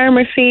any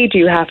pharmacy? Do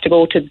you have to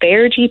go to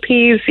their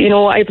GPs?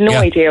 I have no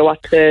idea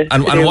what to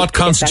and what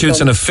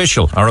constitutes an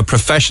official or a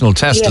professional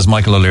test, as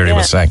Michael O'Leary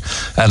was saying.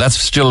 That's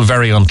still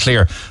very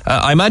unclear.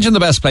 I imagine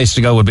the best place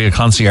to go would be a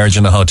concierge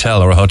in a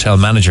hotel or a hotel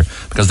manager,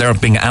 because they're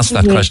being asked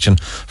that question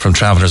from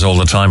travellers all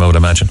the time, I would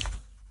imagine.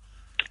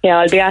 Yeah,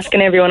 I'll be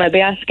asking everyone. I'll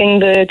be asking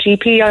the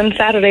GP on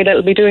Saturday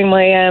that'll be doing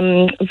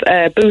my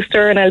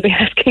booster, and I'll be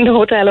asking the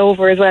hotel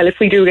over as well if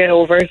we do get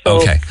over. So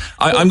okay,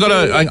 I'm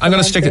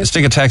gonna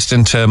stick a text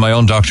into my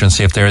own doctor and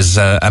see if there is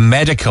a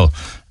medical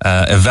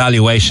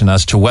evaluation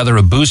as to whether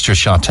a booster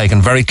shot taken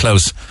very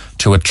close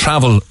to a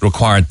travel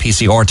required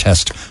PCR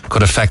test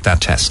could affect that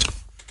test.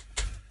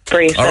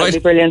 Great, all right.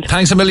 That'd be brilliant.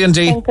 Thanks a million,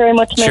 Dee. Thanks very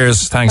much, Nick.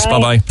 Cheers. Thanks.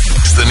 Bye-bye.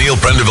 It's the Neil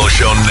Prendeville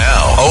Show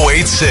now.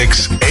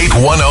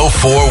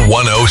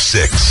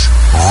 086-8104-106.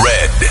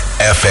 Red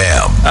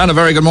FM. And a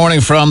very good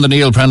morning from the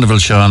Neil Prendeville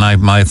Show.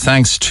 And my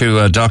thanks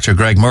to Dr.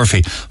 Greg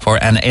Murphy for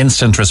an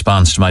instant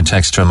response to my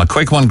text to him. A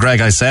quick one,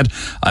 Greg. I said,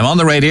 I'm on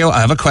the radio.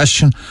 I have a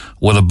question.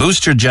 Will a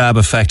booster jab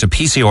affect a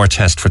PCR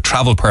test for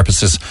travel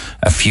purposes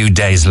a few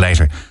days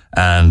later?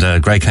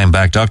 And Greg came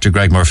back, Dr.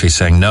 Greg Murphy,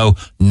 saying no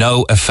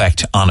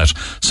effect on it.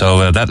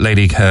 So that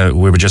lady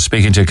we were just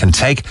speaking to can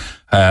take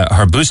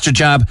her booster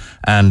jab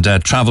and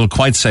travel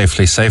quite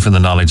safely, safe in the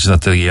knowledge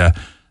that the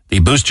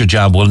booster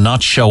jab will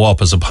not show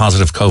up as a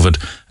positive COVID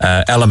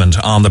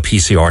element on the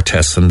PCR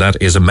test. And that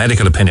is a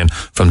medical opinion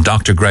from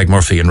Dr. Greg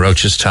Murphy in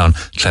Rochestown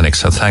Clinic.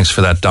 So thanks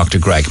for that, Dr.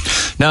 Greg.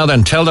 Now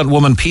then, tell that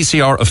woman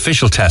PCR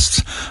official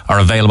tests are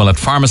available at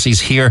pharmacies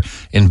here,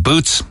 in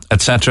Boots,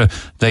 etc.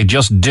 They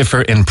just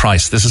differ in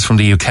price. This is from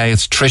the UK.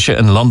 It's Tricia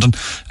in London,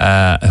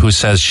 who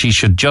says she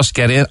should just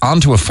get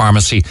onto a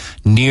pharmacy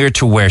near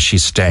to where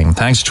she's staying.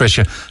 Thanks,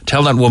 Tricia.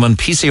 Tell that woman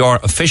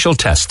PCR official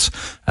tests.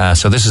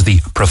 So this is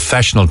the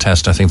professional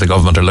test I think the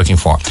government are looking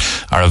for,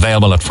 are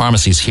available at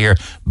pharmacies here,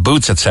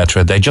 Boots,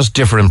 etc. They just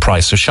differ in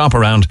price. So shop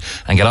around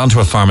and get onto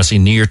a pharmacy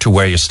near to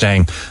where you're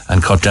staying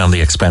and cut down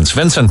the expense.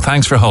 Vincent,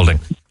 thanks for holding.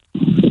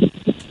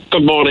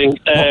 Good morning,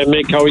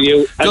 Mick. How are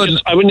you? I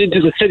went into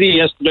the city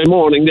yesterday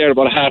morning there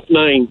about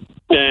 9:30,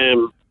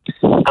 and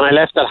I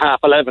left at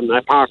 11:30.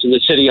 I parked in the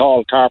City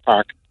Hall car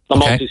park, the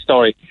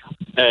multi-story.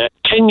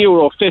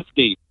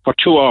 €10.50 for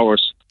 2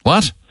 hours.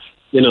 What?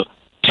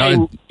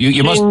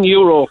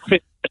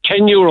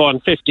 €10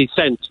 and 50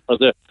 cents for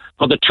the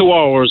 2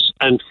 hours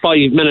and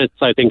 5 minutes.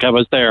 I think I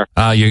was there.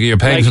 You're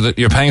paying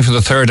for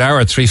the third hour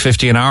at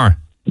 $3.50 an hour.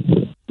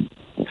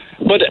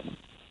 But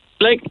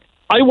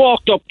I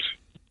walked up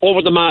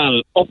over the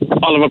mall, up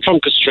Oliver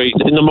Plunkett Street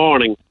in the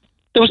morning.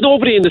 There was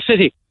nobody in the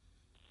city.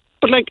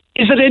 But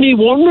is it any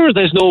wonder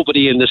there's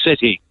nobody in the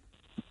city?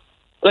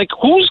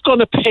 Who's going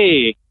to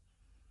pay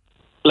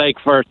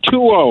for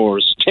 2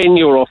 hours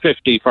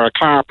 €10.50 for a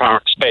car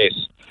park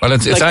space? Well,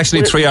 it's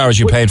actually 3 hours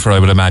you paid for, I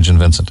would imagine,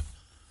 Vincent.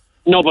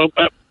 No, but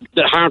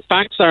the hard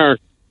facts are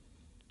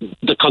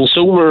the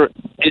consumer.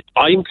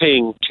 I'm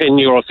paying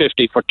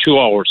 €10.50 for 2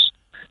 hours.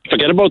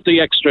 Forget about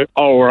the extra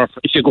hour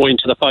if you go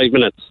into the 5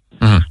 minutes.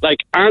 Mm-hmm.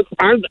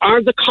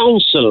 Are the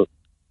council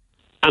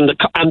and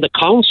the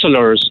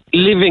councillors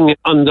living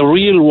on the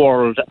real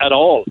world at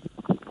all?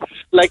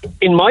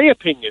 In my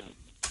opinion,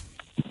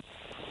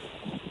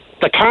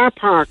 the car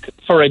park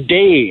for a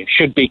day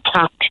should be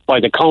capped by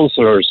the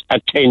councillors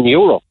at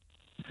 €10.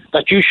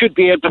 That you should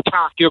be able to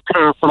park your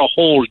car for a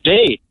whole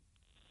day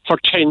for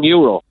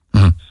 €10.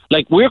 Mm-hmm.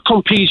 We're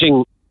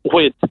competing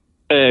with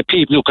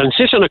people who can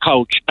sit on a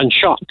couch and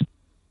shop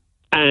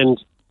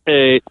and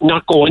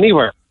not go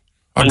anywhere.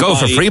 Or go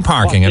for free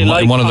parking in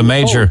one of the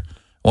major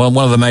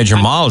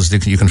malls.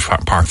 You can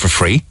park for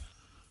free.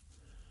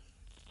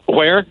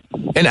 Where?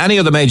 In any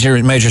of the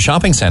major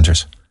shopping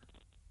centres.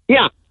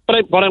 Yeah,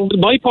 but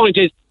my point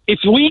is, if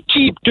we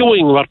keep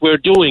doing what we're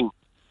doing,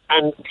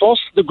 and plus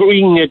the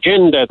green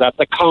agenda that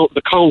the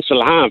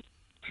council have,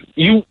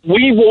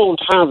 we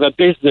won't have a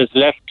business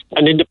left,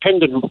 an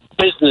independent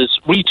business,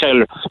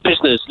 retailer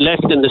business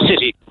left in the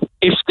city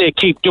if they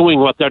keep doing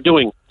what they're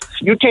doing.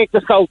 You take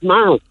the South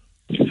Mall.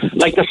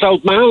 The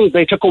South Mall,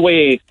 they took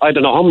away, I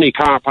don't know how many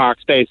car park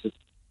spaces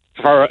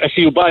for a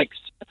few bikes.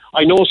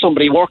 I know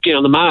somebody working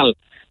on the Mall,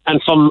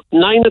 and from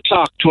 9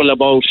 o'clock till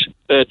about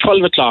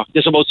 12 o'clock,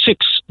 there's about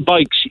 6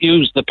 bikes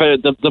use the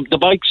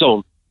bike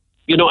zone,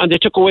 and they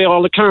took away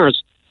all the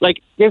cars.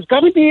 There's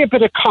got to be a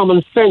bit of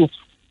common sense.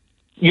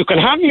 You can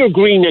have your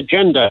green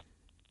agenda,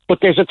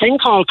 but there's a thing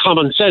called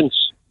common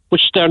sense,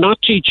 which they're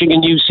not teaching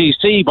in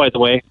UCC, by the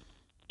way,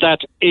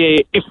 that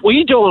if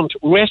we don't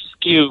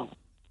rescue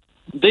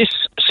this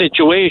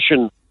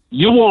situation,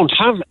 you won't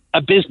have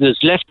a business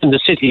left in the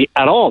city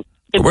at all.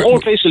 The whole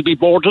place will be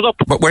boarded up.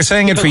 But we're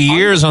saying it for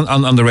years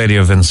on the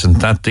radio, Vincent,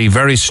 that the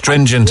very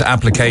stringent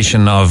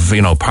application of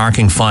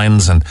parking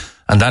fines and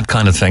that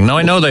kind of thing. Now,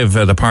 I know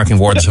the parking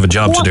wardens have a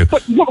job to do.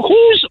 But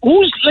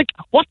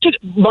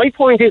my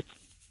point is,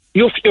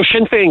 your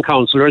Sinn Féin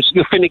councillors,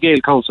 your Fine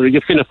Gael councillors,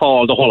 your Fianna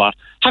Fáil, the whole lot,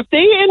 have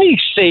they any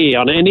say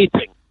on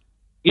anything?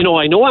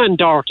 I know Ann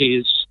Doherty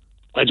is,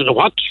 I don't know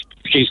what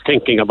she's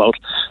thinking about.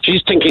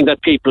 She's thinking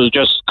that people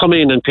just come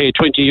in and pay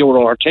 €20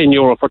 or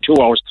 €10 for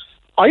 2 hours.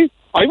 I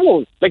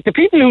won't. The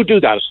people who do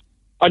that,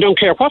 I don't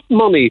care what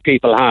money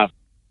people have.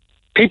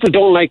 People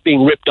don't like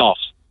being ripped off.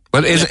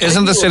 Well,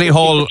 isn't the City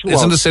Hall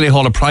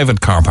a private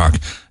car park?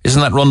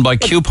 Isn't that run by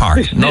Q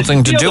Park?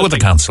 Nothing to do with the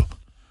council.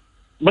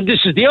 But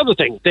this is the other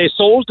thing. They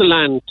sold the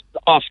land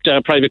off to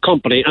a private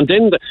company, and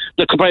then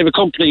the private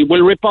company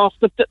will rip off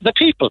the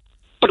people.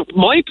 But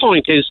my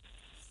point is,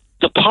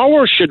 the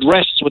power should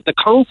rest with the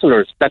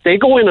councillors, that they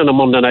go in on a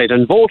Monday night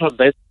and vote on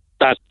this,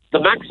 that the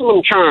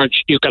maximum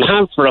charge you can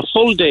have for a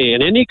full day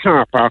in any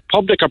car park,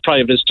 public or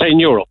private, is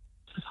 €10.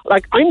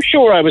 I'm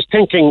sure I was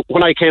thinking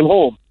when I came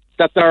home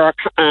that there are,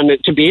 and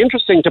it'd be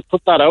interesting to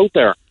put that out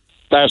there,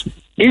 that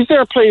is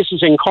there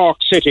places in Cork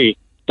City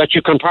that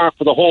you can park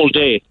for the whole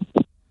day,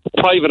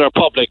 private or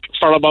public,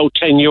 for about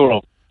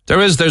 €10?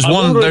 There's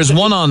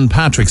one on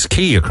Patrick's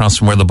Quay across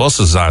from where the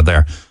buses are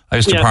there. I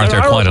used to park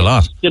there quite a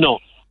lot.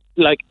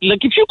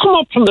 If you come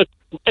up from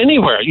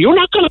anywhere, you're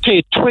not going to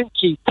pay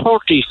 20,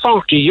 30,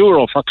 40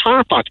 euro for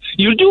car park.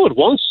 You'll do it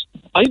once.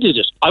 I did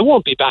it. I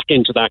won't be back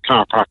into that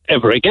car park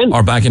ever again.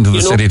 Or back into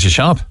the city to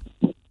shop.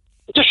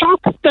 To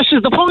shop. This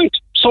is the point.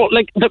 So,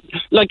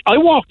 I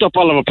walked up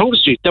Oliver Plunkett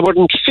Street. There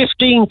weren't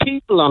 15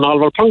 people on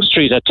Oliver Plunkett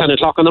Street at 10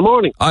 o'clock in the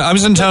morning. I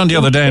was in town the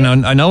other day,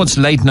 and I know it's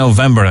late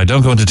November. I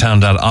don't go into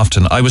town that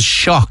often. I was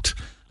shocked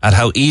at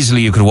how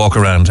easily you could walk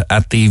around,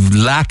 at the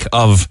lack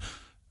of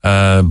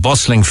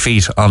bustling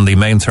feet on the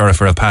main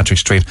thoroughfare of Patrick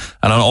Street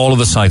and on all of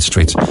the side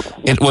streets.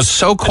 It was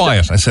so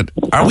quiet. I said,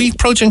 are we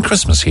approaching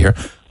Christmas here?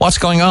 What's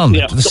going on?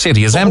 Yeah, the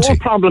city is empty. The whole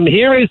problem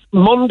here is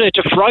Monday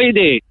to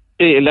Friday.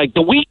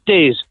 The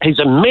weekdays is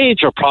a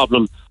major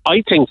problem,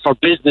 I think, for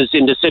business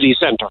in the city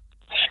centre.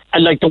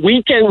 And the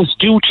weekends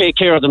do take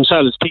care of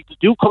themselves. People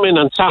do come in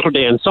on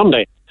Saturday and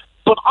Sunday.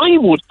 But I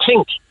would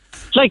think,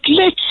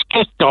 let's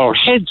get our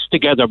heads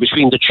together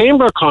between the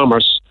Chamber of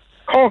Commerce,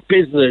 Cork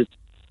Business,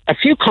 a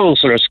few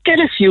councillors, get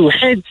a few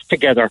heads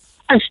together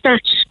and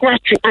start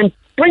scratching and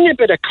bring a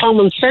bit of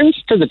common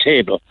sense to the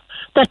table.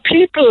 That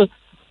people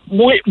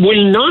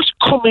will not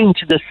come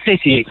into the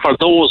city for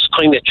those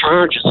kind of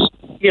charges.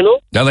 you know.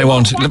 No, they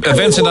won't.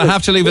 Vincent, I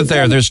have to leave it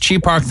there. There's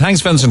cheap park.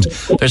 Thanks, Vincent.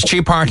 There's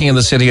cheap parking in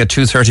the city at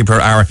 2.30 per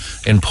hour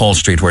in Paul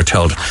Street, we're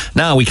told.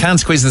 Now, we can't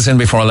squeeze this in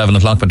before 11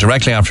 o'clock, but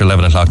directly after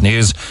 11 o'clock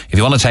news, if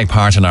you want to take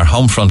part in our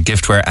Homefront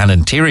giftware and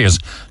interiors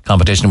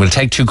competition, we'll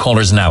take 2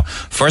 callers now.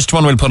 First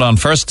one we'll put on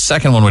first,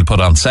 second one we'll put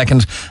on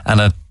second,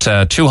 and a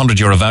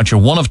 €200 voucher,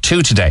 one of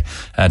 2 today,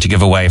 to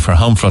give away for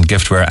Homefront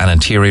giftware and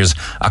interiors,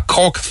 a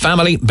Cork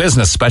family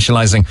business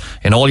specialising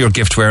in all your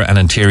giftware and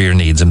interior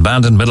needs in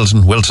Bandon,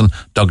 Middleton, Wilton,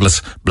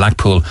 Douglas,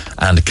 Blackpool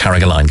and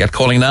Carrigaline. Get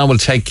calling now. We'll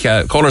take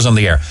callers on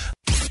the air.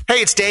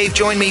 Hey, it's Dave.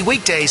 Join me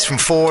weekdays from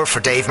 4 for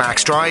Dave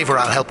Max Drive, where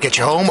I'll help get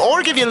you home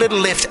or give you a little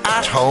lift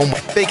at home.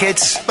 Big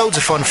hits, loads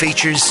of fun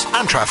features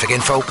and traffic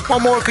info.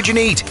 What more could you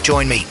need?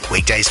 Join me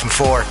weekdays from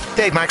 4,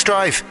 Dave Max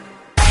Drive.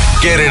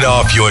 Get it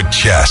off your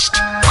chest.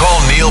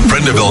 Call Neil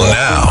Prendeville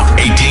now.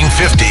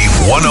 1850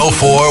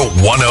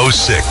 104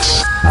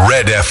 106.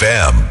 Red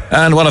FM.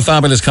 And what a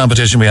fabulous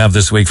competition we have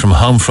this week from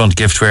Homefront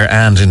Giftware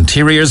and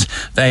Interiors.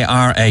 They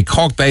are a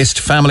Cork-based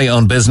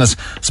family-owned business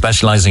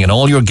specialising in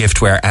all your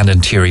giftware and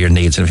interior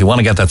needs. And if you want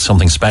to get that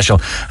something special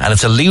and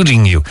it's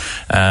eluding you,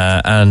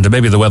 and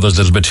maybe the weather's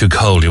a little bit too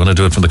cold, you want to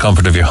do it from the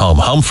comfort of your home,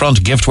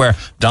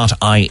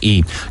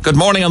 homefrontgiftware.ie. Good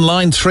morning on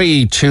line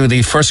 3 to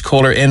the first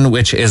caller in,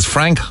 which is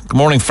Frank. Good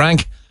morning,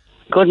 Frank.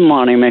 Good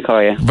morning, Mick. How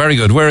are you? Very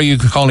good. Where are you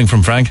calling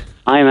from, Frank?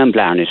 I'm in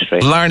Blarney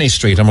Street. Blarney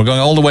Street, and we're going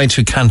all the way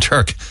to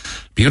Kanturk.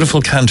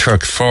 Beautiful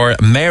Kanturk for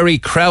Mary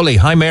Crowley.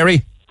 Hi,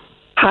 Mary.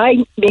 Hi,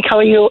 Mick. How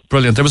are you?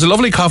 Brilliant. There was a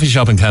lovely coffee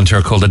shop in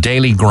Kanturk called The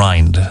Daily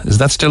Grind. Is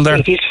that still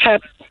there?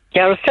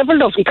 There are several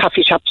lovely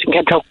coffee shops in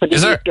Kanturk, but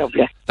is there?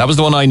 Lovely. That was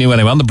the one I knew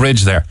anyway, on the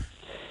bridge there.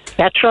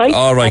 That's right.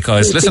 All right,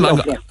 guys. Listen, I'm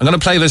going to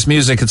play this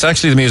music. It's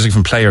actually the music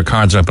from Play Your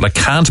Cards Out, but I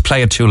can't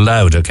play it too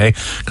loud, okay?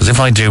 Because if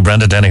I do,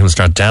 Brenda Denny will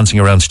start dancing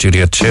around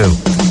Studio 2.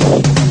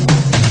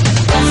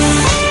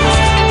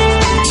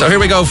 So here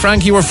we go.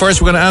 Frank, you were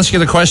first. We're going to ask you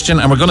the question,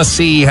 and we're going to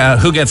see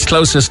who gets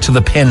closest to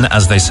the pin,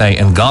 as they say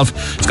in golf.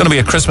 It's going to be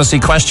a Christmassy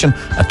question,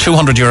 a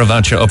 €200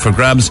 voucher up for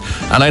grabs,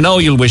 and I know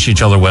you'll wish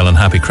each other well and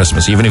happy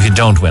Christmas, even if you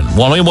don't win.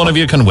 Only one of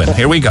you can win.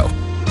 Here we go.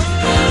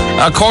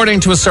 According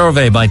to a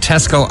survey by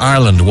Tesco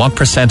Ireland, what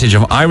percentage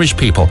of Irish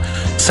people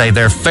say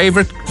their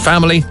favourite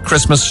family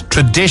Christmas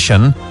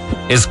tradition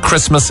is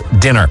Christmas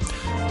dinner?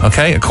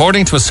 Okay,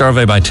 according to a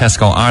survey by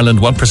Tesco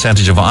Ireland, what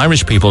percentage of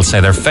Irish people say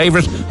their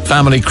favourite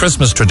family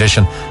Christmas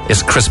tradition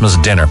is Christmas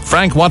dinner?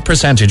 Frank, what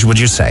percentage would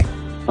you say?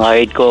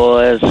 I'd go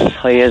as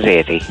high as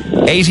 80.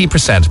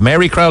 80%.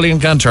 Mary Crowley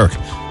and Kanturk,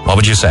 what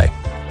would you say?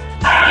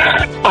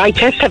 I'd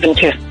say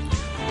 70.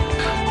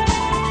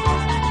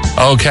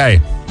 Okay.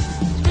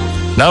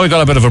 Now we've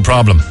got a bit of a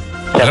problem.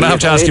 I'm going to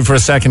have to ask you for a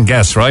second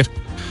guess, right?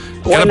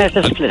 Why not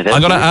just split it? I'm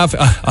going to have...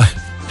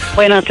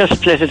 Why not just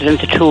split it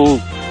into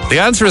 2? The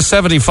answer is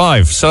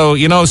 75. So,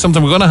 you know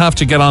something, we're going to have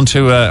to get on to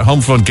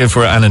Homefront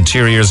Giftware and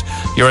Interiors.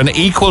 You're an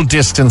equal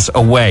distance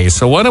away.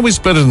 So why don't we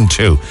split it in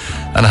 2?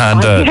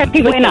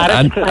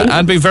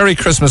 And be very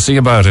Christmassy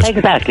about it.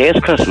 Exactly, it's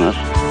Christmas.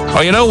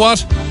 Oh, you know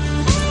what?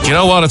 Do you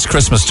know what? It's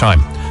Christmas time.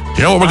 Do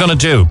you know what we're going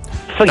to do?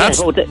 Forget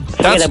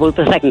about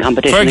the second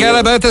competition. Forget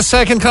about the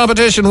second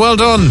competition. Well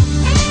done.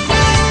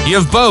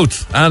 You've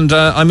both, and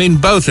I mean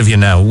both of you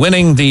now,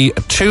 winning the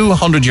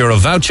 €200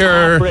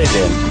 voucher.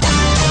 Brilliant.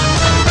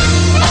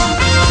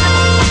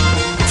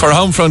 For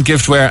Homefront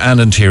Giftware and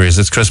Interiors.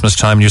 It's Christmas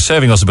time. You're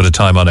saving us a bit of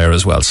time on air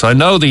as well. So I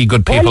know the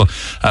good people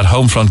at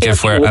Homefront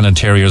Giftware and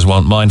Interiors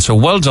won't mind. So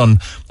well done,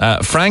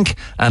 Frank,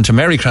 and to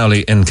Mary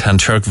Crowley in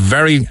Kanturk.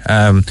 Very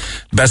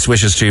best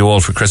wishes to you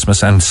all for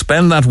Christmas, and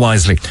spend that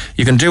wisely.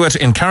 You can do it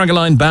in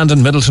Carrigaline,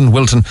 Bandon, Middleton,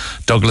 Wilton,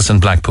 Douglas and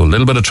Blackpool. A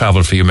little bit of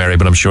travel for you, Mary,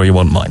 but I'm sure you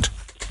won't mind.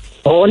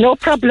 Oh, no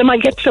problem. I'll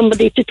get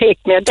somebody to take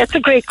me. That's a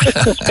great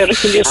Christmas spirit.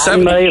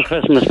 Merry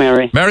Christmas,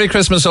 Mary. Merry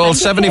Christmas all.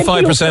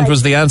 75%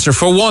 was the answer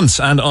for once,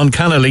 and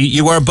uncannily,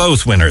 you are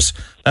both winners.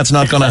 That's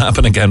not going to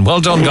happen again.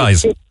 Well done,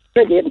 guys.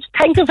 Brilliant.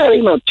 Thank you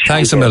very much.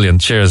 Thanks a million.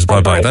 Cheers.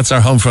 Bye-bye. That's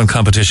our Homefront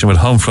competition with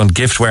Homefront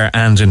Giftware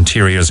and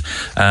Interiors.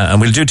 And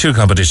we'll do 2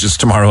 competitions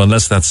tomorrow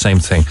unless that same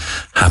thing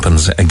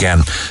happens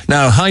again.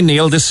 Now, hi,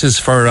 Neil. This is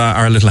for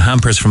our little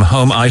hampers from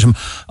home item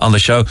on the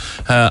show.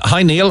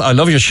 Hi, Neil. I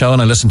love your show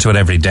and I listen to it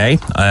every day.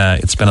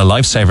 It's been a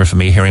lifesaver for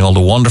me hearing all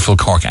the wonderful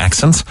Cork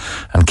accents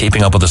and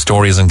keeping up with the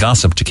stories and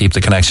gossip to keep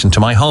the connection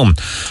to my home.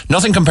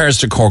 Nothing compares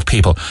to Cork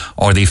people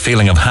or the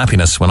feeling of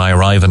happiness when I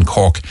arrive in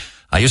Cork.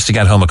 I used to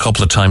get home a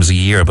couple of times a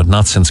year, but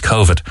not since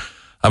COVID.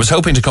 I was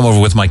hoping to come over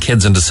with my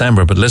kids in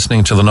December, but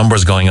listening to the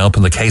numbers going up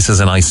and the cases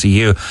in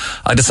ICU,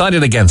 I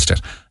decided against it,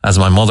 as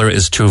my mother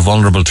is too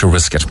vulnerable to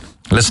risk it.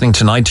 Listening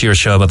tonight to your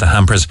show about the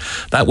hampers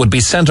that would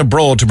be sent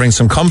abroad to bring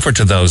some comfort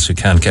to those who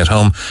can't get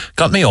home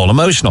got me all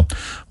emotional.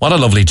 What a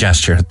lovely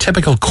gesture. A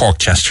typical Cork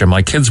gesture.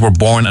 My kids were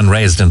born and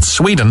raised in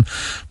Sweden,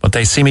 but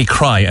they see me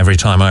cry every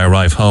time I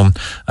arrive home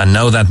and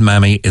know that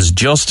Mammy is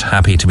just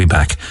happy to be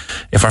back.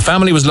 If our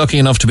family was lucky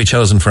enough to be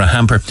chosen for a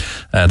hamper,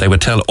 they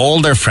would tell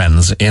all their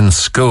friends in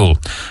school.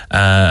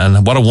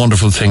 And what a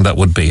wonderful thing that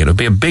would be. It would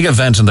be a big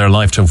event in their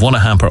life to have won a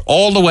hamper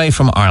all the way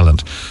from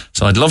Ireland.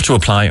 So I'd love to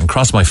apply and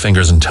cross my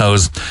fingers and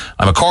toes.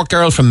 I'm a Cork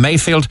girl from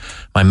Mayfield.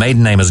 My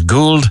maiden name is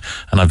Gould,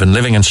 and I've been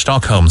living in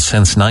Stockholm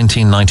since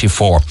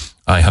 1994.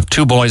 I have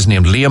 2 boys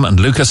named Liam and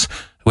Lucas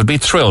who would be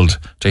thrilled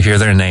to hear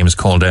their names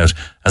called out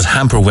as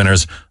hamper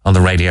winners on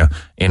the radio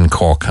in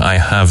Cork. I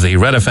have the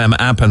Red FM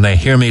app and they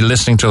hear me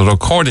listening to the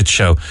recorded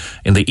show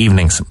in the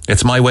evenings.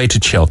 It's my way to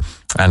chill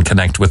and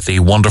connect with the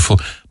wonderful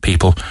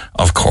people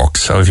of Cork.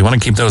 So if you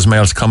want to keep those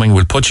mails coming,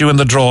 we'll put you in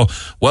the draw.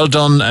 Well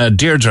done,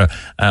 Deirdre,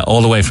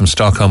 all the way from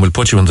Stockholm. We'll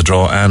put you in the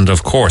draw. And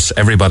of course,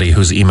 everybody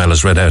whose email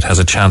is read out has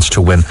a chance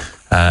to win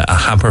a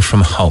hamper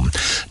from home.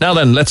 Now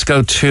then, let's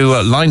go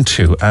to line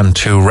 2 and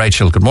to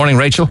Rachel. Good morning,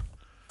 Rachel.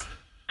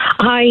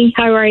 Hi,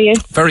 how are you?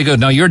 Very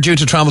good. Now, you're due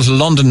to travel to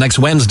London next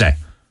Wednesday.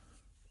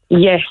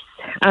 Yes,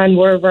 and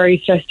we're very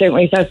stressed out,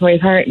 myself and my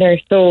partner.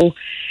 So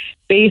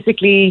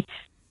basically,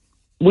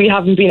 we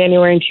haven't been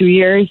anywhere in 2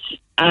 years,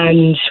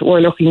 and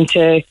we're looking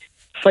to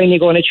finally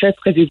go on a trip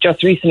because we've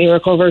just recently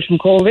recovered from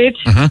COVID.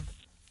 Mm-hmm.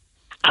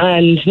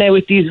 And now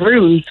with these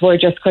rules, we're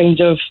just kind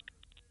of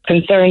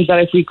concerned that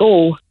if we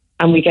go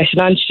and we get an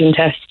antigen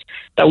test,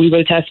 that we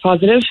will test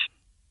positive.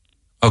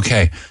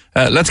 Okay.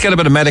 Let's get a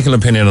bit of medical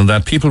opinion on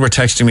that. People were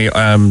texting me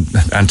and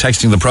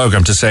texting the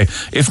programme to say,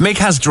 if Mick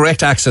has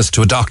direct access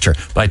to a doctor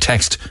by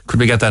text, could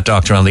we get that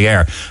doctor on the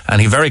air?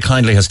 And he very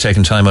kindly has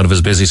taken time out of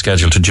his busy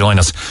schedule to join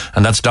us.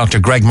 And that's Dr.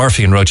 Greg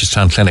Murphy in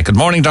Rochestown Clinic. Good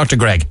morning, Dr.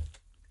 Greg.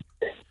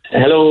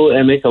 Hello,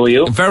 Mick. How are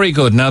you? Very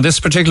good. Now, this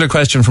particular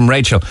question from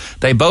Rachel,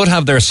 they both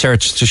have their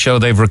certs to show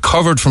they've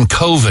recovered from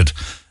COVID.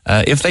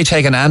 If they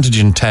take an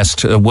antigen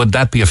test, would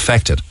that be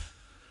affected?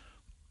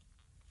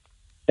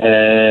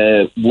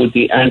 Would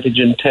the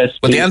antigen test...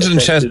 Would the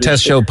antigen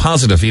test show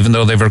positive, even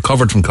though they've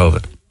recovered from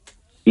COVID?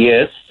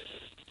 Yes.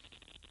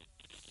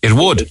 It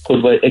would?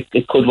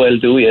 It could well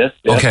do, yes.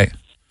 Okay.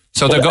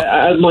 So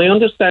my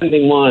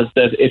understanding was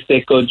that if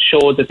they could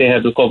show that they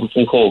had recovered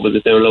from COVID,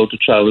 that they're allowed to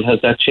travel.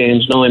 Has that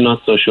changed? No, I'm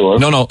not so sure.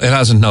 No, it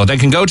hasn't. No, they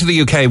can go to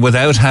the UK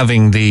without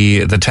having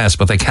the test,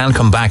 but they can't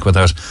come back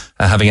without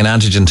having an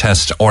antigen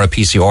test or a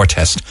PCR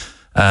test.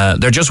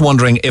 They're just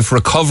wondering if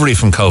recovery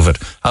from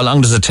COVID, how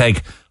long does it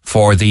take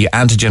for the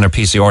antigen or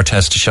PCR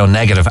test to show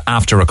negative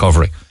after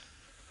recovery?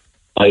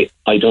 I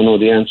don't know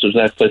the answer to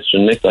that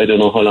question, Nick. I don't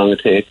know how long it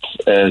takes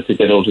to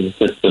get out of the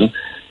system.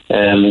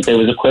 There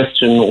was a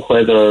question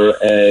whether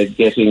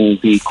getting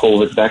the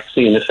COVID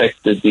vaccine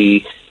affected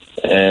the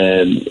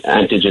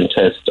antigen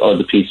test or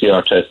the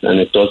PCR test, and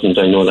it doesn't.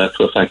 I know that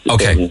for a fact it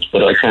doesn't.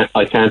 But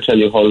I can't tell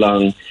you how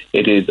long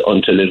it is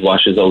until it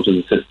washes out of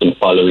the system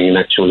following an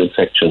actual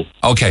infection.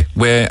 Okay.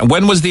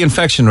 When was the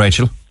infection,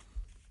 Rachel?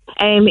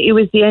 It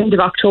was the end of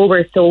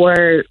October, so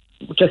we're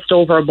just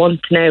over a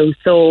month now.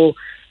 So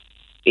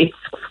it's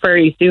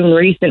very soon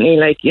recently,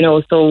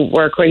 so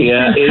we're quite...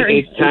 Yeah,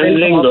 it can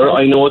linger.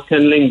 I know it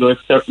can linger. It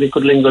certainly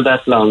could linger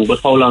that long, but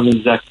how long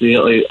exactly,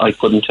 I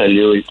couldn't tell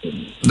you.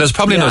 There's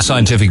probably no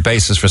scientific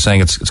basis for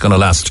saying it's going to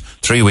last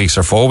 3 weeks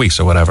or 4 weeks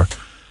or whatever.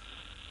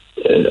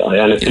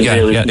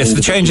 It's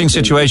the changing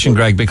situation,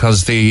 Greg,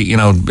 because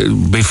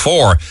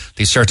before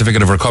the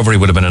certificate of recovery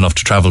would have been enough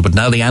to travel, but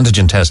now the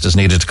antigen test is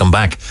needed to come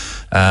back.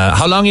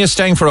 How long are you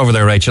staying for over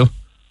there, Rachel?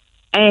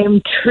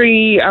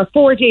 3 or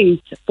 4 days.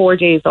 4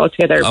 days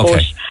altogether. Okay.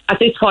 But at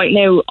this point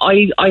now,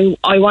 I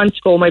want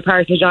to go. My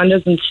partner John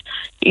doesn't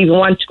even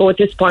want to go at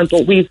this point.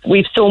 But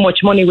we've so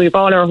much money. We've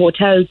all our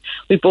hotels.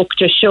 We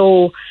booked a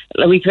show.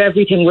 We've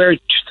everything. We're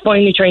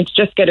finally trying to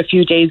just get a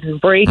few days of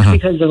break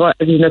because of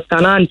everything that's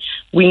gone on.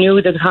 We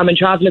knew that the common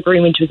travel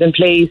agreement was in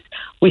place.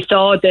 We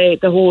saw the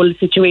whole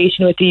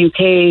situation with the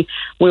UK.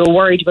 We were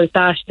worried about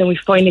that. Then we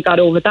finally got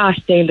over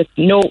that, saying that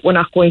no, we're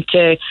not going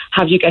to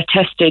have you get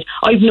tested.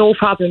 I've no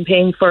problem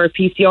paying for a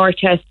PCR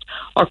test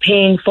or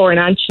paying for an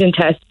antigen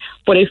test.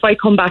 But if I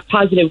come back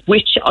positive,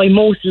 which I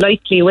most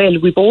likely will,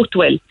 we both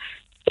will,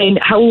 then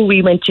how are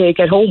we meant to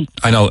get home?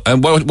 I know.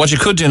 What you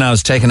could do now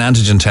is take an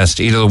antigen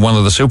test, either one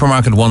of the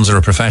supermarket ones or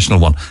a professional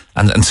one,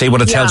 and see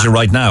what it tells you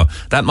right now.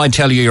 That might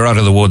tell you you're out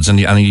of the woods and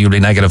you'll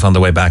be negative on the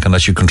way back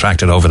unless you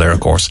contract it over there,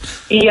 of course.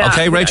 Yeah.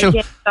 Okay, Rachel?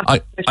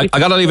 I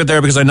got to leave it there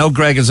because I know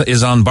Greg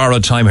is on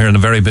borrowed time here in a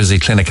very busy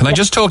clinic. Can I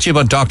just talk to you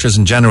about doctors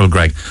in general,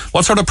 Greg?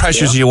 What sort of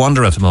pressures are you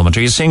under at the moment?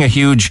 Are you seeing a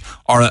huge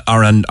or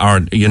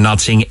you're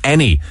not seeing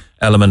any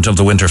element of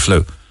the winter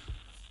flu?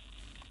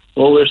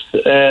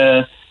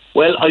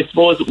 Well, I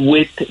suppose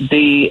with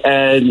the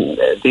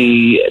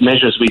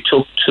measures we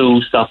took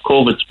to stop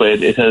COVID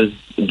spread, it has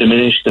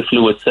diminished the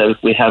flu itself.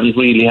 We haven't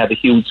really had a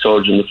huge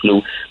surge in the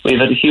flu. We've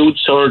had a huge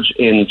surge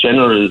in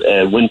general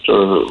winter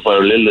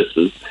viral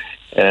illnesses.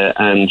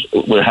 and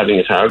we're having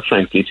it hard,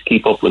 frankly, to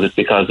keep up with it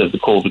because of the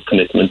COVID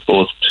commitment,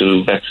 both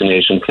to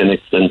vaccination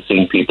clinics and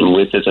seeing people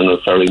with it and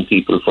referring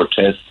people for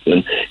tests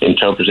and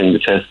interpreting the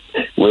tests.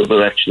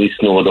 We're actually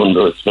snowed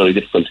under. It's very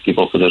difficult to keep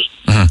up with it.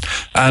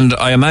 Mm-hmm. And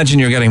I imagine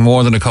you're getting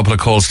more than a couple of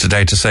calls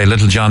today to say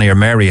little Johnny or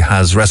Mary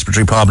has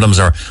respiratory problems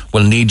or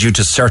will need you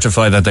to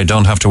certify that they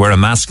don't have to wear a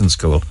mask in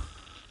school.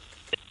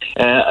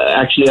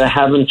 Actually, I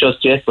haven't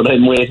just yet, but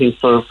I'm waiting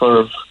for a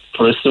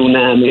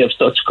tsunami of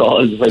such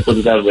calls, if I put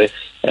it that way.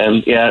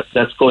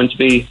 That's going to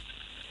be...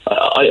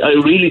 I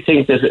really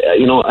think that,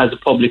 as a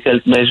public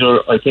health measure,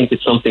 I think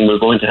it's something we're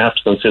going to have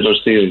to consider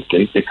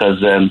seriously, because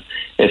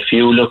if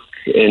you look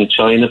in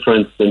China, for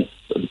instance,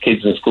 the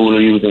kids in school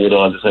are using it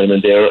all the time,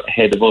 and they're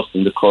ahead of us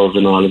in the curve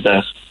and all of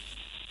that.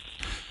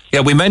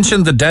 Yeah, we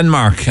mentioned the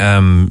Denmark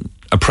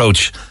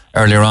approach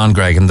earlier on,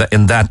 Greg, in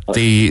that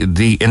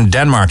in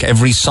Denmark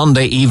every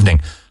Sunday evening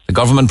the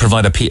government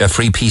provide a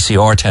free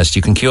PCR test.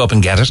 You can queue up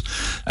and get it.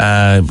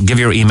 Give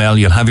your email.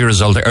 You'll have your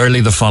result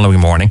early the following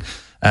morning.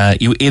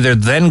 You either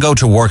then go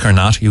to work or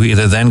not. You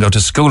either then go to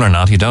school or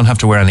not. You don't have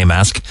to wear any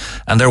mask,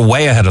 and they're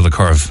way ahead of the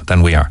curve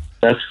than we are.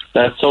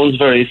 That sounds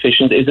very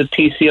efficient. Is it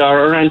PCR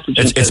or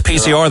antigen? It's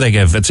PCR they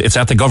give. It's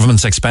at the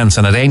government's expense,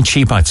 and it ain't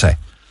cheap, I'd say.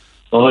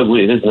 Oh,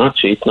 it is not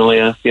cheap. No,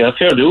 yeah,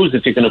 fair dues.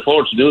 If you can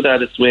afford to do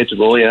that, it's the way to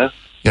go. Yeah.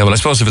 Yeah, well, I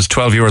suppose if it's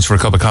 €12 for a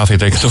cup of coffee,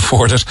 they can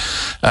afford it.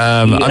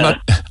 I'm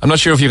not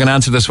sure if you can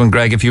answer this one,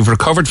 Greg. If you've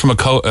recovered from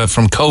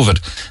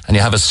COVID and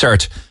you have a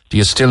cert, do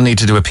you still need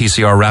to do a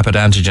PCR rapid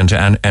antigen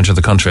to enter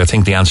the country? I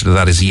think the answer to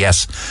that is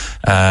yes.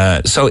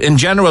 So in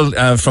general,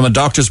 from a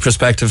doctor's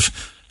perspective,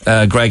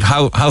 Greg,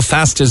 how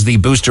fast is the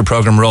booster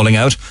program rolling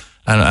out,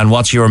 and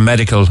what's your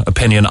medical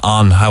opinion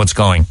on how it's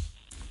going?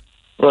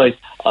 Right.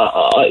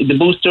 The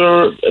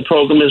booster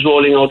program is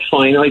rolling out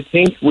fine. I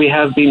think we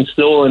have been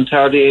slow and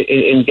tardy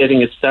in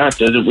getting it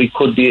started. We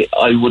could be,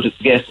 I would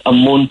guess, a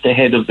month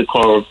ahead of the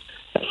curve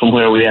from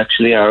where we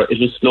actually are. It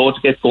was slow to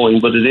get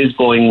going, but it is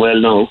going well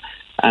now.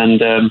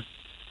 And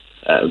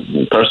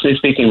personally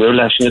speaking, we're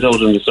lashing it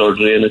out in the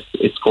surgery, and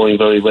it's going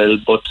very well.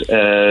 But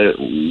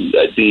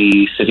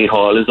the City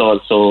Hall is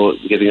also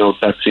giving out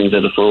vaccines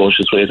at a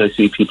ferocious rate. I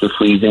see people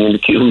freezing in the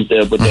queues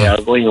there, but they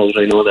are going out,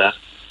 I know that.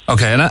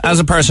 Okay, and as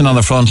a person on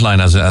the front line,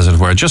 as it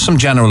were, just some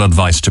general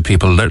advice to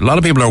people. A lot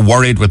of people are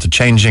worried with the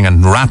changing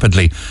and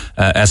rapidly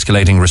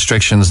escalating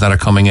restrictions that are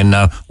coming in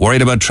now,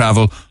 worried about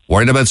travel,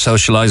 worried about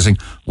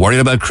socialising, worried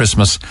about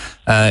Christmas.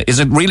 Is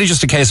it really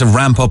just a case of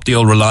ramp up the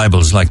old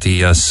reliables, like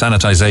the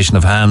sanitisation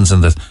of hands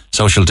and the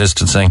social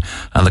distancing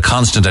and the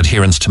constant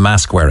adherence to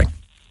mask wearing?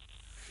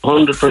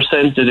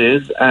 100% it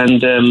is,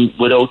 and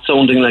without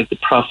sounding like the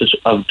prophet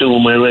of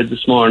doom, I read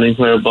this morning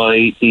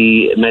whereby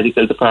the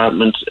medical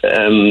department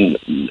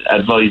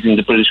advising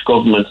the British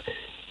government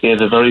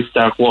gave a very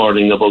stark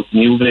warning about the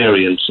new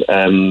variant,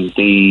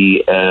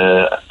 the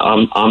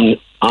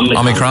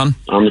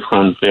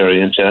Omicron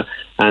variant,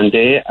 and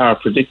they are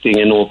predicting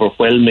an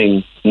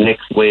overwhelming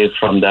next wave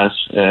from that.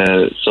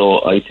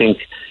 So I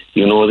think,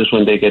 that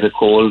when they get a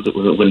cold,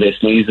 when they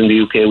sneeze in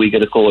the UK, we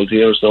get a cold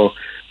here. So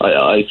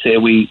I'd say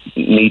we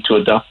need to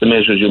adopt the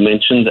measures you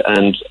mentioned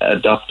and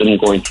adopt them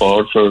going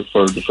forward for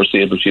the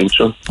foreseeable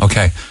future.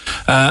 Okay.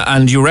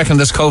 And you reckon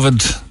this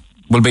COVID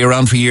will be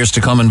around for years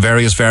to come in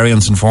various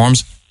variants and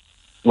forms?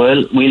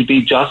 Well, we'll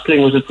be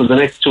jostling with it for the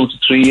next 2 to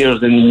 3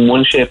 years in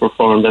one shape or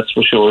form, that's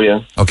for sure,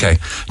 yeah. Okay.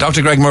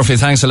 Dr. Greg Murphy,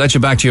 thanks. I'll let you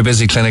back to your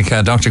busy clinic.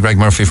 Dr. Greg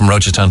Murphy from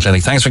Rochestown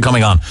Clinic. Thanks for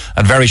coming on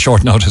at very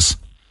short notice.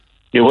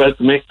 You're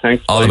welcome, Mick.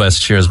 Thanks. All the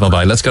best. Cheers.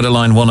 Bye-bye. Let's go to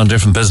line one on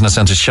different business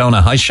and to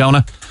Shona. Hi,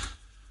 Shona.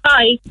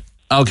 Hi.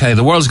 Okay,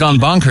 the world's gone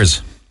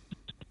bonkers.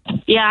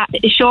 Yeah,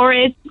 it sure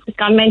is. It's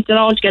gone mental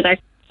altogether.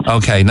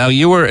 Okay, now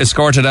you were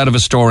escorted out of a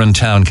store in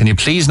town. Can you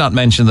please not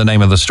mention the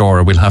name of the store,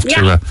 or we'll have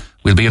to,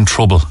 we'll be in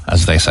trouble,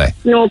 as they say.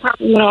 No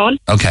problem at all.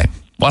 Okay,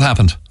 what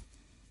happened?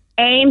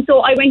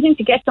 So I went in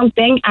to get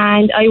something,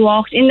 and I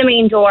walked in the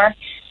main door,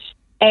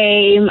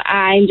 and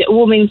a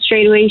woman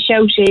straight away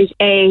shouted,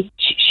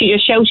 she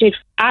just shouted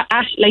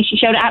she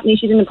shouted at me,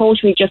 she didn't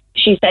approach me,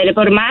 she said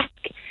about a mask,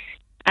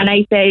 and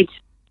I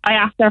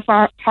asked her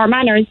for her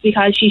manners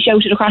because she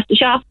shouted across the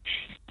shop,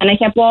 and I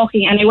kept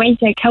walking, and I went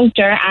to a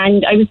counter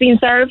and I was being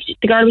served.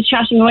 The girl was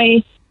chatting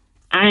away,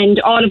 and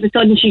all of a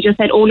sudden she just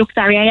said, "Oh, look,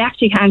 sorry, I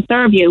actually can't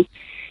serve you."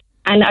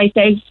 And I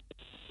said,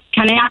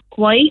 "Can I ask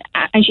why?"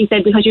 And she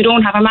said, "Because you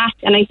don't have a mask."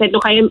 And I said,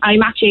 "Look,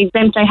 I'm actually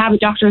exempt. I have a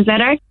doctor's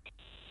letter."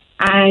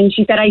 And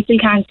she said, "I still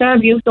can't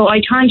serve you." So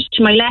I turned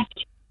to my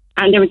left,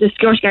 and there was a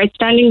security guard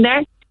standing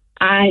there,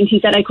 and he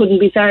said I couldn't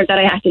be served, that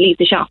I had to leave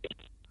the shop.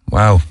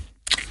 Wow.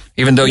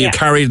 Even though you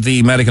carried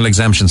the medical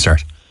exemption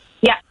cert?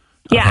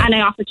 Yeah, and I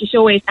offered to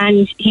show it,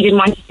 and he didn't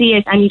want to see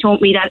it, and he told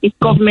me that it's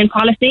government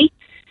policy.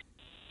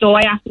 So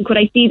I asked him, could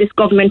I see this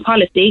government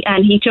policy?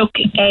 And he took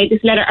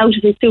this letter out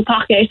of his suit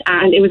pocket,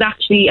 and it was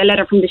actually a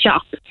letter from the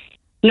shop.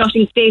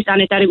 Nothing stated on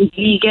it that it was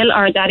legal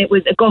or that it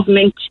was a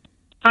government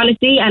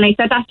policy, and I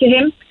said that to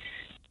him.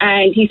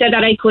 And he said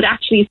that I could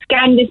actually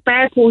scan this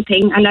barcode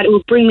thing and that it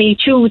would bring me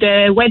to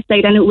the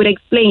website and it would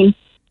explain.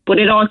 But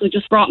it also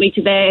just brought me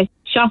to the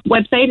shop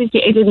website, it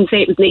didn't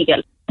say it was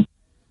legal.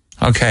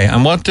 Okay,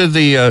 and what did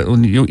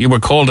you were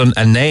called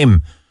a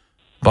name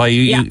by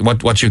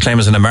what you claim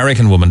is an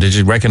American woman? Did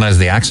you recognise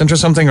the accent or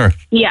something? Or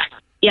Yeah,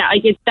 I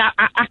did. That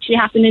actually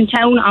happened in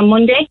town on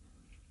Monday.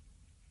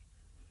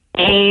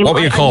 What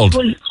were you called?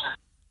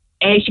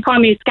 She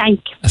called me a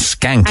skank. A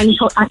skank?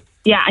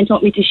 And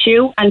taught me to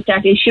shoe and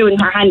started shoeing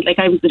her hand like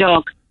I was the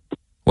dog.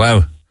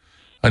 Wow.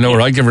 I know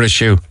where I'd give her a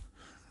shoe.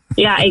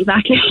 Yeah,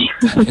 exactly.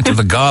 Into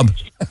the gob.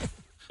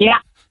 Yeah.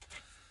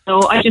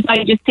 So I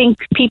just think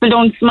people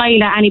don't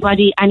smile at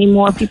anybody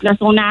anymore. People are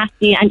so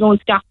nasty and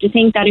don't stop to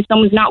think that if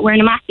someone's not wearing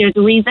a mask, there's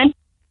a reason.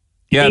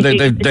 Yeah,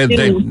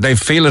 they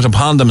feel it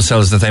upon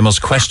themselves that they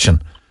must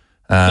question.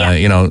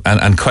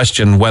 And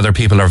question whether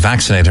people are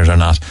vaccinated or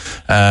not.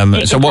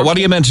 So what are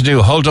you meant to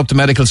do? Hold up the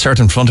medical cert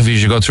in front of you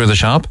as you go through the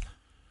shop?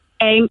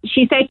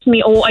 She said to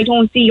me, I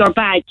don't see your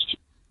badge.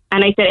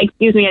 And I said,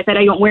 excuse me, I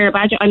don't wear a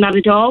badge. I'm not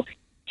a dog.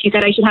 She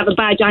said I should have a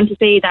badge on to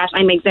say that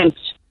I'm exempt.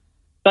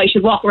 So I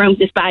should walk around with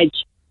this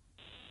badge.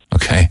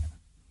 Okay.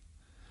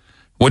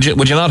 Would you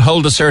not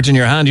hold the cert in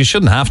your hand? You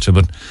shouldn't have to,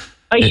 but...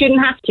 I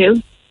shouldn't have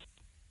to.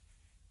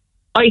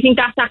 I think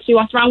that's actually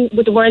what's wrong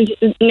with the world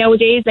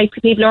nowadays. Like,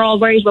 people are all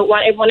worried about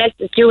what everyone else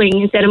is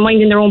doing instead of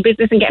minding their own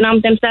business and getting on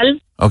with themselves.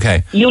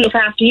 Okay. You look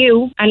after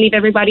you and leave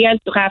everybody else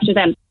look after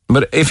them.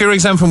 But if you're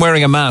exempt from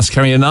wearing a mask,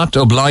 are you not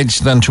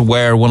obliged then to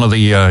wear one of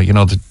the,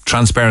 the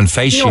transparent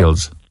face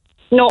shields?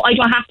 No, I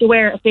don't have to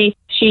wear a face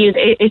shield.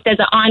 It says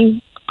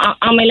on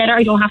my letter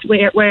I don't have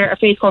to wear a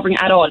face covering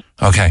at all.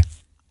 Okay.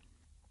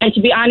 And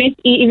to be honest,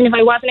 even if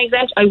I wasn't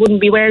exempt, I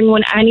wouldn't be wearing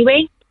one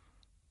anyway.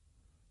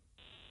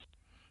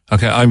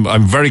 Okay,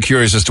 I'm very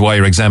curious as to why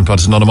you're exempt, but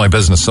it's none of my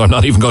business, so I'm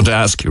not even going to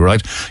ask you,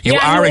 right? You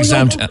are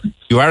exempt. No.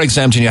 You are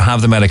exempt and you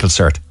have the medical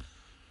cert.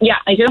 Yeah,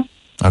 I do.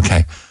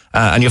 Okay.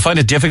 And you find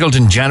it difficult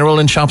in general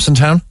in shops in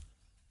town?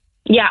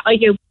 Yeah, I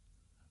do.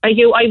 I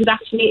was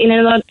actually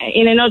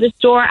in another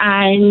store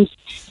and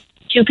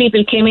two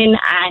people came in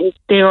and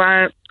they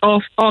were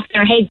off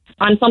their heads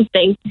on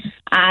something,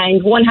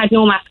 and one had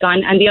no mask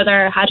on and the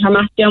other had her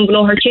mask down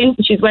below her chin.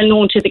 She's well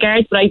known to the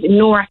guards, but I didn't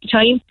know her at the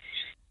time.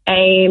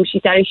 She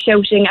started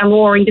shouting and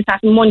roaring. This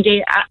happened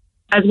Monday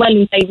as well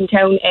inside in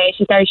town.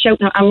 She started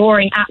shouting and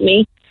roaring at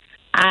me,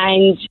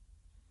 and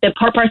the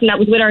person that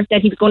was with her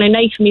said he was going to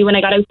knife me when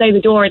I got outside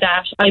the door,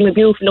 that I'm a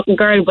beautiful looking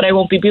girl but I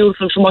won't be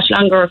beautiful for much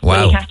longer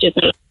when he catches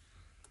me.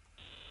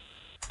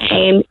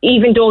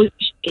 Even though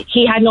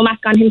he had no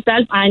mask on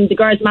himself and the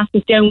girl's mask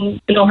was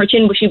down below her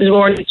chin, but she was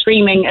roaring and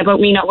screaming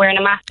about me not wearing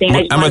a mask.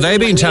 And were they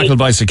being tackled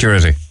by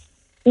security?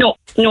 No,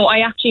 I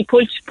actually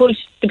pushed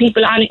the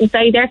people on it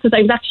inside there because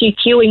I was actually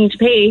queuing to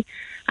pay.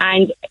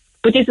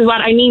 But this is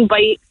what I mean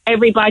by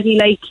everybody,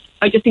 like,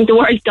 I just think the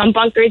world's gone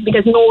bonkers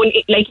because no one,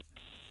 like,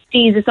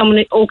 sees if someone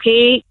is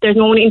okay. There's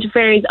no one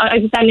interferes. I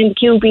was standing in the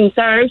queue being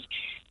served.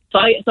 So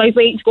I was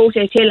waiting to go to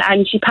a till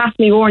and she passed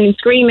me roaring and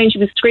screaming. She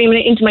was screaming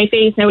it into my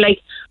face. Now,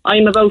 like,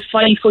 I'm about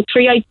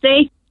 5'3", I'd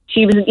say.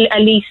 She was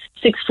at least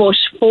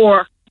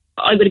 6'4".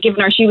 I would have given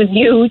her. She was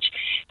huge.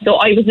 So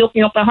I was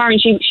looking up at her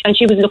and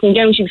she was looking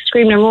down. She was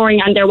screaming and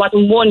roaring, and there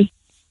wasn't one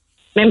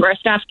member of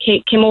staff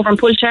came over and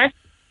pulled her.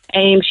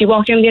 She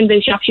walked in the end of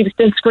the shop. She was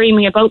still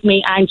screaming about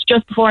me, and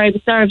just before I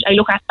was served, I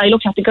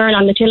looked at the girl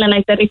on the till and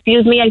I said,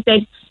 excuse me, I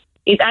said,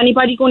 is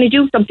anybody going to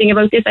do something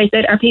about this? I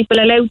said, are people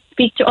allowed to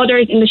speak to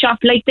others in the shop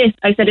like this?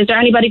 I said, is there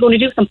anybody going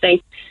to do something?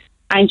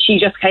 And she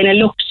just kind of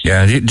looked.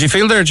 Yeah, do you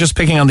feel they're just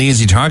picking on the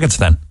easy targets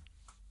then?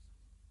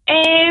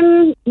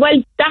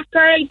 Well, that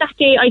girl that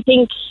day, I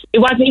think it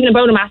wasn't even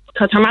about a mask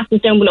because her mask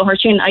was down below her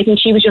chin. I think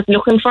she was just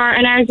looking for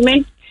an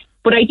argument.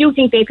 But I do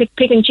think they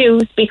pick and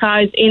choose,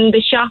 because in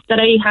the shop that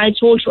I had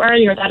told you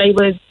earlier that I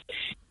was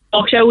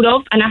locked out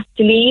of and asked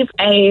to leave,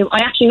 I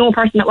actually know a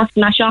person that works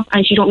in that shop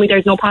and she told me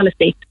there's no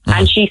policy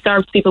and she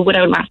serves people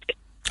without a mask.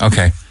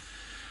 Okay.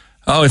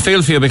 Oh, I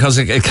feel for you because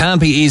it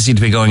can't be easy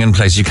to be going in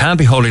places. You can't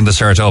be holding the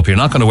cert up. You're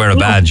not going to wear a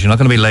badge. You're not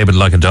going to be labelled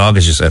like a dog,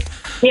 as you said.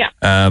 Yeah.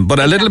 But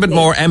a little bit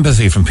more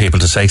empathy from people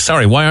to say,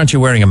 sorry, why aren't you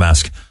wearing a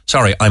mask?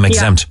 Sorry, I'm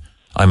exempt.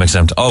 Yeah. I'm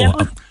exempt.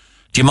 Oh,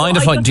 do you mind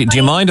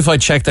if I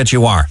check that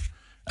you are?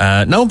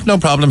 No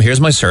problem.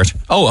 Here's my cert.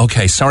 Oh,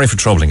 okay. Sorry for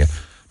troubling you.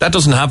 That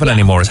doesn't happen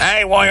anymore. It's,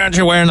 hey, why aren't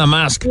you wearing a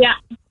mask?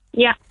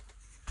 Yeah.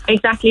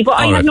 Exactly, but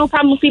I have no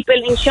problem with people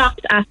in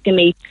shops asking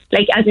me,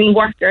 like as in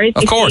workers.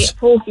 Of course.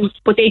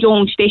 But they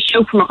don't. They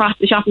shout from across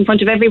the shop in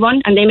front of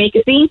everyone and they make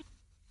a scene.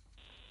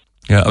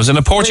 Yeah, I was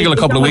in Portugal a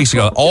couple of weeks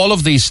ago. All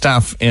of these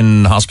staff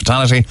in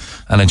hospitality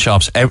and in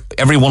shops,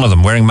 every one of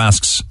them wearing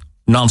masks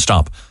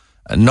non-stop.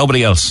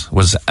 Nobody else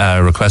was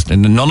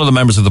requesting. None of the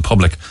members of the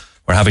public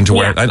were having to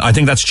wear. I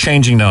think that's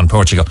changing now in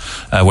Portugal,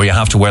 where you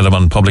have to wear them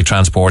on public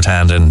transport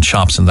and in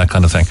shops and that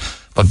kind of thing.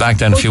 But back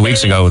then, a few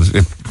weeks ago,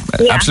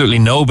 absolutely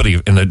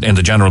nobody in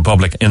the general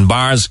public, in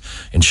bars,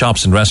 in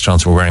shops and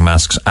restaurants, were wearing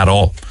masks at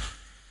all.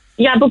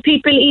 Yeah, but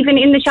people, even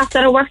in the shops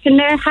that are working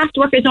there, half the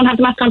workers don't have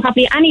the mask on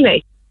properly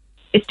anyway.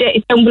 It's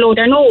down below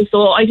their nose,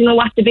 so I don't know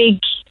what the big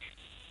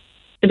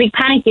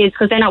panic is,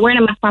 because they're not wearing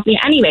a mask properly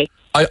anyway.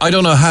 I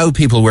don't know how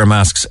people wear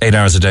masks 8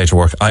 hours a day to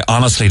work. I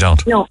honestly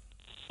don't. No.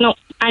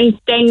 And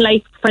then,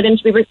 like, for them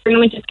to be bringing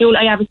him into school,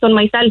 I have a son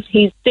myself.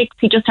 He's 6.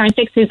 He just turned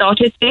 6. He's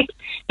autistic.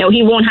 Now,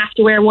 he won't have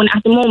to wear one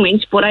at the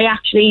moment, but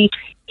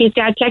his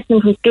dad collected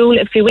him from school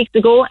a few weeks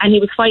ago, and he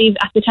was 5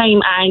 at the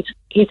time, and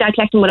his dad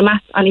collected him with a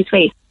mask on his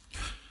face.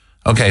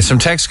 Okay, some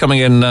text coming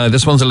in.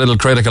 This one's a little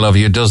critical of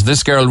you. Does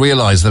this girl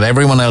realise that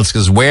everyone else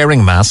is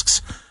wearing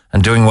masks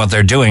and doing what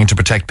they're doing to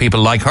protect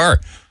people like her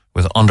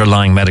with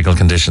underlying medical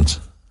conditions?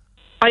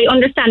 I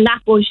understand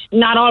that, but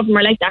not all of them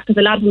are like that, because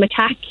a lot of them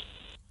attack.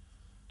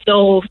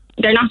 So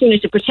they're not doing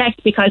it to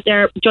protect, because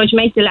they're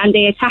judgmental and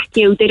they attack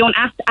you. They don't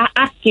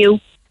ask you,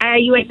 are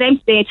you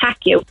exempt? They attack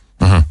you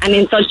and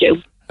insult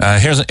you.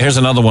 Here's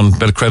another one,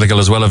 bit critical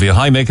as well of you.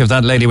 Hi, Mick, if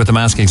that lady with the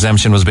mask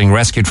exemption was being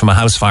rescued from a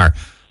house fire,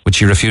 would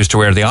she refuse to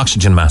wear the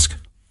oxygen mask?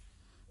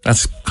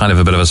 That's kind of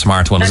a bit of a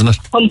smart one, isn't it?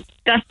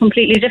 That's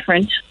completely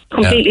different.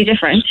 Completely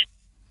different.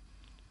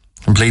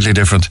 Completely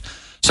different.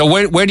 So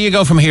where do you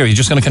go from here? Are you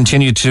just going to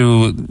continue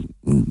to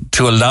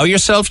allow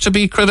yourself to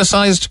be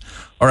criticised?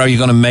 Or are you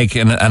going to make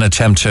an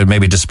attempt to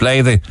maybe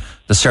display the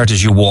cert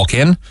as you walk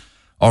in?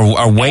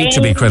 Or wait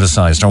to be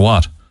criticised, or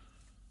what?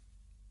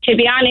 To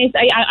be honest,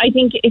 I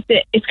think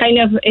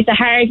it's a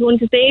hard one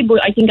to say,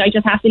 but I think I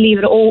just have to leave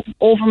it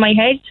over my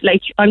head.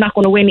 Like, I'm not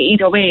going to win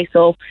either way,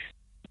 so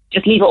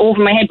just leave it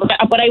over my head. But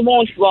I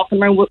won't walk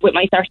around with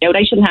my cert out.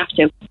 I shouldn't have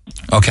to.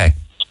 Okay.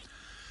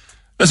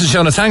 Listen,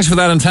 Shona, thanks for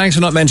that, and thanks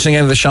for not mentioning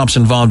any of the shops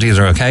involved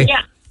either, okay?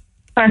 Yeah.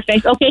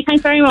 Perfect. Okay,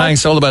 thanks very much.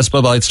 Thanks, all the best.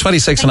 Bye-bye. It's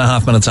 26 and a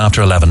half minutes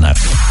after 11 now.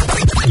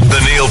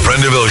 The Neil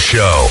Prendeville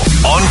Show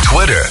on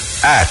Twitter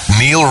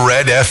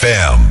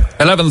 @NeilRedFM.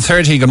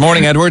 11:30. Good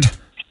morning, Edward.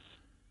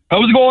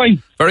 How's it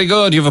going? Very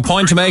good. You have a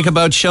point to make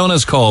about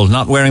Shona's call,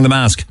 not wearing the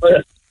mask.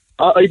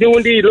 I do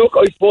indeed. Look,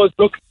 I suppose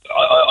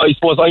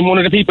I'm one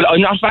of the people.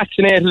 I'm not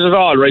vaccinated at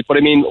all, right? But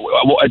I mean,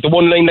 the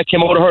one line that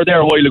came out of her there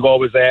a while ago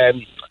was,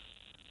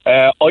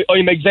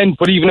 I'm exempt,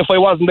 but even if I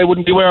wasn't, I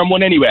wouldn't be wearing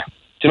one anyway.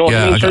 Do you know what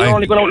I mean? So you're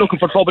only going out looking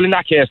for trouble in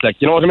that case, like,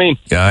 you know what I mean?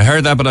 Yeah, I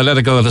heard that, but I let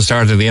it go at the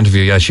start of the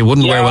interview. Yeah, she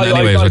wouldn't wear one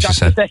anyway, is what she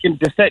said.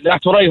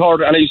 That's what I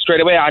heard, and I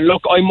straight away. And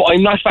look,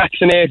 I'm not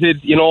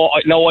vaccinated, you know.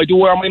 Now I do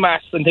wear my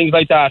mask and things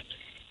like that,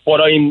 but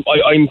I'm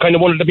kind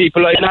of one of the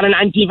people. I'm not an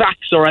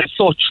anti-vaxxer as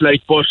such,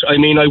 like, but I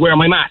mean, I wear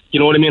my mask.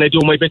 You know what I mean? I do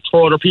my bit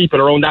for other people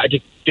around that.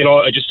 You know,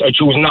 I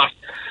choose not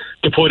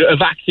to put a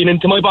vaccine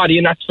into my body,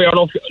 and that's fair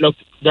enough. Look,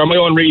 there are my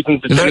own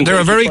reasons. There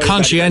are very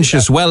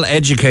conscientious,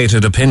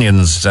 well-educated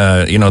opinions,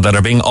 that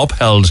are being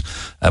upheld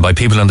by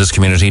people in this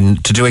community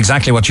to do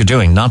exactly what you're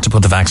doing, not to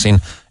put the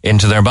vaccine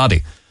into their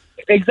body.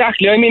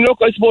 Exactly. I mean, look,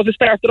 I suppose it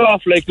started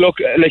off like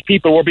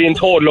people were being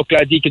told, look,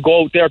 lads, you could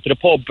go out there to the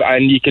pub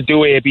and you could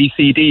do A, B,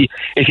 C, D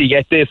if you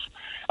get this.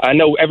 And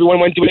now everyone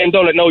went away and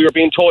done it. Now you're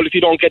being told if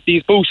you don't get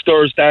these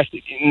boosters that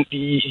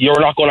you're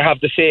not going to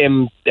have the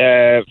same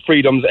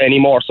freedoms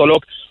anymore. So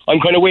look, I'm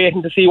kind of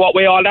waiting to see what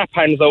way all that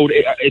pans out.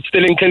 It's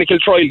still in clinical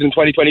trials in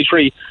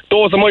 2023.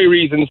 Those are my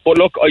reasons. But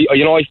look,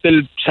 I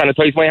still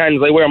sanitize my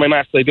hands. I wear my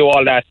mask. I do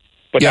all that.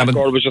 But that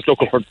girl was just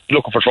looking for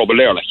trouble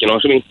there, like, you know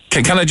what I mean?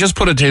 Can I just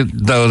put it to,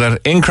 though,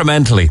 that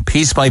incrementally,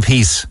 piece by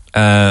piece,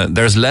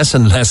 there's less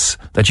and less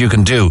that you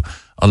can do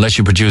unless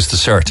you produce the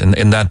cert,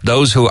 in that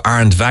those who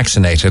aren't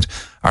vaccinated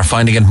are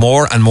finding it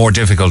more and more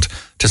difficult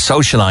to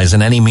socialise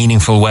in any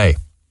meaningful way.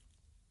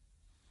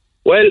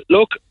 Well,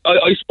 look,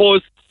 I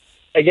suppose,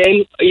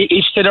 again,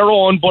 each to their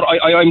own, but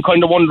I'm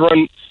kind of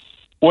wondering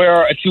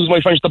where, excuse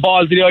my French, the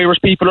balls of the Irish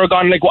people are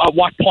gone. Like, at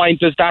what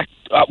point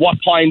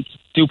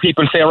do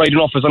people say, right,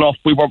 enough is enough?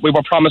 We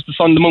were promised the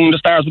sun, the moon, the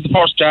stars with the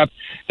first jab,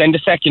 then the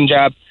second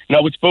jab.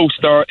 Now it's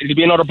booster. It'll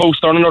be another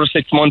booster in another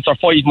 6 months or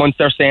 5 months.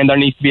 They're saying there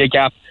needs to be a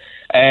gap.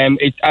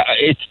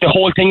 It's the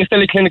whole thing is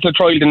still a clinical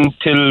trial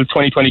until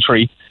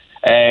 2023.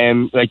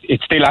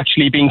 It's still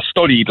actually being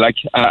studied,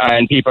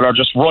 and people are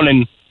just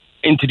running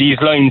into these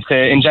lines to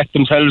inject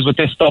themselves with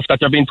this stuff that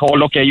they're being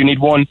told, okay, you need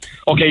one,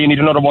 okay, you need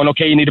another one,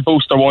 okay, you need a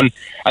booster one.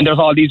 And there's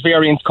all these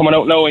variants coming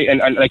out now,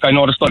 and I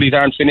know the studies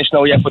aren't finished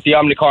now yet, but the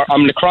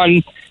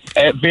Omicron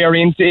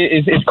variant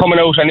is coming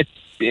out, and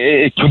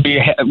it could be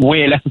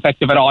way less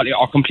effective at all,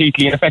 or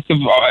completely ineffective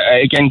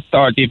against,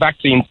 or the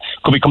vaccines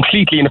could be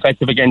completely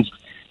ineffective against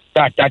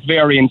that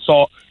variant.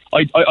 So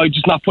I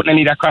just not putting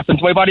any of that crap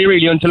into my body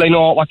really until I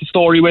know what the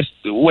story with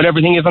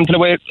everything is, until the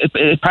way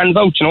it pans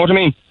out, you know what I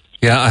mean?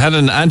 Yeah, I had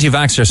an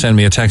anti-vaxxer send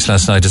me a text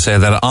last night to say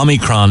that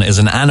Omicron is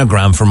an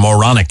anagram for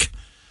moronic.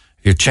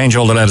 You change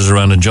all the letters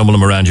around and jumble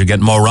them around, you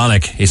get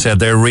moronic. He said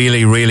they're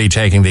really, really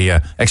taking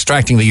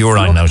extracting the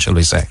urine now, shall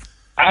we say.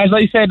 As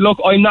I said, look,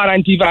 I'm not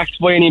anti-vax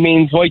by any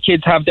means. My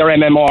kids have their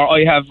MMR.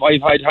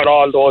 I've had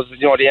all those, the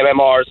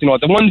MMRs,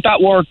 the ones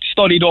that were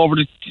studied over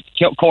the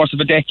course of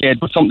a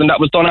decade, but something that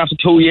was done after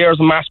 2 years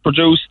and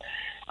mass-produced.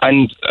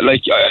 And,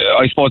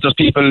 I suppose there's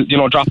people,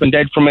 dropping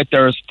dead from it.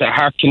 There's the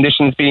heart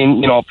conditions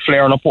being,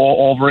 flaring up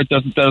over it.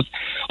 I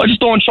just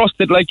don't trust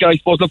it. I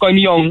suppose, look, I'm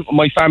young.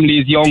 My family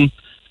is young.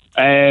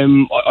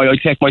 I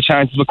take my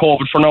chances with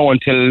COVID for now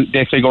until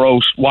they figure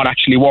out what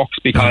actually works,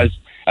 because,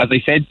 as I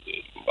said,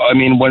 I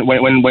mean, when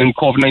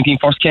COVID-19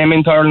 first came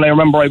into Ireland, I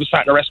remember I was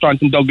sat in a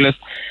restaurant in Douglas,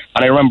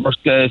 and I remember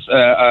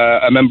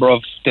a member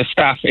of the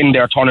staff in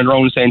there turning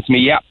around and saying to me,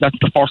 yeah, that's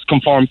the first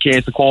confirmed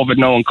case of COVID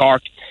now in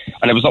Cork,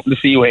 and it was up in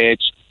the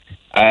COH.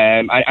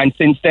 And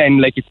since then,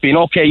 like, it's been,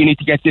 okay, you need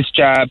to get this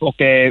jab,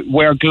 okay,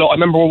 wear gloves. I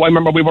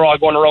remember we were all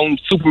going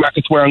around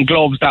supermarkets wearing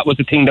gloves. That was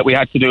the thing that we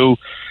had to do.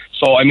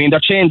 So, I mean, they're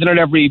changing it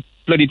every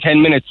bloody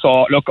 10 minutes.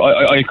 So, look,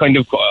 I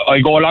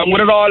go along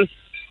with it all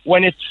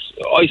when it's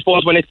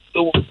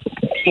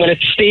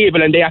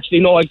stable and they actually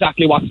know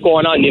exactly what's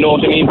going on, you know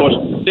what I mean?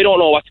 But they don't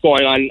know what's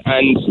going on,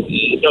 and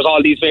there's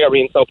all these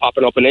variants now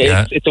popping up, and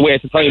it's a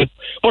waste of time.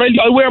 But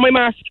I'll wear my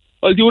mask.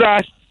 I'll do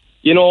that.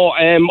 You know,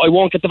 I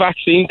won't get the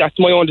vaccine. That's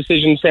my own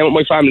decision, same with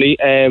my family,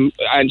 and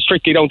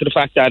strictly down to the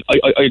fact that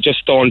I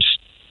just don't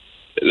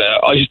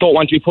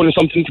want to be putting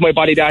something into my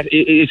body that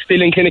is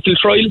still in clinical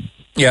trial.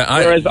 Yeah,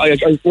 whereas I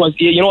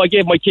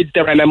gave my kids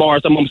their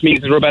MMRs and mumps,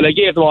 measles, rubella. I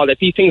gave them all that.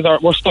 These things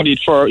were studied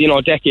for,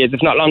 decades,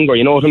 if not longer,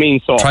 you know what I mean?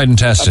 So tried and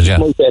tested, yeah.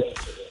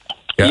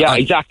 Yeah,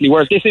 exactly.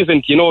 Whereas this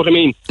isn't, you know what I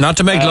mean? Not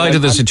to make light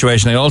of the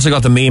situation, I also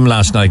got the meme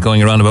last night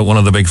going around about one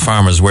of the big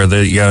farmers where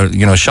the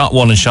shot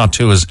 1 and shot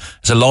 2 is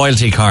a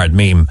loyalty card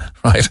meme,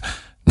 right?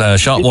 The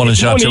shot 1 and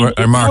shot 2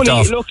 are marked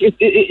off. Look,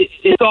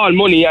 it's all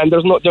money, and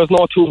there's no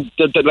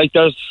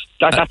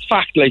that's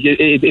fact. Like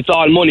it's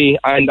all money,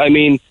 and I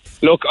mean,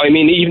 look,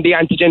 even the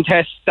antigen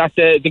tests that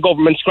the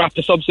government scrapped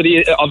the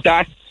subsidy of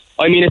that.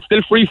 I mean, it's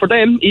still free for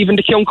them. Even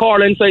the Keogh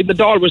Carl inside the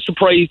Dáil was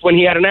surprised when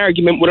he had an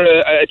argument with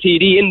a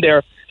TD in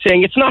there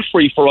saying it's not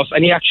free for us,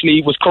 and he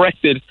actually was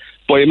corrected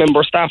by a member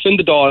of staff in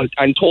the Dáil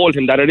and told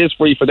him that it is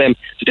free for them.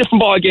 It's a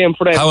different ball game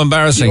for them. How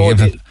embarrassing.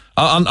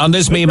 On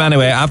this meme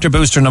anyway, after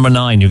booster number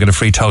 9 you get a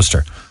free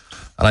toaster,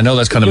 and I know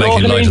that's kind of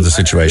making light of the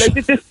situation.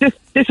 Like,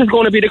 this is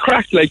going to be the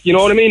crack, like, you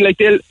know what I mean? Like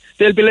they'll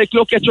be like,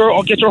 look, get your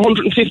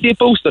 150th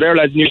booster there,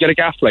 lads, and you get a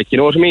gaff, like, you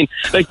know what I mean?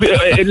 Like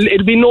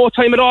it'll be no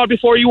time at all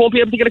before you won't be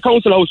able to get a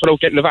council house without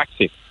getting a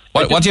vaccine.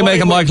 What do you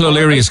make of Michael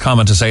O'Leary's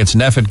comment to say it's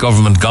NPHET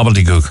government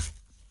gobbledygook?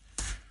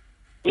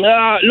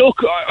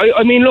 Look,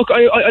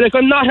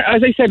 I'm not,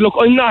 as I said, look,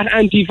 I'm not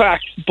anti-vax,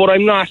 but I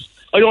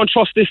don't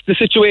trust the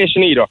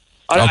situation either.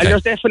 And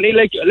there's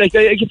definitely,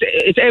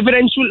 it's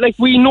evidential, like,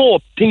 we know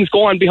things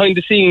go on behind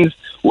the scenes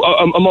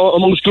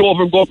amongst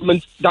global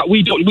governments that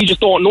we just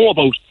don't know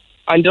about.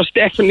 And there's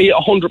definitely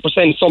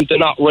 100% something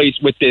not right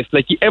with this.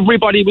 Like,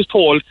 everybody was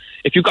told,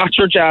 if you got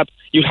your jab,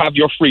 you have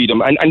your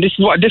freedom. And this is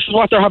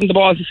what they're having the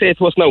balls to say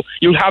to us now.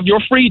 You'll have your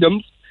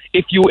freedoms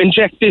if you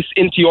inject this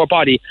into your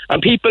body.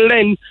 And people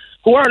then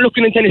who aren't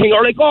looking into anything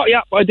are like, oh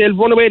yeah, they'll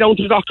run away down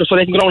to the doctor so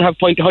they can go down and have a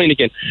pint of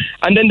Heineken.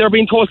 And then they're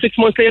being told 6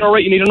 months later, all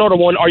right, you need another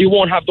one, or you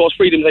won't have those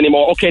freedoms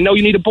anymore. Okay, now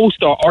you need a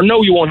booster, or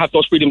no, you won't have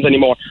those freedoms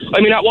anymore.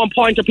 I mean, at one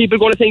point are people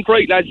going to think,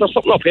 right, lads, there's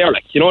something up here,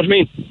 like, you know what I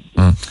mean?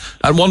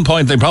 At one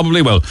point they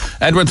probably will.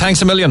 Edward,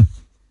 thanks a million.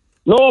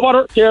 No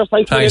bother. Cheers.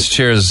 Thanks.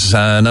 Cheers.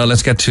 Now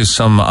let's get to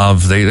some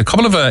of a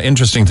couple of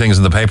interesting things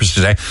in the papers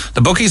today.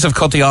 The bookies have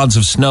cut the odds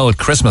of snow at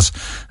Christmas.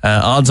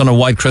 Odds on a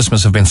white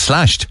Christmas have been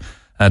slashed.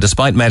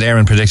 Despite Met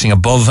Éireann predicting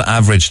above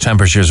average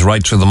temperatures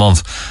right through the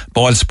month.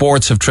 Boyle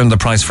Sports have trimmed the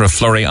price for a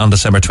flurry on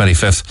December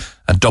 25th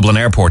at Dublin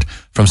Airport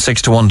from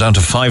 6-1 down to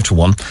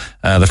 5-1.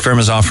 The firm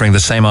is offering the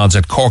same odds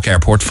at Cork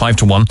Airport,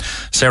 5-1.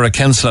 Sarah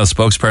Kinslow,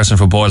 spokesperson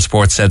for Boyle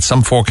Sports, said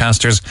some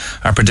forecasters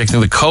are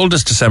predicting the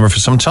coldest December for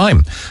some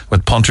time,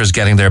 with punters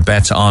getting their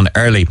bets on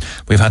early.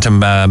 We've had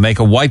to make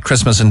a white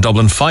Christmas in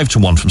Dublin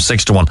 5-1 from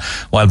 6-1,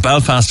 while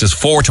Belfast is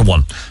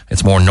 4-1.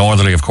 It's more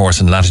northerly, of course,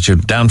 in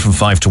latitude, down from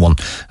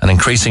 5-1. An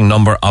increasing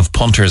number of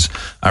punters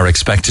are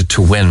expected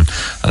to win.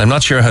 And I'm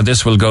not sure how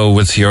this will go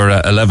with your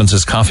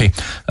 11's coffee,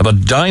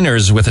 but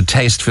diners with a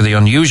taste for the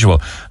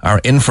unusual are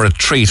in for a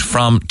treat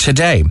from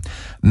today.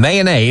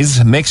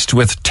 Mayonnaise mixed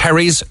with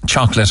Terry's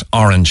chocolate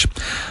orange.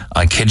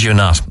 I kid you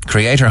not.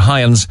 Creator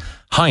Heinz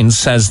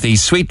says the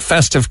sweet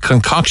festive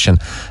concoction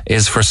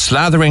is for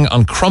slathering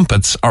on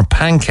crumpets or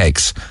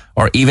pancakes,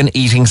 or even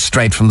eating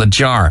straight from the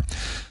jar.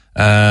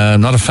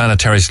 Not a fan of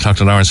Terry's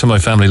chocolate orange. Some of my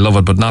family love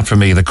it, but not for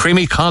me. The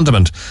creamy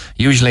condiment,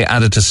 usually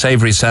added to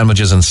savoury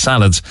sandwiches and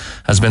salads,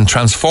 has been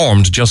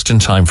transformed just in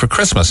time for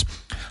Christmas.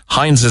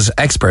 Heinz's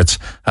experts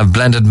have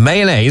blended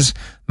mayonnaise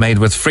made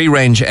with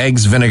free-range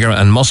eggs, vinegar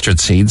and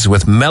mustard seeds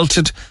with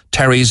melted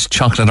Terry's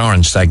chocolate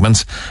orange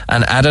segments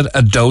and added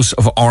a dose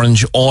of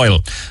orange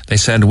oil. They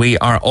said, we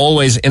are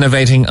always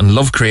innovating and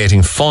love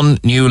creating fun,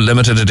 new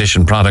limited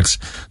edition products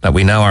that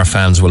we know our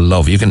fans will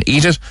love. You can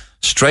eat it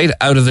straight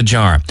out of the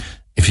jar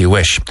if you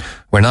wish.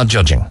 We're not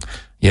judging.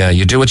 Yeah,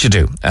 you do what you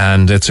do,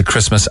 and it's a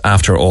Christmas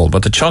after all.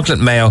 But the chocolate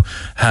mayo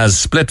has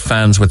split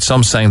fans, with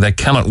some saying they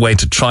cannot wait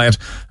to try it,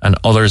 and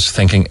others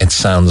thinking it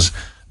sounds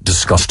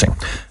disgusting.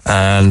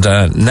 And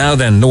now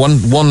then,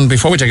 one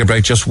before we take a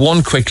break, just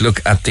one quick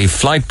look at the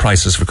flight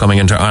prices for coming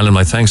into Ireland.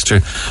 My thanks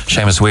to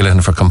Seamus Whelan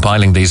for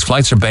compiling these.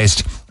 Flights are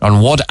based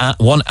on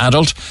one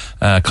adult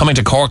coming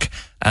to Cork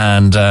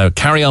and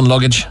carry-on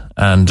luggage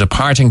and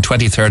departing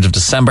 23rd of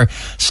December,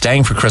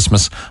 staying for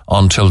Christmas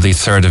until the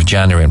 3rd of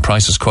January. And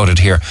prices quoted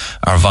here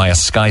are via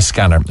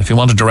Skyscanner. If you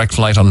want a direct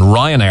flight on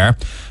Ryanair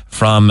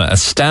from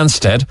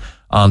Stansted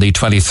on the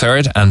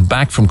 23rd and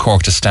back from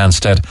Cork to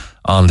Stansted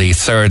on the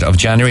 3rd of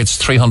January. It's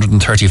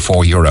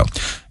 €334.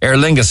 Aer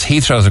Lingus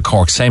Heathrow to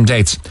Cork, same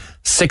dates,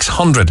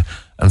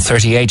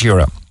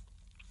 €638.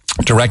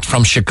 Direct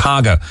from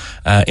Chicago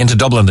into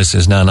Dublin. This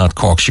is now not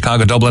Cork.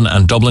 Chicago, Dublin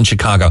and Dublin,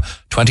 Chicago,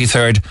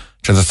 23rd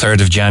to the 3rd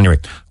of January,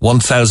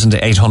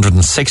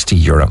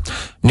 €1,860.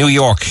 New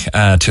York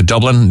to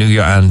Dublin,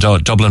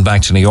 Dublin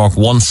back to New York,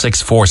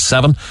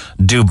 1647.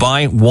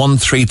 Dubai,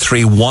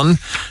 1331.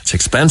 It's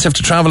expensive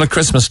to travel at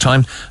Christmas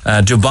time.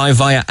 Dubai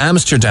via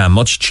Amsterdam,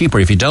 much cheaper.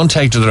 If you don't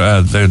take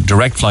the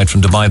direct flight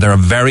from Dubai, there are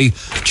very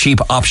cheap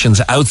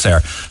options out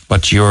there,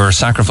 but you're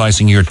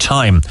sacrificing your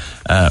time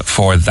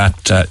for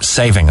that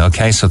saving.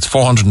 Okay, so it's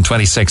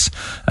 426.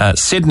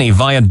 Sydney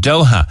via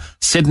Doha,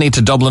 Sydney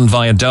to Dublin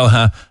via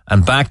Doha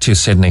and back to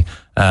Sydney,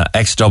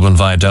 ex-Dublin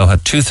via Doha,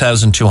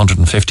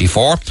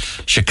 2,254.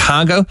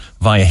 Chicago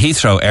via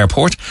Heathrow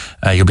Airport,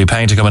 you'll be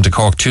paying to come into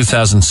Cork,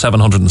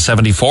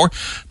 2,774.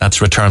 That's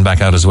return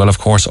back out as well, of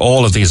course.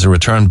 All of these are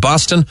return.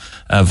 Boston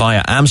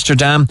via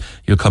Amsterdam,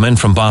 you'll come in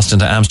from Boston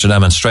to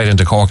Amsterdam and straight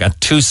into Cork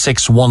at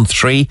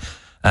 2,613.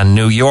 And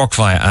New York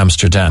via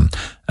Amsterdam,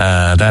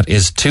 that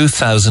is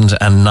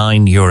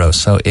 €2,009.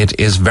 So it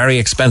is very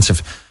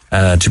expensive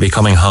to be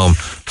coming home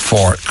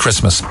for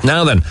Christmas.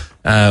 Now then,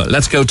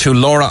 let's go to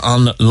Laura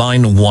on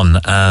line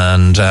 1.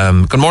 And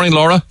good morning,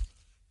 Laura.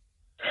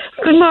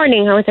 Good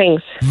morning. How are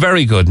things?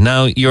 Very good.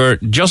 Now, you're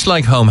just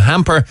like home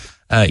hamper.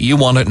 You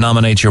want to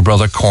nominate your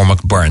brother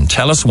Cormac Byrne.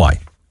 Tell us why.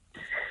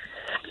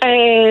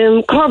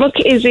 Cormac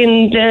is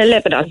in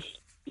Lebanon.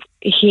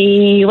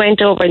 He went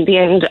over in the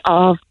end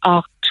of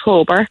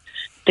October.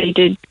 They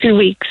did 2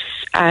 weeks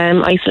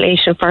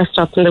isolation first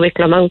up in the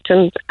Wicklow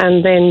Mountains,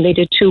 and then they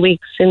did 2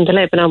 weeks in the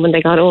Lebanon when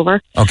they got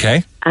over.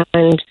 Okay.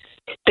 And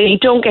they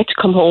don't get to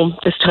come home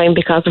this time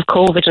because of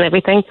COVID and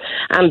everything,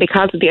 and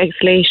because of the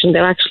isolation,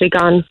 they're actually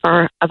gone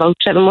for about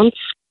 7 months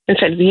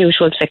instead of the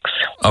usual 6.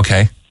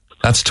 Okay,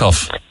 that's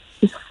tough.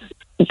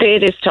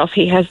 It is tough.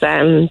 He has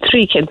 3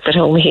 kids at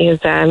home. He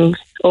has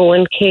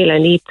Owen, Kayla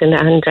and Ethan,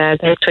 and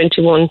they're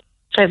 21,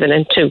 7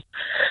 and 2.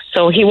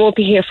 So he won't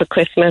be here for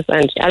Christmas,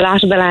 and a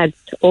lot of the lads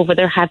over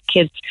there have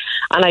kids,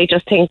 and I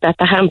just think that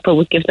the hamper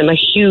would give them a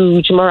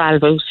huge morale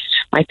boost.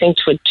 I think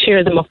it would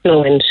cheer them up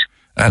no end.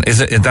 And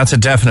that's a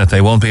definite,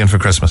 they won't be in for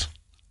Christmas?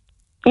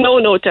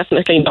 No,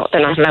 definitely not.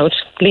 They're not allowed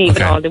to leave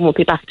at all. They won't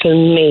be back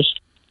till May.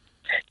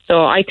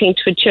 So I think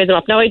it would cheer them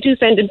up. Now, I do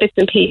send them bits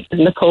and pieces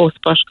in the post,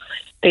 but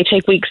they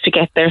take weeks to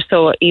get there.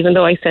 So even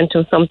though I sent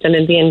him something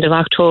in the end of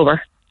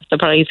October,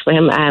 surprise for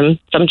him,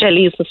 some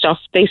jellies and stuff,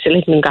 they still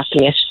haven't got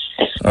them yet.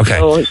 Okay.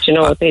 So,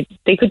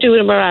 they could do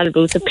a morale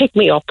boost and pick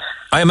me up.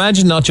 I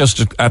imagine not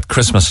just at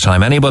Christmas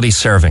time, anybody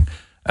serving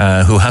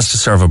who has to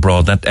serve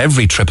abroad, that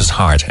every trip is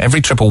hard.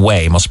 Every trip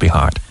away must be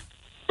hard.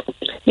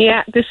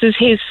 Yeah, this is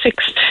his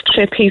 6th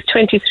trip. He's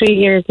 23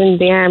 years in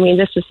the army, and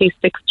this is his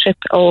 6th trip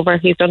over.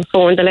 He's done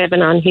 4 in the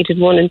Lebanon. He did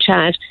 1 in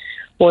Chad,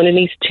 1 in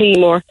East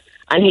Timor,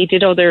 and he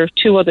did 2 other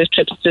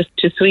trips just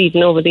to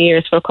Sweden over the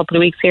years for a couple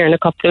of weeks here and a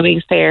couple of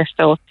weeks there.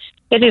 So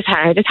it is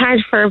hard. It's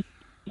hard for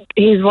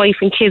his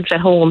wife and kids at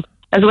home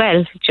as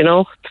well,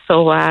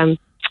 So, I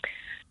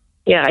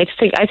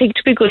think it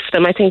would be good for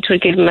them. I think it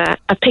would give them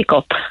a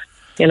pick-up.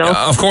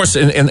 Of course,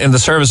 in the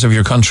service of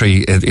your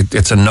country,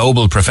 it's a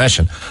noble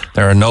profession.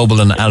 There are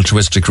noble and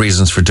altruistic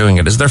reasons for doing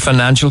it. Is there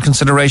financial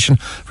consideration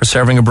for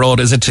serving abroad?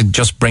 Is it to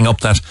just bring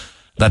up that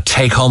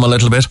take home a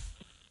little bit?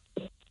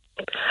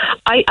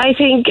 I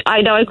think,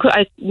 I'm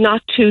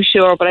not too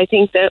sure, but I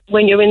think that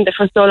when you're in there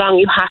for so long,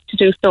 you have to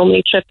do so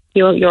many trips.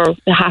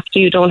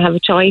 You don't have a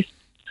choice.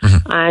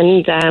 Mm-hmm.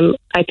 And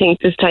I think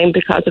this time,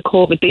 because of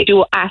COVID, they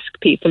do ask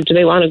people, do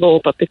they want to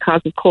go? But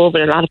because of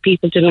COVID, a lot of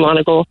people didn't want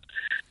to go.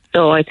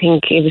 So I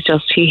think it was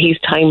just his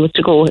time was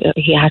to go.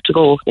 He had to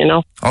go,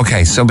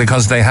 Okay, so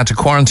because they had to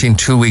quarantine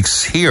 2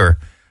 weeks here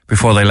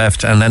before they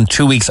left, and then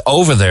 2 weeks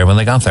over there when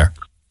they got there.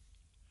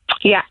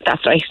 Yeah,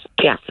 that's right.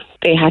 Yeah,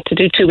 they had to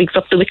do 2 weeks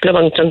up the Wicklow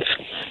Mountains.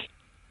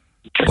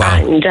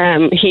 Wow.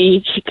 And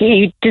he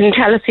didn't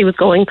tell us he was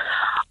going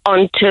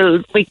until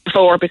the week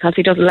before because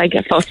he doesn't like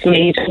a fuss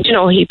made. And,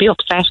 he'd be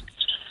upset.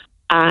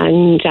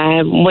 And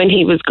when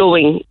he was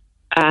going,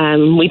 I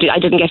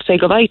didn't get to say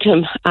goodbye to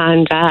him.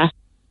 And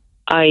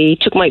I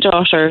took my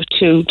daughter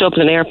to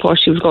Dublin Airport.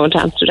 She was going to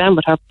Amsterdam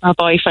with her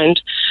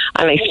boyfriend,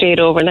 and I stayed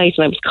overnight,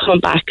 and I was coming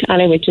back,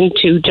 and I went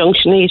into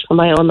Junction 8 for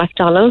my own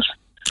McDonald's.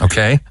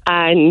 Okay.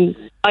 And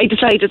I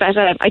decided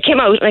that I came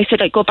out and I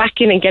said I'd go back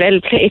in and get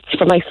L plates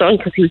for my son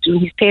because he was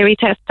doing his theory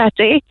test that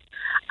day.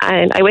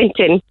 And I went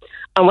in,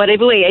 and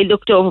whatever way I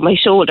looked over my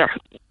shoulder,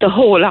 the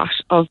whole lot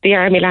of the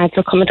army lads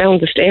were coming down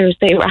the stairs.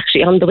 They were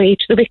actually on the way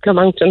to the Wicklow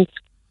Mountains.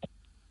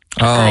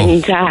 Oh.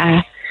 And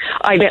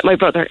I met my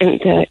brother in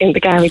the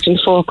garage in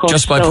the forecourt.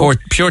 Just by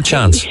pure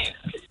chance?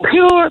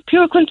 Pure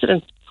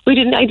coincidence. I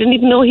didn't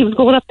even know he was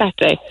going up that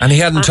day. And he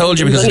hadn't told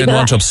you because he didn't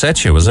want to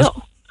upset you, was it?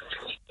 No.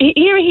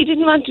 He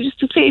didn't want to just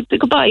to say the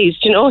goodbyes,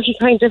 He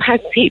kind of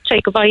had to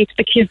say goodbye to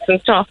the kids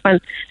and stuff,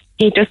 and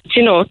he just,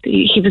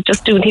 he was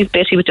just doing his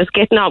bit. He was just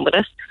getting on with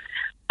it.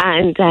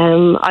 And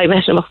I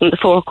met him up in the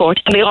forecourt,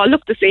 and they all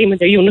looked the same in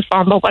their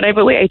uniform, but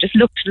whatever way I just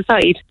looked to the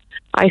side,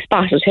 I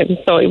spotted him,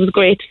 so it was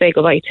great to say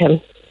goodbye to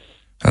him.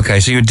 Okay,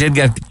 so you did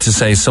get to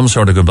say some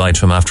sort of goodbye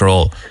to him after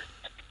all.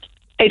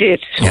 I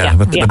did. Yeah,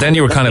 but then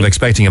you were kind of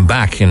expecting him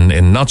back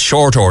in not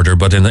short order,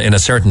 but in a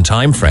certain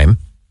time frame.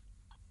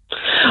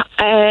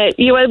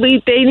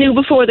 They knew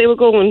before they were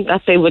going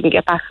that they wouldn't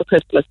get back for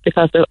Christmas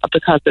because of the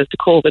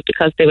COVID,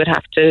 because they would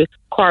have to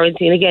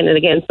quarantine again and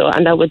again,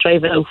 and that would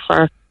drive it out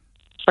for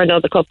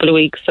another couple of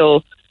weeks.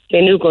 So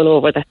they knew going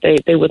over that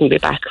they wouldn't be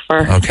back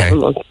for 7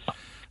 months.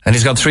 And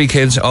he's got 3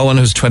 kids: Owen,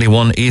 who's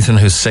 21, Ethan,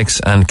 who's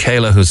 6, and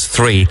Kayla, who's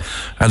 3.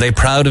 Are they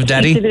proud of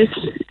Daddy?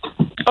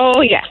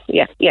 Oh yeah.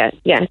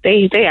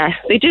 They are.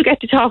 They do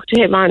get to talk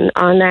to him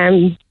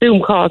on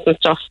Zoom calls and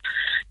stuff,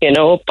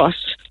 but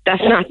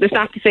it's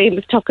not the same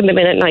as tucking them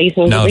in at night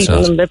and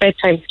reading them their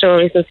bedtime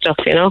stories and stuff,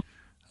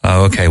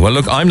 Oh, okay. Well,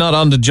 look, I'm not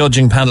on the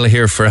judging panel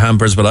here for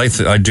Hampers, but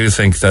I do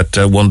think that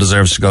one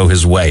deserves to go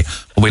his way.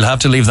 But we'll have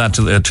to leave that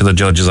to the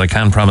judges. I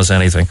can't promise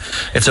anything.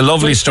 It's a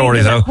lovely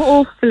story, though.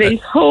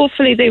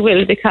 Hopefully they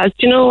will, because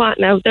you know what?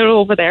 Now they're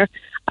over there,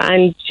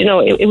 and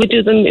it would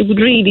do them. It would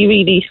really,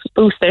 really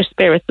boost their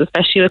spirits,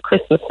 especially with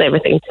Christmas and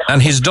everything.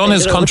 And he's done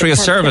his country a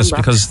service,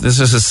 because this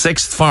is his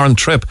 6th foreign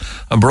trip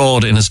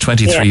abroad in his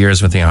 23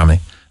 years with the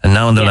army, and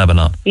now in the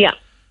Lebanon. Yeah.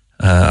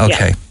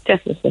 Okay. Yeah,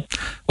 definitely.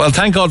 Well,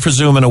 thank God for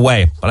Zoom in a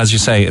way, but as you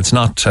say, it's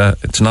not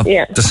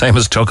the same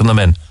as tucking them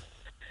in.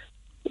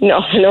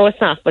 No,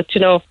 it's not. But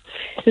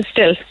it's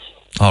still.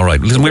 All right.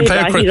 Listen, we'll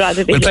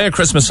play a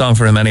Christmas song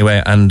for him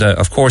anyway, and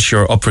of course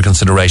you're up for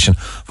consideration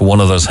for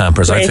one of those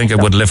hampers. I think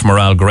it would lift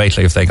morale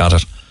greatly if they got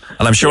it,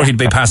 and I'm sure he'd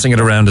be passing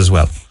it around as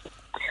well.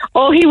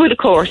 Oh, he would, of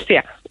course.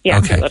 Yeah.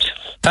 Okay. He would.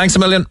 Thanks a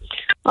million.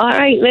 All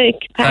right,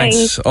 Nick.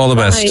 Thanks. All the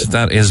best. Bye.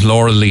 That is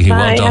Laura Leahy.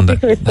 Bye. Well done.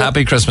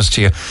 Happy Christmas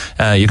to you.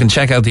 You can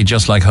check out the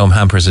Just Like Home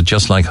hampers at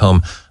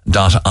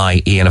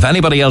justlikeHome.ie. And if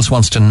anybody else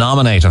wants to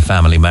nominate a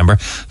family member,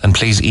 then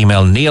please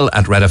email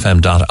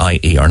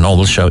neil@redfm.ie, or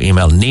Noel Show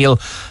email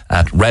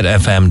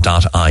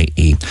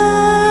neil@redfm.ie.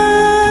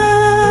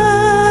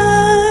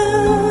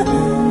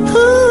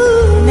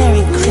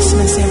 Merry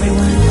Christmas, everyone.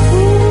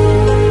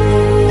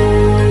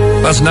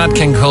 That's Nat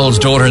King Cole's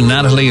daughter,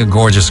 Natalie, a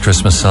gorgeous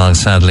Christmas song.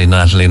 Sadly,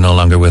 Natalie no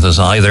longer with us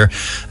either,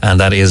 and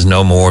that is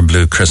No More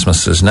Blue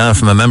Christmases. Now,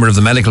 from a member of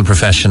the medical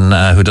profession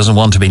who doesn't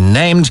want to be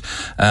named,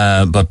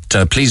 but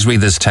please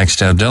read this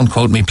text out. Don't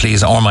quote me,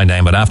 please, or my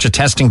name, but after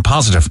testing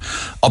positive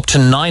up to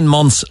 9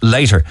 months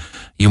later,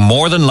 you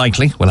more than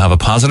likely will have a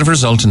positive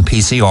result in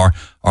PCR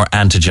or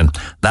antigen.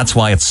 That's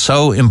why it's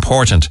so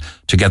important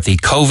to get the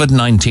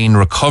COVID-19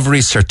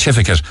 recovery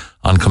certificate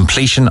on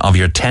completion of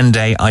your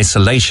 10-day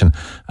isolation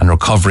and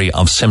recovery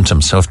of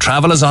symptoms. So if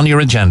travel is on your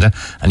agenda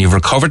and you've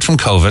recovered from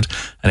COVID,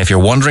 and if you're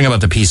wondering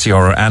about the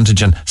PCR or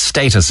antigen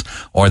status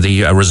or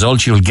the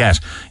result you'll get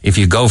if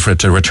you go for it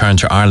to return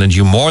to Ireland,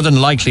 you more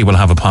than likely will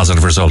have a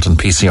positive result in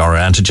PCR or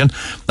antigen.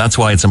 That's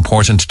why it's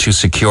important to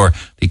secure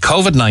the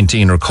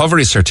COVID-19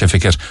 recovery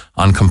certificate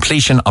on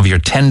completion of your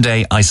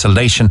 10-day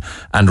isolation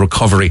and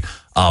recovery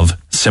of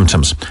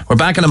symptoms. We're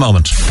back in a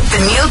moment. The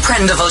Neil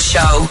Prendeville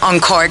Show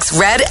on Cork's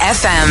Red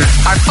FM.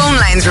 Our phone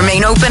lines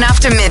remain open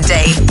after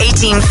midday.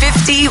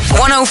 1850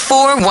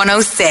 104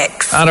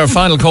 106. And our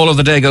final call of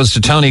the day goes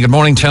to Tony. Good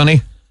morning,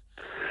 Tony.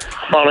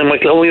 Morning,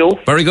 Michael. How are you?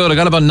 Very good. I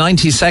got about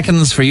 90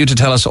 seconds for you to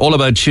tell us all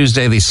about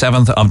Tuesday, the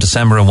 7th of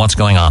December, and what's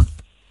going on.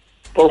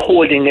 We're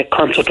holding a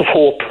Concert of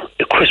Hope,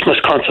 a Christmas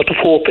Concert of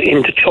Hope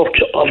in the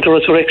Church of the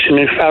Resurrection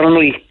in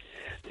Farranree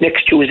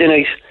next Tuesday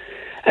night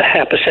at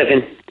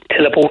 7:30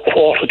 till about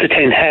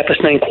 9:15,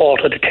 9:30,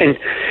 10:15.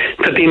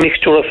 There'll be a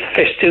mixture of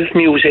festive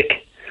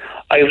music,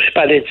 Irish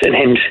ballads and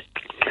hymns,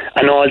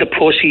 and all the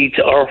proceeds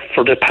are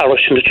for the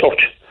parish and the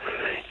church.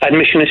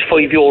 Admission is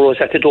 €5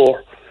 at the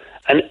door,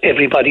 and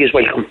everybody is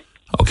welcome.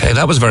 Okay,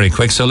 that was very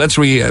quick. So let's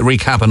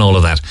recap on all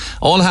of that.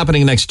 All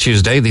happening next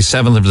Tuesday, the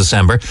 7th of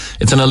December.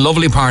 It's in a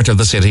lovely part of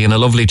the city, in a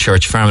lovely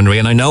church, Farranree.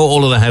 And I know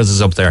all of the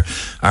houses up there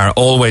are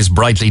always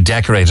brightly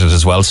decorated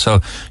as well.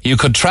 So you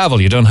could travel.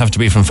 You don't have to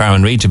be from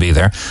Farranree to be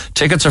there.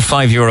 Tickets are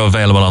 €5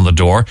 available on the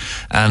door.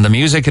 And the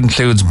music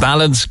includes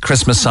ballads,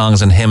 Christmas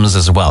songs and hymns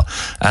as well.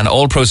 And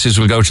all proceeds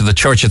will go to the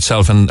church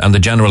itself and the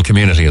general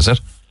community, is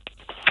it?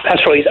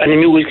 That's right. And the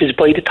music is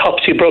by the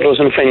Topsy Brothers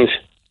and Friends.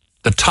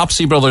 The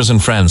Topsy Brothers and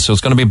Friends. So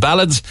it's going to be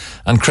ballads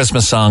and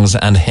Christmas songs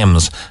and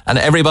hymns. And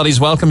everybody's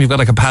welcome. You've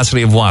got a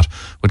capacity of what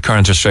with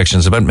current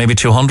restrictions? About maybe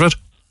 200?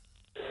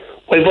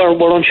 Well,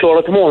 we're unsure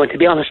at the moment, to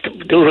be honest.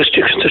 The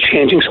restrictions are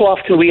changing so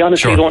often, we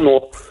honestly don't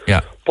know. Yeah.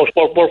 But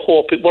we're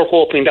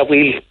hoping that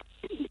we'll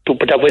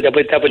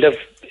have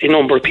a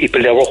number of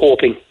people there. We're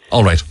hoping.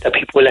 All right. That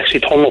people will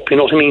actually turn up, you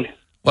know what I mean?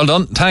 Well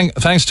done.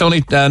 Thanks,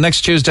 Tony.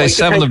 Next Tuesday,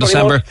 7th of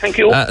December. Thank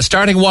you.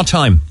 Starting what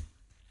time?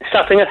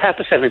 Starting at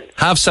 7:30.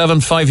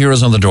 7:30,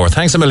 €5 on the door.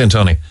 Thanks a million,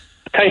 Tony.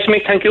 Thanks,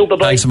 Mick. Thank you.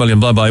 Bye-bye. Thanks a million.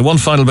 Bye-bye. One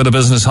final bit of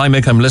business. Hi,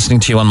 Mick. I'm listening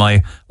to you on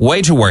my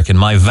way to work in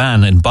my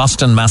van in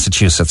Boston,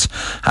 Massachusetts.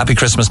 Happy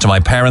Christmas to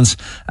my parents,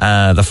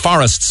 the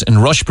Forests in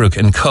Rushbrook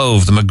in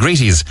Cove, the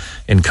McGreety's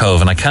in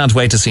Cove, and I can't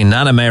wait to see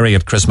Nana Mary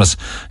at Christmas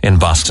in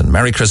Boston.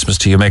 Merry Christmas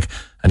to you, Mick,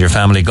 and your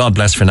family. God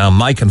bless for now.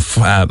 Mike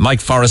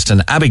Forrest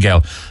and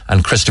Abigail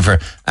and Christopher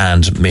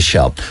and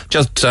Michelle.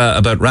 Just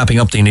about wrapping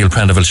up the Neil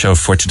Prendeville show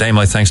for today.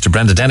 My thanks to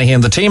Brenda Dennehy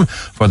and the team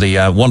for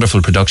the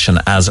wonderful production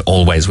as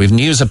always. We've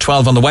news at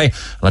 12 on the way, and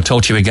I'll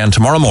talk to you again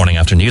tomorrow morning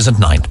after news at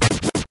 9.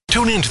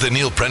 Tune in to the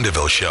Neil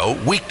Prendeville show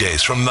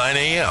weekdays from 9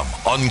 a.m.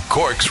 on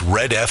Cork's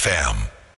Red FM.